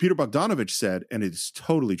 Peter Bogdanovich said, and it's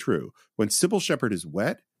totally true, when Sybil Shepherd is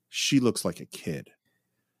wet, she looks like a kid.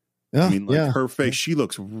 Yeah, I mean, like her face, she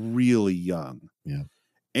looks really young. Yeah.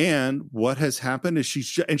 And what has happened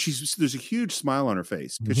is there's a huge smile on her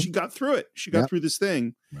face because she got through it. She got through this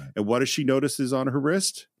thing. Right. And what does she notice is on her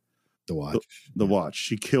wrist? The watch. The watch.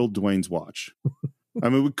 She killed Dwayne's watch. I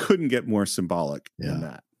mean, we couldn't get more symbolic than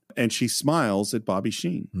that. And she smiles at Bobby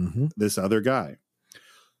Sheen, this other guy. A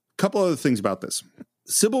couple other things about this.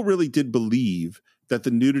 Sybil really did believe that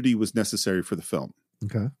the nudity was necessary for the film.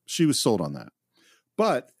 Okay. She was sold on that.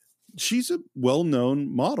 But she's a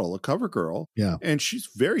well-known model, a cover girl. Yeah. And she's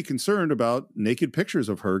very concerned about naked pictures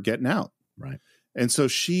of her getting out. Right. And so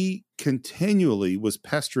she continually was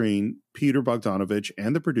pestering Peter Bogdanovich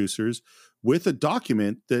and the producers with a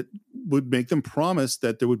document that would make them promise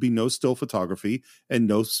that there would be no still photography and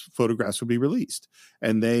no photographs would be released.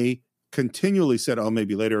 And they continually said, oh,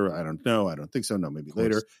 maybe later. I don't know. I don't think so. No, maybe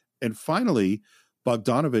later. And finally,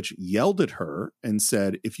 Bogdanovich yelled at her and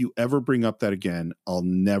said, if you ever bring up that again, I'll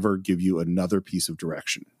never give you another piece of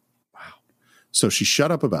direction. Wow. So she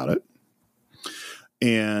shut up about it.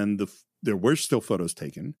 And there were still photos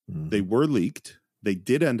taken. Mm-hmm. They were leaked. They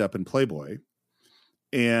did end up in Playboy.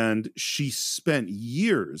 And she spent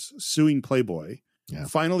years suing Playboy,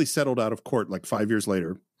 finally settled out of court like 5 years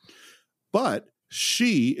later. But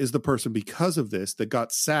she is the person, because of this, that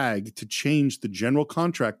got SAG to change the general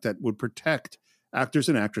contract that would protect actors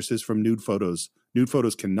and actresses from nude photos. Nude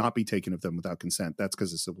photos cannot be taken of them without consent. That's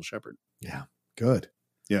because of Sybil Shepherd. Yeah. Good.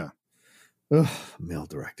 Yeah. Ugh, male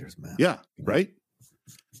directors, man. Yeah. Right.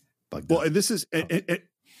 Well, and this is,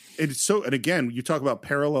 it's so, and again, you talk about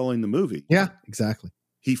paralleling the movie. Yeah, exactly.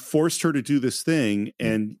 He forced her to do this thing,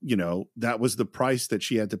 and, you know, that was the price that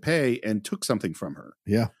she had to pay, and took something from her.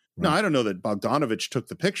 Yeah. Right. Now, I don't know that Bogdanovich took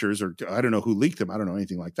the pictures, or I don't know who leaked them. I don't know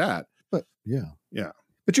anything like that. But yeah. Yeah.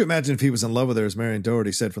 But you imagine if he was in love with her, as Marion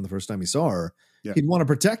Doherty said from the first time he saw her, he'd want to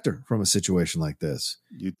protect her from a situation like this.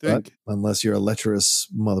 You'd think. But unless you're a lecherous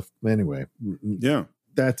mother. Anyway. Yeah.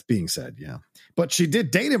 That's being said, yeah. But she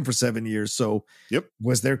did date him for 7 years, so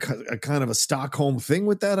was there a kind of a Stockholm thing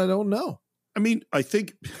with that? I don't know. I mean, I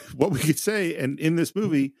think what we could say, and in this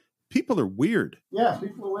movie, people are weird. Yeah,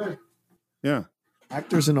 people are weird. Yeah.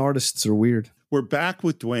 Actors and artists are weird. We're back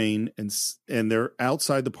with Dwayne, and they're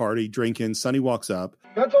outside the party drinking. Sonny walks up.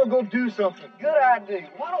 Let's all go do something. Good idea.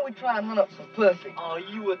 Why don't we try and hunt up some pussy? Oh,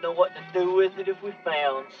 you wouldn't know what to do with it if we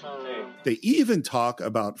found some. They even talk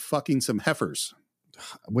about fucking some heifers.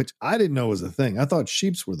 Which I didn't know was a thing. I thought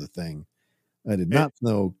sheeps were the thing. I did not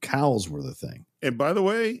know cows were the thing. And by the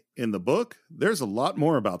way, in the book, there's a lot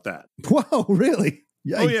more about that. Whoa, really?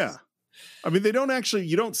 Yikes. Oh, yeah. I mean, they don't actually,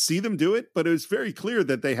 you don't see them do it, but it was very clear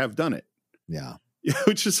that they have done it. Yeah.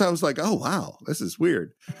 Which is, I was like, oh, wow, this is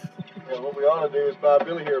weird. Yeah, what we ought to do is buy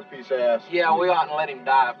Billy here a piece of ass. Yeah, we oughtn't let him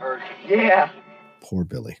die first. Yeah. Poor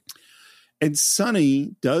Billy. And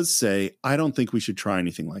Sonny does say, I don't think we should try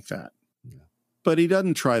anything like that. But he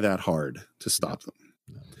doesn't try that hard to stop them.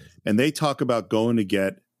 And they talk about going to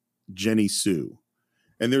get Jenny Sue.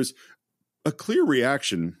 And there's a clear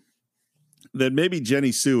reaction that maybe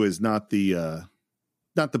Jenny Sue is not the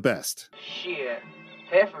best. Shit.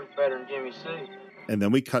 Heifer's better than Jimmy Sue. And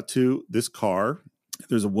then we cut to this car.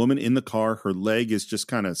 There's a woman in the car. Her leg is just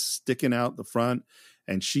kind of sticking out the front.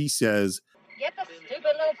 And she says, get the stupid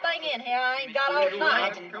little thing in here. I ain't got all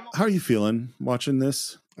night. How are you feeling watching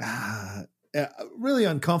this? Really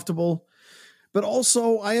uncomfortable, but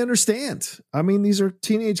also I understand. I mean, these are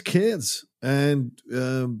teenage kids and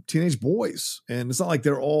teenage boys, and it's not like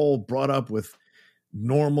they're all brought up with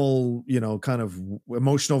normal, kind of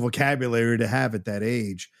emotional vocabulary to have at that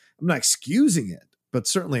age. I'm not excusing it, but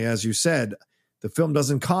certainly, as you said, the film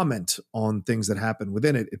doesn't comment on things that happen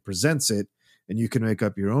within it. It presents it, and you can make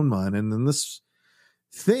up your own mind. And then this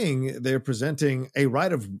thing, they're presenting a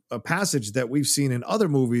rite of a passage that we've seen in other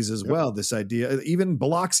movies as well. This idea, even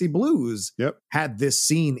Biloxi Blues had this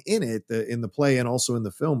scene in it, in the play and also in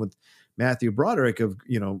the film with Matthew Broderick of,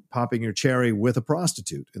 popping your cherry with a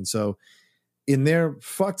prostitute. And so in their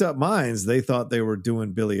fucked up minds, they thought they were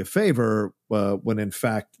doing Billy a favor when in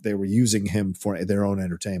fact they were using him for their own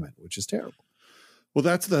entertainment, which is terrible. Well,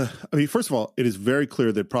 first of all, it is very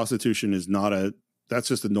clear that prostitution is that's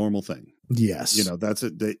just a normal thing. Yes. That's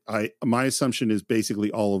it. My assumption is basically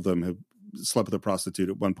all of them have slept with a prostitute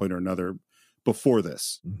at one point or another before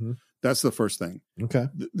this. Mm-hmm. That's the first thing. Okay.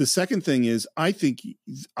 The second thing is I think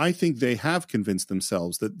they have convinced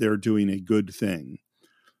themselves that they're doing a good thing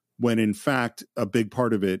when in fact a big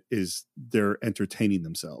part of it is they're entertaining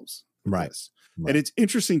themselves. Right. And it's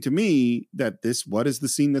interesting to me that what is the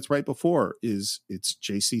scene that's right before it's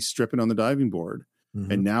JC stripping on the diving board.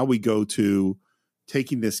 Mm-hmm. And now we go to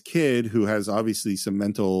taking this kid who has obviously some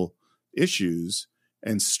mental issues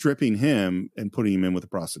and stripping him and putting him in with a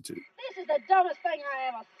prostitute. This is the dumbest thing I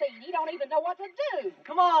ever seen. He don't even know what to do.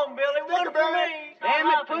 Come on, Billy. One for me. Damn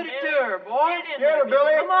it, put it to her, boy. Get her,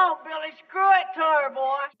 Billy. Come on, Billy. Screw it to her,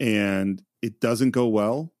 boy. And it doesn't go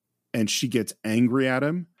well. And she gets angry at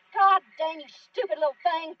him. God dang you stupid little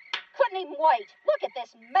thing. couldn't even wait. Look at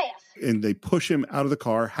this mess. And they push him out of the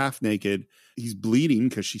car, half naked. He's bleeding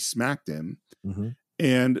because she smacked him. Mm-hmm.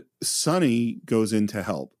 And Sonny goes in to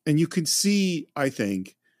help. And you can see, I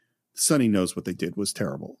think, Sonny knows what they did was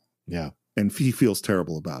terrible. Yeah. And he feels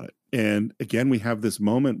terrible about it. And again, we have this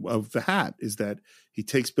moment of the hat, is that he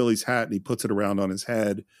takes Billy's hat and he puts it around on his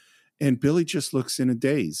head. And Billy just looks in a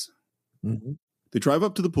daze. Mm-hmm. They drive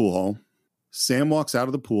up to the pool hall. Sam walks out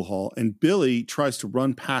of the pool hall and Billy tries to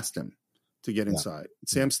run past him to get inside.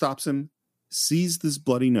 Sam stops him, sees this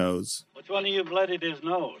bloody nose. Which one of you bloodied his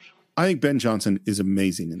nose? I think Ben Johnson is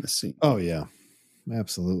amazing in this scene. Oh, yeah.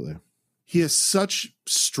 Absolutely. He has such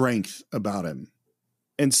strength about him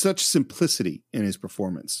and such simplicity in his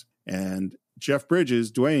performance. And Jeff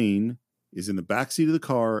Bridges, Dwayne, is in the backseat of the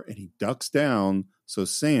car and he ducks down so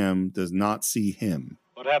Sam does not see him.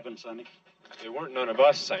 What happened, Sonny? They weren't none of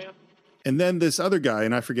us, Sam. And then this other guy,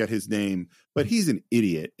 and I forget his name, but he's an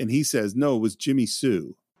idiot. And he says, no, it was Jimmy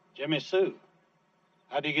Sue. Jimmy Sue?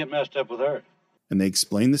 How'd you get messed up with her? And they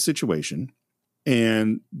explain the situation.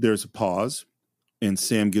 And there's a pause. And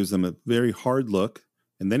Sam gives them a very hard look.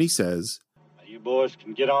 And then he says, You boys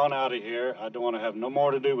can get on out of here. I don't want to have no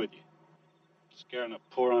more to do with you. Scaring a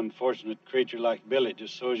poor, unfortunate creature like Billy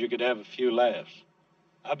just so as you could have a few laughs.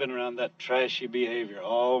 I've been around that trashy behavior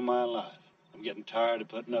all my life. I'm getting tired of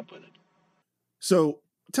putting up with it. So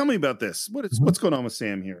tell me about this. What's going on with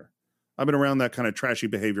Sam here? I've been around that kind of trashy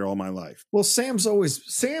behavior all my life. Well, Sam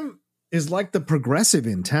is like the progressive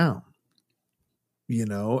in town,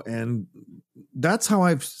 and that's how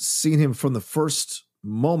I've seen him from the first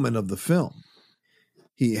moment of the film.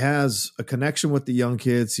 He has a connection with the young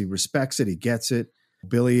kids. He respects it. He gets it.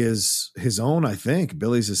 Billy is his own, I think.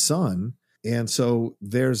 Billy's his son. And so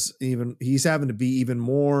he's having to be even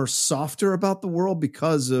more softer about the world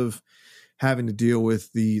because of having to deal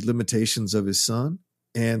with the limitations of his son.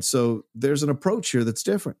 And so there's an approach here that's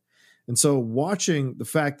different. And so watching the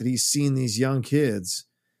fact that he's seen these young kids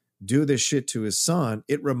do this shit to his son,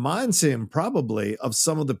 it reminds him probably of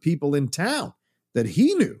some of the people in town that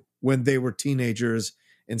he knew when they were teenagers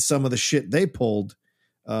and some of the shit they pulled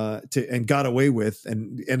and got away with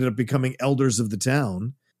and ended up becoming elders of the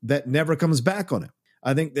town that never comes back on him.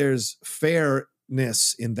 I think there's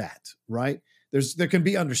fairness in that, right? There can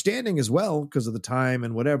be understanding as well because of the time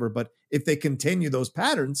and whatever, but if they continue those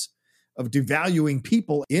patterns of devaluing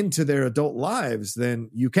people into their adult lives, then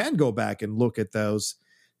you can go back and look at those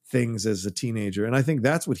things as a teenager. And I think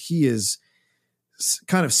that's what he is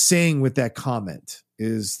kind of saying with that comment,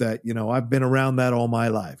 is that, I've been around that all my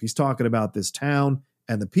life. He's talking about this town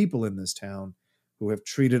and the people in this town who have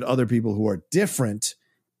treated other people who are different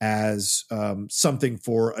as something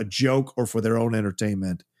for a joke or for their own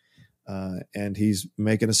entertainment. And he's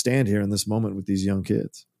making a stand here in this moment with these young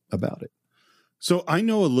kids about it. So I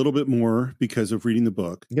know a little bit more because of reading the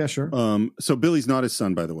book. Yeah, sure. So Billy's not his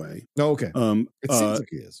son, by the way. Oh, okay. It seems like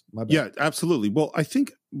he is. My bad. Yeah, absolutely. Well, I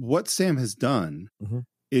think what Sam has done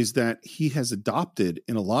is that he has adopted,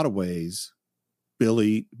 in a lot of ways,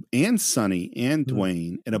 Billy and Sonny and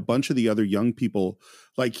Dwayne and a bunch of the other young people.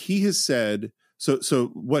 Like he has said, so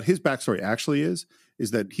what his backstory actually is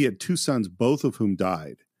that he had two sons, both of whom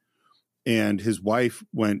died. And his wife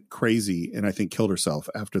went crazy and I think killed herself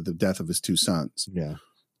after the death of his two sons. Yeah.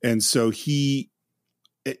 And so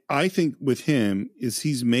I think with him is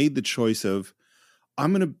he's made the choice of,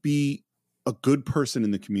 I'm going to be a good person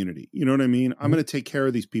in the community. You know what I mean? I'm going to take care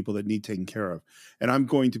of these people that need taken care of. And I'm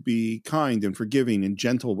going to be kind and forgiving and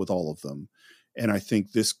gentle with all of them. And I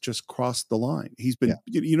think this just crossed the line. He's been,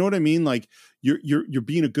 you know what I mean? Like you're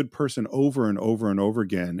being a good person over and over and over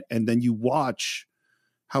again. And then you watch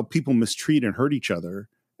how people mistreat and hurt each other.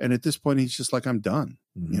 And at this point, he's just like, I'm done,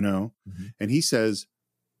 And he says,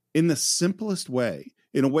 in the simplest way,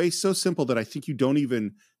 in a way so simple that I think you don't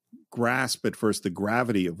even grasp at first the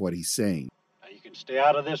gravity of what he's saying. Now you can stay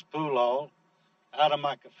out of this pool hall, out of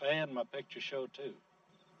my cafe and my picture show, too.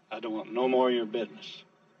 I don't want no more of your business.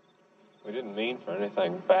 We didn't mean for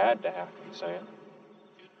anything bad to happen, Sam.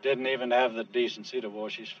 You didn't even have the decency to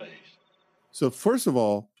wash his face. So first of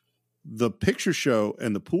all, the picture show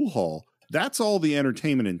and the pool hall, that's all the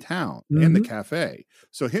entertainment in town and the cafe.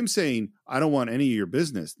 So him saying, I don't want any of your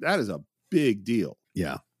business, that is a big deal.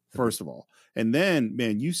 Yeah. First of all. And then,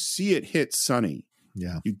 man, you see it hit Sonny.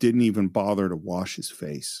 Yeah. You didn't even bother to wash his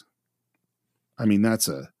face. I mean, that's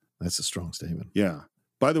a strong statement. Yeah.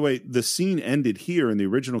 By the way, the scene ended here in the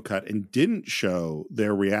original cut and didn't show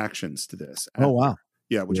their reactions to this. Oh, wow.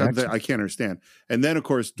 Yeah, which I can't understand. And then, of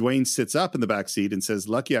course, Dwayne sits up in the back seat and says,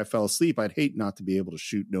 lucky I fell asleep. I'd hate not to be able to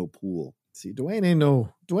shoot no pool. See, Dwayne ain't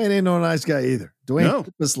no nice guy either. Dwayne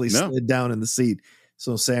purposely slid down in the seat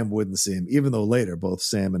so Sam wouldn't see him, even though later both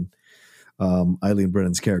Sam and Eileen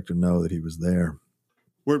Brennan's character know that he was there.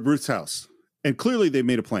 We're at Ruth's house, and clearly they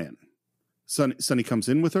made a plan. Sonny comes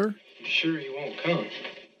in with her. Sure he won't come.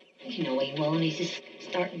 You know he won't. He's just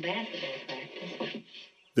starting basketball practice.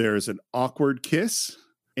 There's an awkward kiss,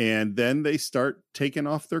 and then they start taking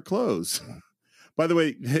off their clothes. By the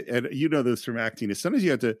way, and you know this from acting, is sometimes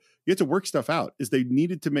you have to work stuff out. Is they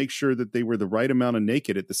needed to make sure that they were the right amount of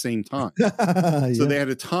naked at the same time. So they had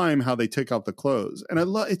to time how they took off the clothes. And I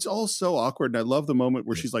love it's all so awkward. And I love the moment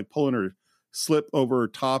where she's like pulling her slip over her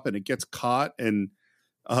top and it gets caught and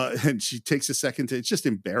she takes a second to, it's just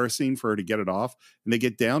embarrassing for her to get it off. And they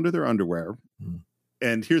get down to their underwear.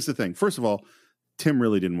 And here's the thing. First of all, Tim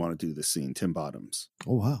really didn't want to do this scene, Tim Bottoms.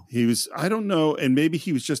 Oh, wow. He was, I don't know, and maybe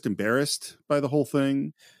he was just embarrassed by the whole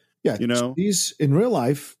thing. Yeah, you know, he's in real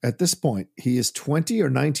life at this point, he is 20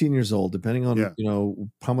 or 19 years old, depending on, you know,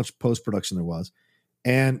 how much post-production there was.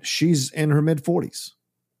 And she's in her mid 40s.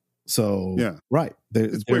 So, right.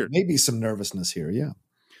 There may be some nervousness here. Yeah.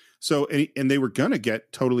 So, and they were going to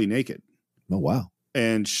get totally naked. Oh, wow.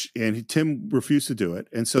 And Tim refused to do it.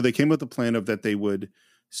 And so they came up with the plan of that they would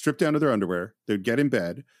strip down to their underwear. They'd get in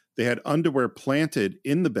bed. They had underwear planted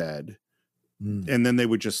in the bed. And then they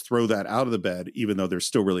would just throw that out of the bed, even though they're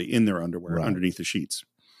still really in their underwear underneath the sheets.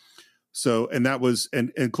 So, and that was,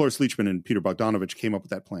 and Cloris Leachman and Peter Bogdanovich came up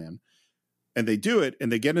with that plan. And they do it,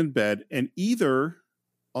 and they get in bed, and either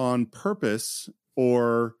on purpose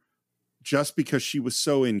or just because she was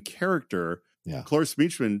so in character, Cloris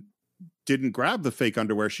Leachman didn't grab the fake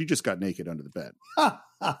underwear. She just got naked under the bed.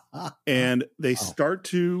 And they start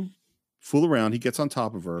to fool around. He gets on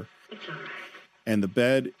top of her. And the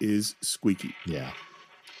bed is squeaky. Yeah.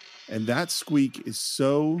 And that squeak is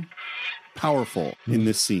so powerful in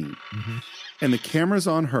this scene. And the camera's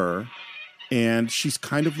on her, and she's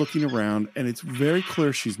kind of looking around, and it's very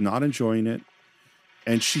clear she's not enjoying it.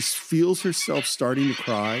 And she feels herself starting to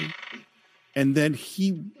cry. And then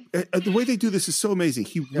the way they do this is so amazing.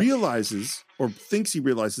 He realizes, or thinks he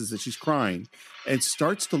realizes, that she's crying and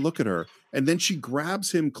starts to look at her. And then she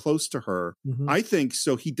grabs him close to her, I think,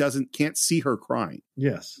 so he can't see her crying.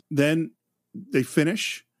 Yes. Then they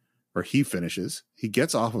finish, or he finishes. He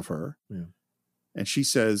gets off of her. Yeah. And she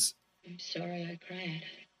says, I'm sorry I cried.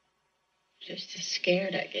 Just as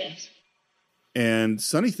scared, I guess. And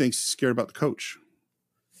Sonny thinks she's scared about the coach.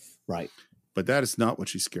 Right. But that is not what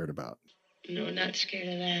she's scared about. No, not scared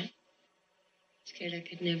of that. Scared I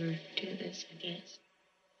could never do this, I guess.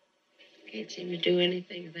 Can't seem to do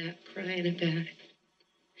anything without crying about it.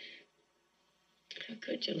 How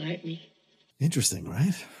could you like me? Interesting,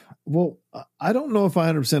 right? Well, I don't know if I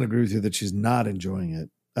 100% agree with you that she's not enjoying it.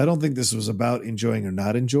 I don't think this was about enjoying or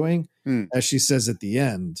not enjoying. As she says at the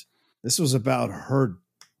end, this was about her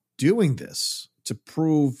doing this to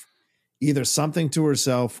prove either something to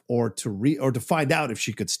herself or to find out if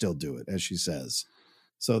she could still do it, as she says.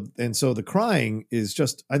 So the crying is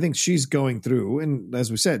just, I think she's going through, and as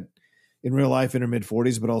we said, in real life in her mid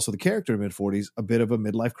 40s, but also the character in mid 40s, a bit of a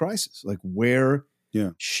midlife crisis, like where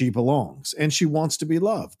she belongs, and she wants to be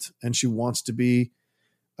loved, and she wants to be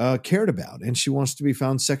cared about, and she wants to be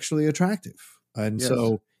found sexually attractive. And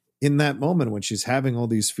so in that moment when she's having all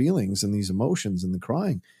these feelings and these emotions and the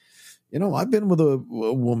crying, you know, I've been with a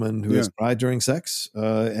woman who has cried during sex,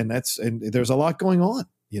 and there's a lot going on,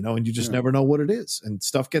 you know, and you just never know what it is, and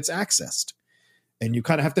stuff gets accessed, and you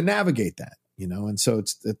kind of have to navigate that, you know, and so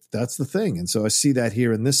that's the thing. And so I see that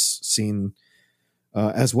here in this scene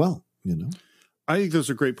as well, you know. I think those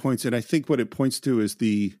are great points, and I think what it points to is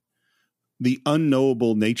the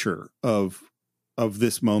unknowable nature of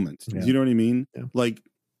this moment. Yeah. You know what I mean? Yeah. Like,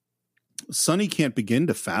 Sonny can't begin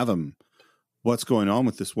to fathom what's going on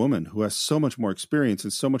with this woman who has so much more experience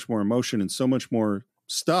and so much more emotion and so much more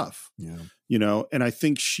stuff. Yeah. You know, and I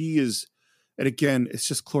think she is, and again, it's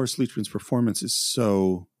just Cloris Leachman's performance is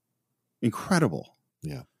so incredible.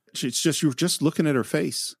 Yeah. It's just, you're just looking at her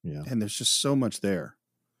face, and there's just so much there.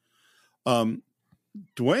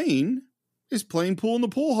 Dwayne is playing pool in the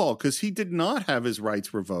pool hall because he did not have his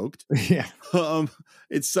rights revoked. Yeah.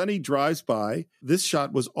 It's Sonny drives by. This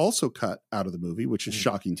shot was also cut out of the movie, which is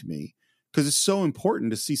shocking to me because it's so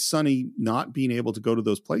important to see Sonny not being able to go to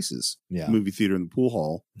those places, movie theater and the pool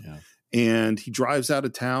hall. Yeah. And he drives out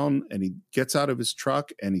of town and he gets out of his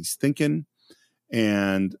truck and he's thinking,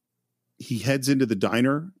 and he heads into the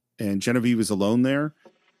diner and Genevieve is alone there.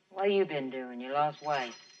 What have you been doing? You lost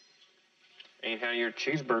weight. Ain't had your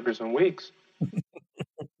cheeseburgers in weeks.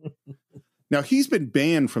 Now he's been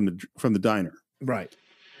banned from the diner. Right.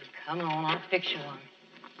 Come on, I'll fix you one.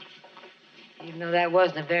 Even though that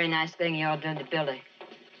wasn't a very nice thing y'all done to Billy.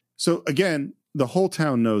 So again, the whole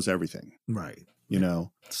town knows everything. Right. You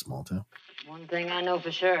know? Small town. One thing I know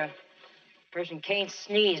for sure. A person can't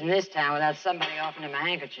sneeze in this town without somebody offering him a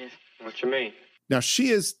handkerchief. What you mean? Now, she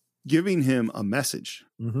is giving him a message,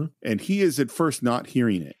 and he is at first not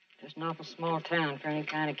hearing it. Just an awful small town for any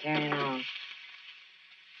kind of carrying on.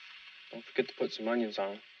 Don't forget to put some onions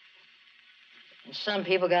on. And some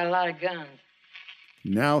people got a lot of guns.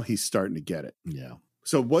 Now he's starting to get it. Yeah.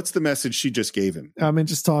 So what's the message she just gave him? I mean,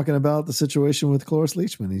 just talking about the situation with Cloris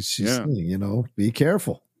Leachman. She's saying, you know, be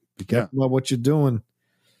careful. Be careful about what you're doing.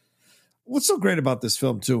 What's so great about this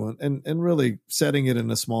film, too, and really setting it in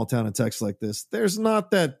a small town in Texas like this, there's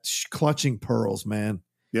not that clutching pearls, man.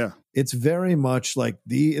 Yeah. It's very much like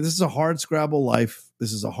this is a hard scrabble life.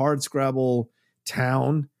 This is a hard scrabble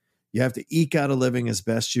town. You have to eke out a living as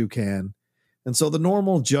best you can. And so the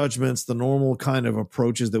normal judgments, the normal kind of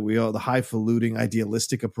approaches that the highfalutin,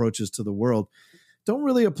 idealistic approaches to the world don't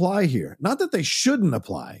really apply here. Not that they shouldn't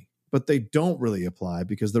apply, but they don't really apply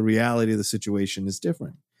because the reality of the situation is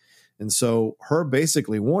different. And so her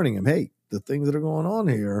basically warning him, hey, the things that are going on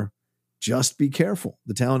here, just be careful.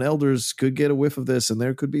 The town elders could get a whiff of this and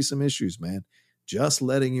there could be some issues, man. Just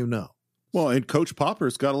letting you know. Well, and Coach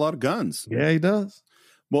Popper's got a lot of guns. Yeah, he does.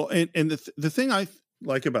 Well, and the thing I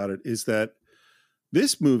like about it is that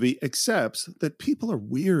this movie accepts that people are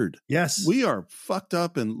weird. Yes. We are fucked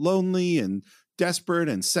up and lonely and desperate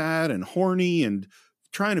and sad and horny and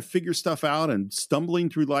trying to figure stuff out and stumbling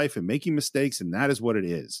through life and making mistakes. And that is what it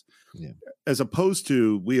is. Yeah. As opposed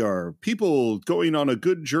to we are people going on a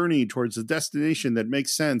good journey towards a destination that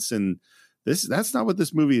makes sense. And that's not what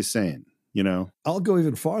this movie is saying, you know? I'll go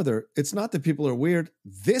even farther. It's not that people are weird.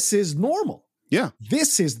 This is normal. Yeah.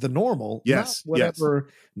 This is the normal. Yes. Not whatever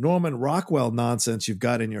Norman Rockwell nonsense you've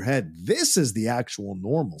got in your head. This is the actual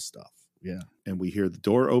normal stuff. Yeah. And we hear the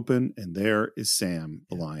door open and there is Sam,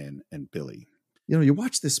 the lion, and Billy. You know, you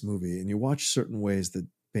watch this movie and you watch certain ways that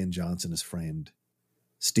Ben Johnson is framed,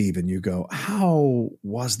 Steve, and you go, how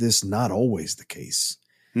was this not always the case?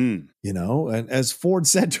 You know, and as Ford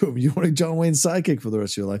said to him, you want to be John Wayne's sidekick for the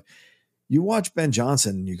rest of your life. You watch Ben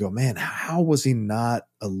Johnson and you go, man, how was he not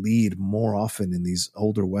a lead more often in these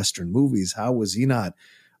older Western movies? How was he not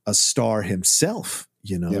a star himself?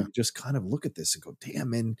 You know, just kind of look at this and go,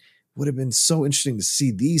 damn, man, would have been so interesting to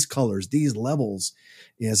see these colors, these levels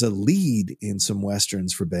as a lead in some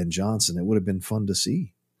Westerns for Ben Johnson. It would have been fun to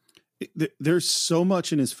see. There's so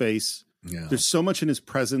much in his face. Yeah. There's so much in his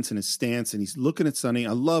presence and his stance. And he's looking at Sonny.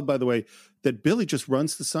 I love, by the way, that Billy just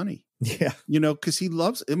runs to Sonny. Yeah. You know, because he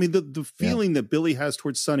loves, I mean, the feeling that Billy has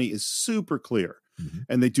towards Sonny is super clear.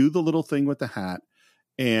 And they do the little thing with the hat.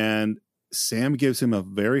 And Sam gives him a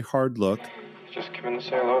very hard look. Just giving to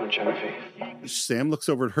say hello to Genevieve. Sam looks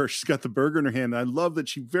over at her. She's got the burger in her hand. And I love that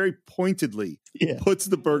she very pointedly puts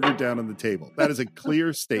the burger down on the table. That is a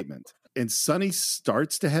clear statement. And Sonny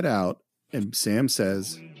starts to head out. And Sam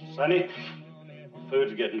says, Sonny,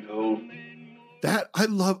 food's getting cold. That I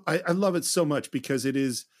love it so much because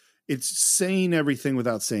it's saying everything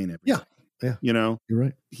without saying everything. Yeah. Yeah. You know, you're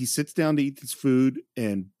right. He sits down to eat his food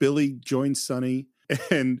and Billy joins Sonny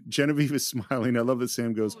and Genevieve is smiling. I love that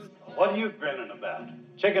Sam goes, What are you grinning about?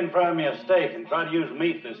 Chicken fry me a steak and try to use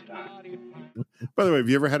meat this time. By the way, have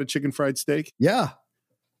you ever had a chicken fried steak? Yeah.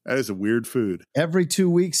 That is a weird food. Every 2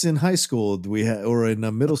 weeks in high school, or in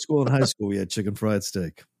middle school and high school, we had chicken fried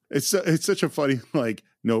steak. It's such a funny, like,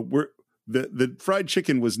 no, the fried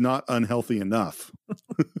chicken was not unhealthy enough.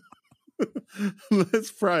 Let's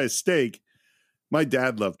fry a steak. My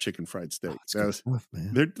dad loved chicken fried steak.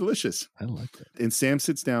 They're delicious. I like that. And Sam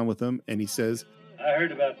sits down with him and he says, I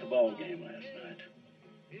heard about the ball game last night.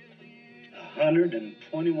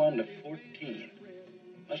 121-14.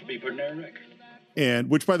 Must be pretty near record. And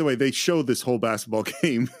which, by the way, they show this whole basketball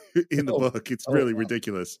game in the book. It's really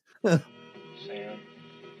ridiculous. Sam,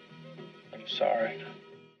 I'm sorry.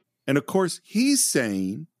 And of course, he's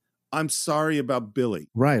saying, I'm sorry about Billy.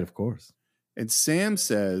 Right, of course. And Sam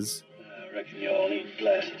says, I reckon you all need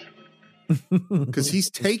glasses. Because he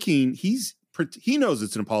knows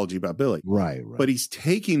it's an apology about Billy. Right. But he's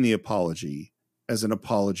taking the apology as an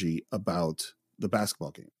apology about the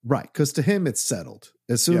basketball game. Right. Because to him, it's settled.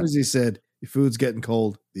 As soon as he said, your food's getting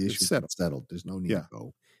cold, the issue's settled. There's no need to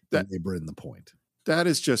go. They bring the point. That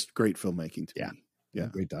is just great filmmaking to me. Yeah.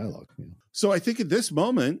 Great dialogue. Yeah. So I think at this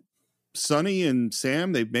moment, Sonny and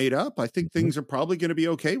Sam, they've made up. I think things are probably going to be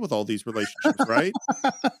okay with all these relationships, right?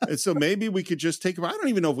 And so maybe we could just I don't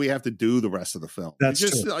even know if we have to do the rest of the film. That's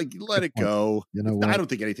just true. like let it go. You know what? I don't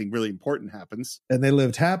think anything really important happens. And they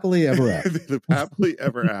lived happily ever after. They lived happily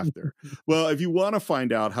ever after. Well, if you want to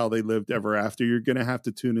find out how they lived ever after, you're going to have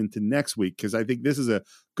to tune into next week because I think this is a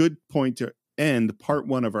good point to end part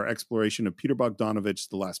 1 of our exploration of Peter Bogdanovich's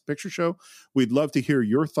The Last Picture Show. We'd love to hear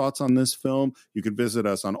your thoughts on this film. You can visit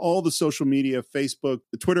us on all the social media, Facebook,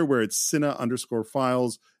 Twitter, where it's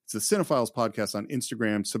Cine_Files. It's the Cinephiles Podcast on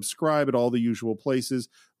Instagram. Subscribe at all the usual places.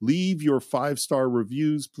 Leave your 5-star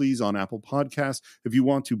reviews, please, on Apple Podcasts. If you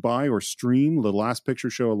want to buy or stream The Last Picture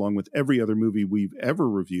Show along with every other movie we've ever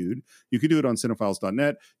reviewed, you can do it on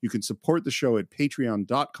cinephiles.net. You can support the show at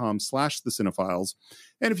patreon.com/thecинephiles.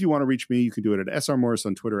 And if you want to reach me, you can do it at SR Morris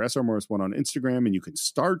on Twitter, SR Morris1 on Instagram, and you can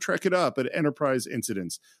Star Trek it up at Enterprise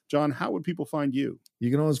Incidents. John, how would people find you? You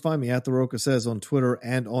can always find me at The Rocha Says on Twitter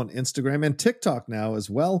and on Instagram and TikTok now as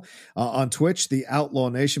well. On Twitch, The Outlaw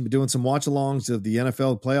Nation. Been doing some watch-alongs of the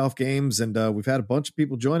NFL playoff games, and we've had a bunch of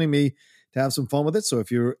people joining me to have some fun with it. So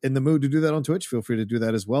if you're in the mood to do that on Twitch, feel free to do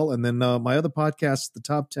that as well. And then my other podcasts, The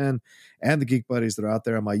Top 10 and The Geek Buddies, that are out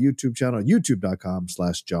there on my YouTube channel,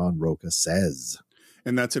 youtube.com/John Rocha Says.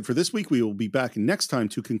 And that's it for this week. We will be back next time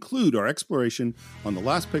to conclude our exploration on The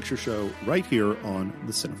Last Picture Show right here on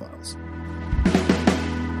The Cinephiles.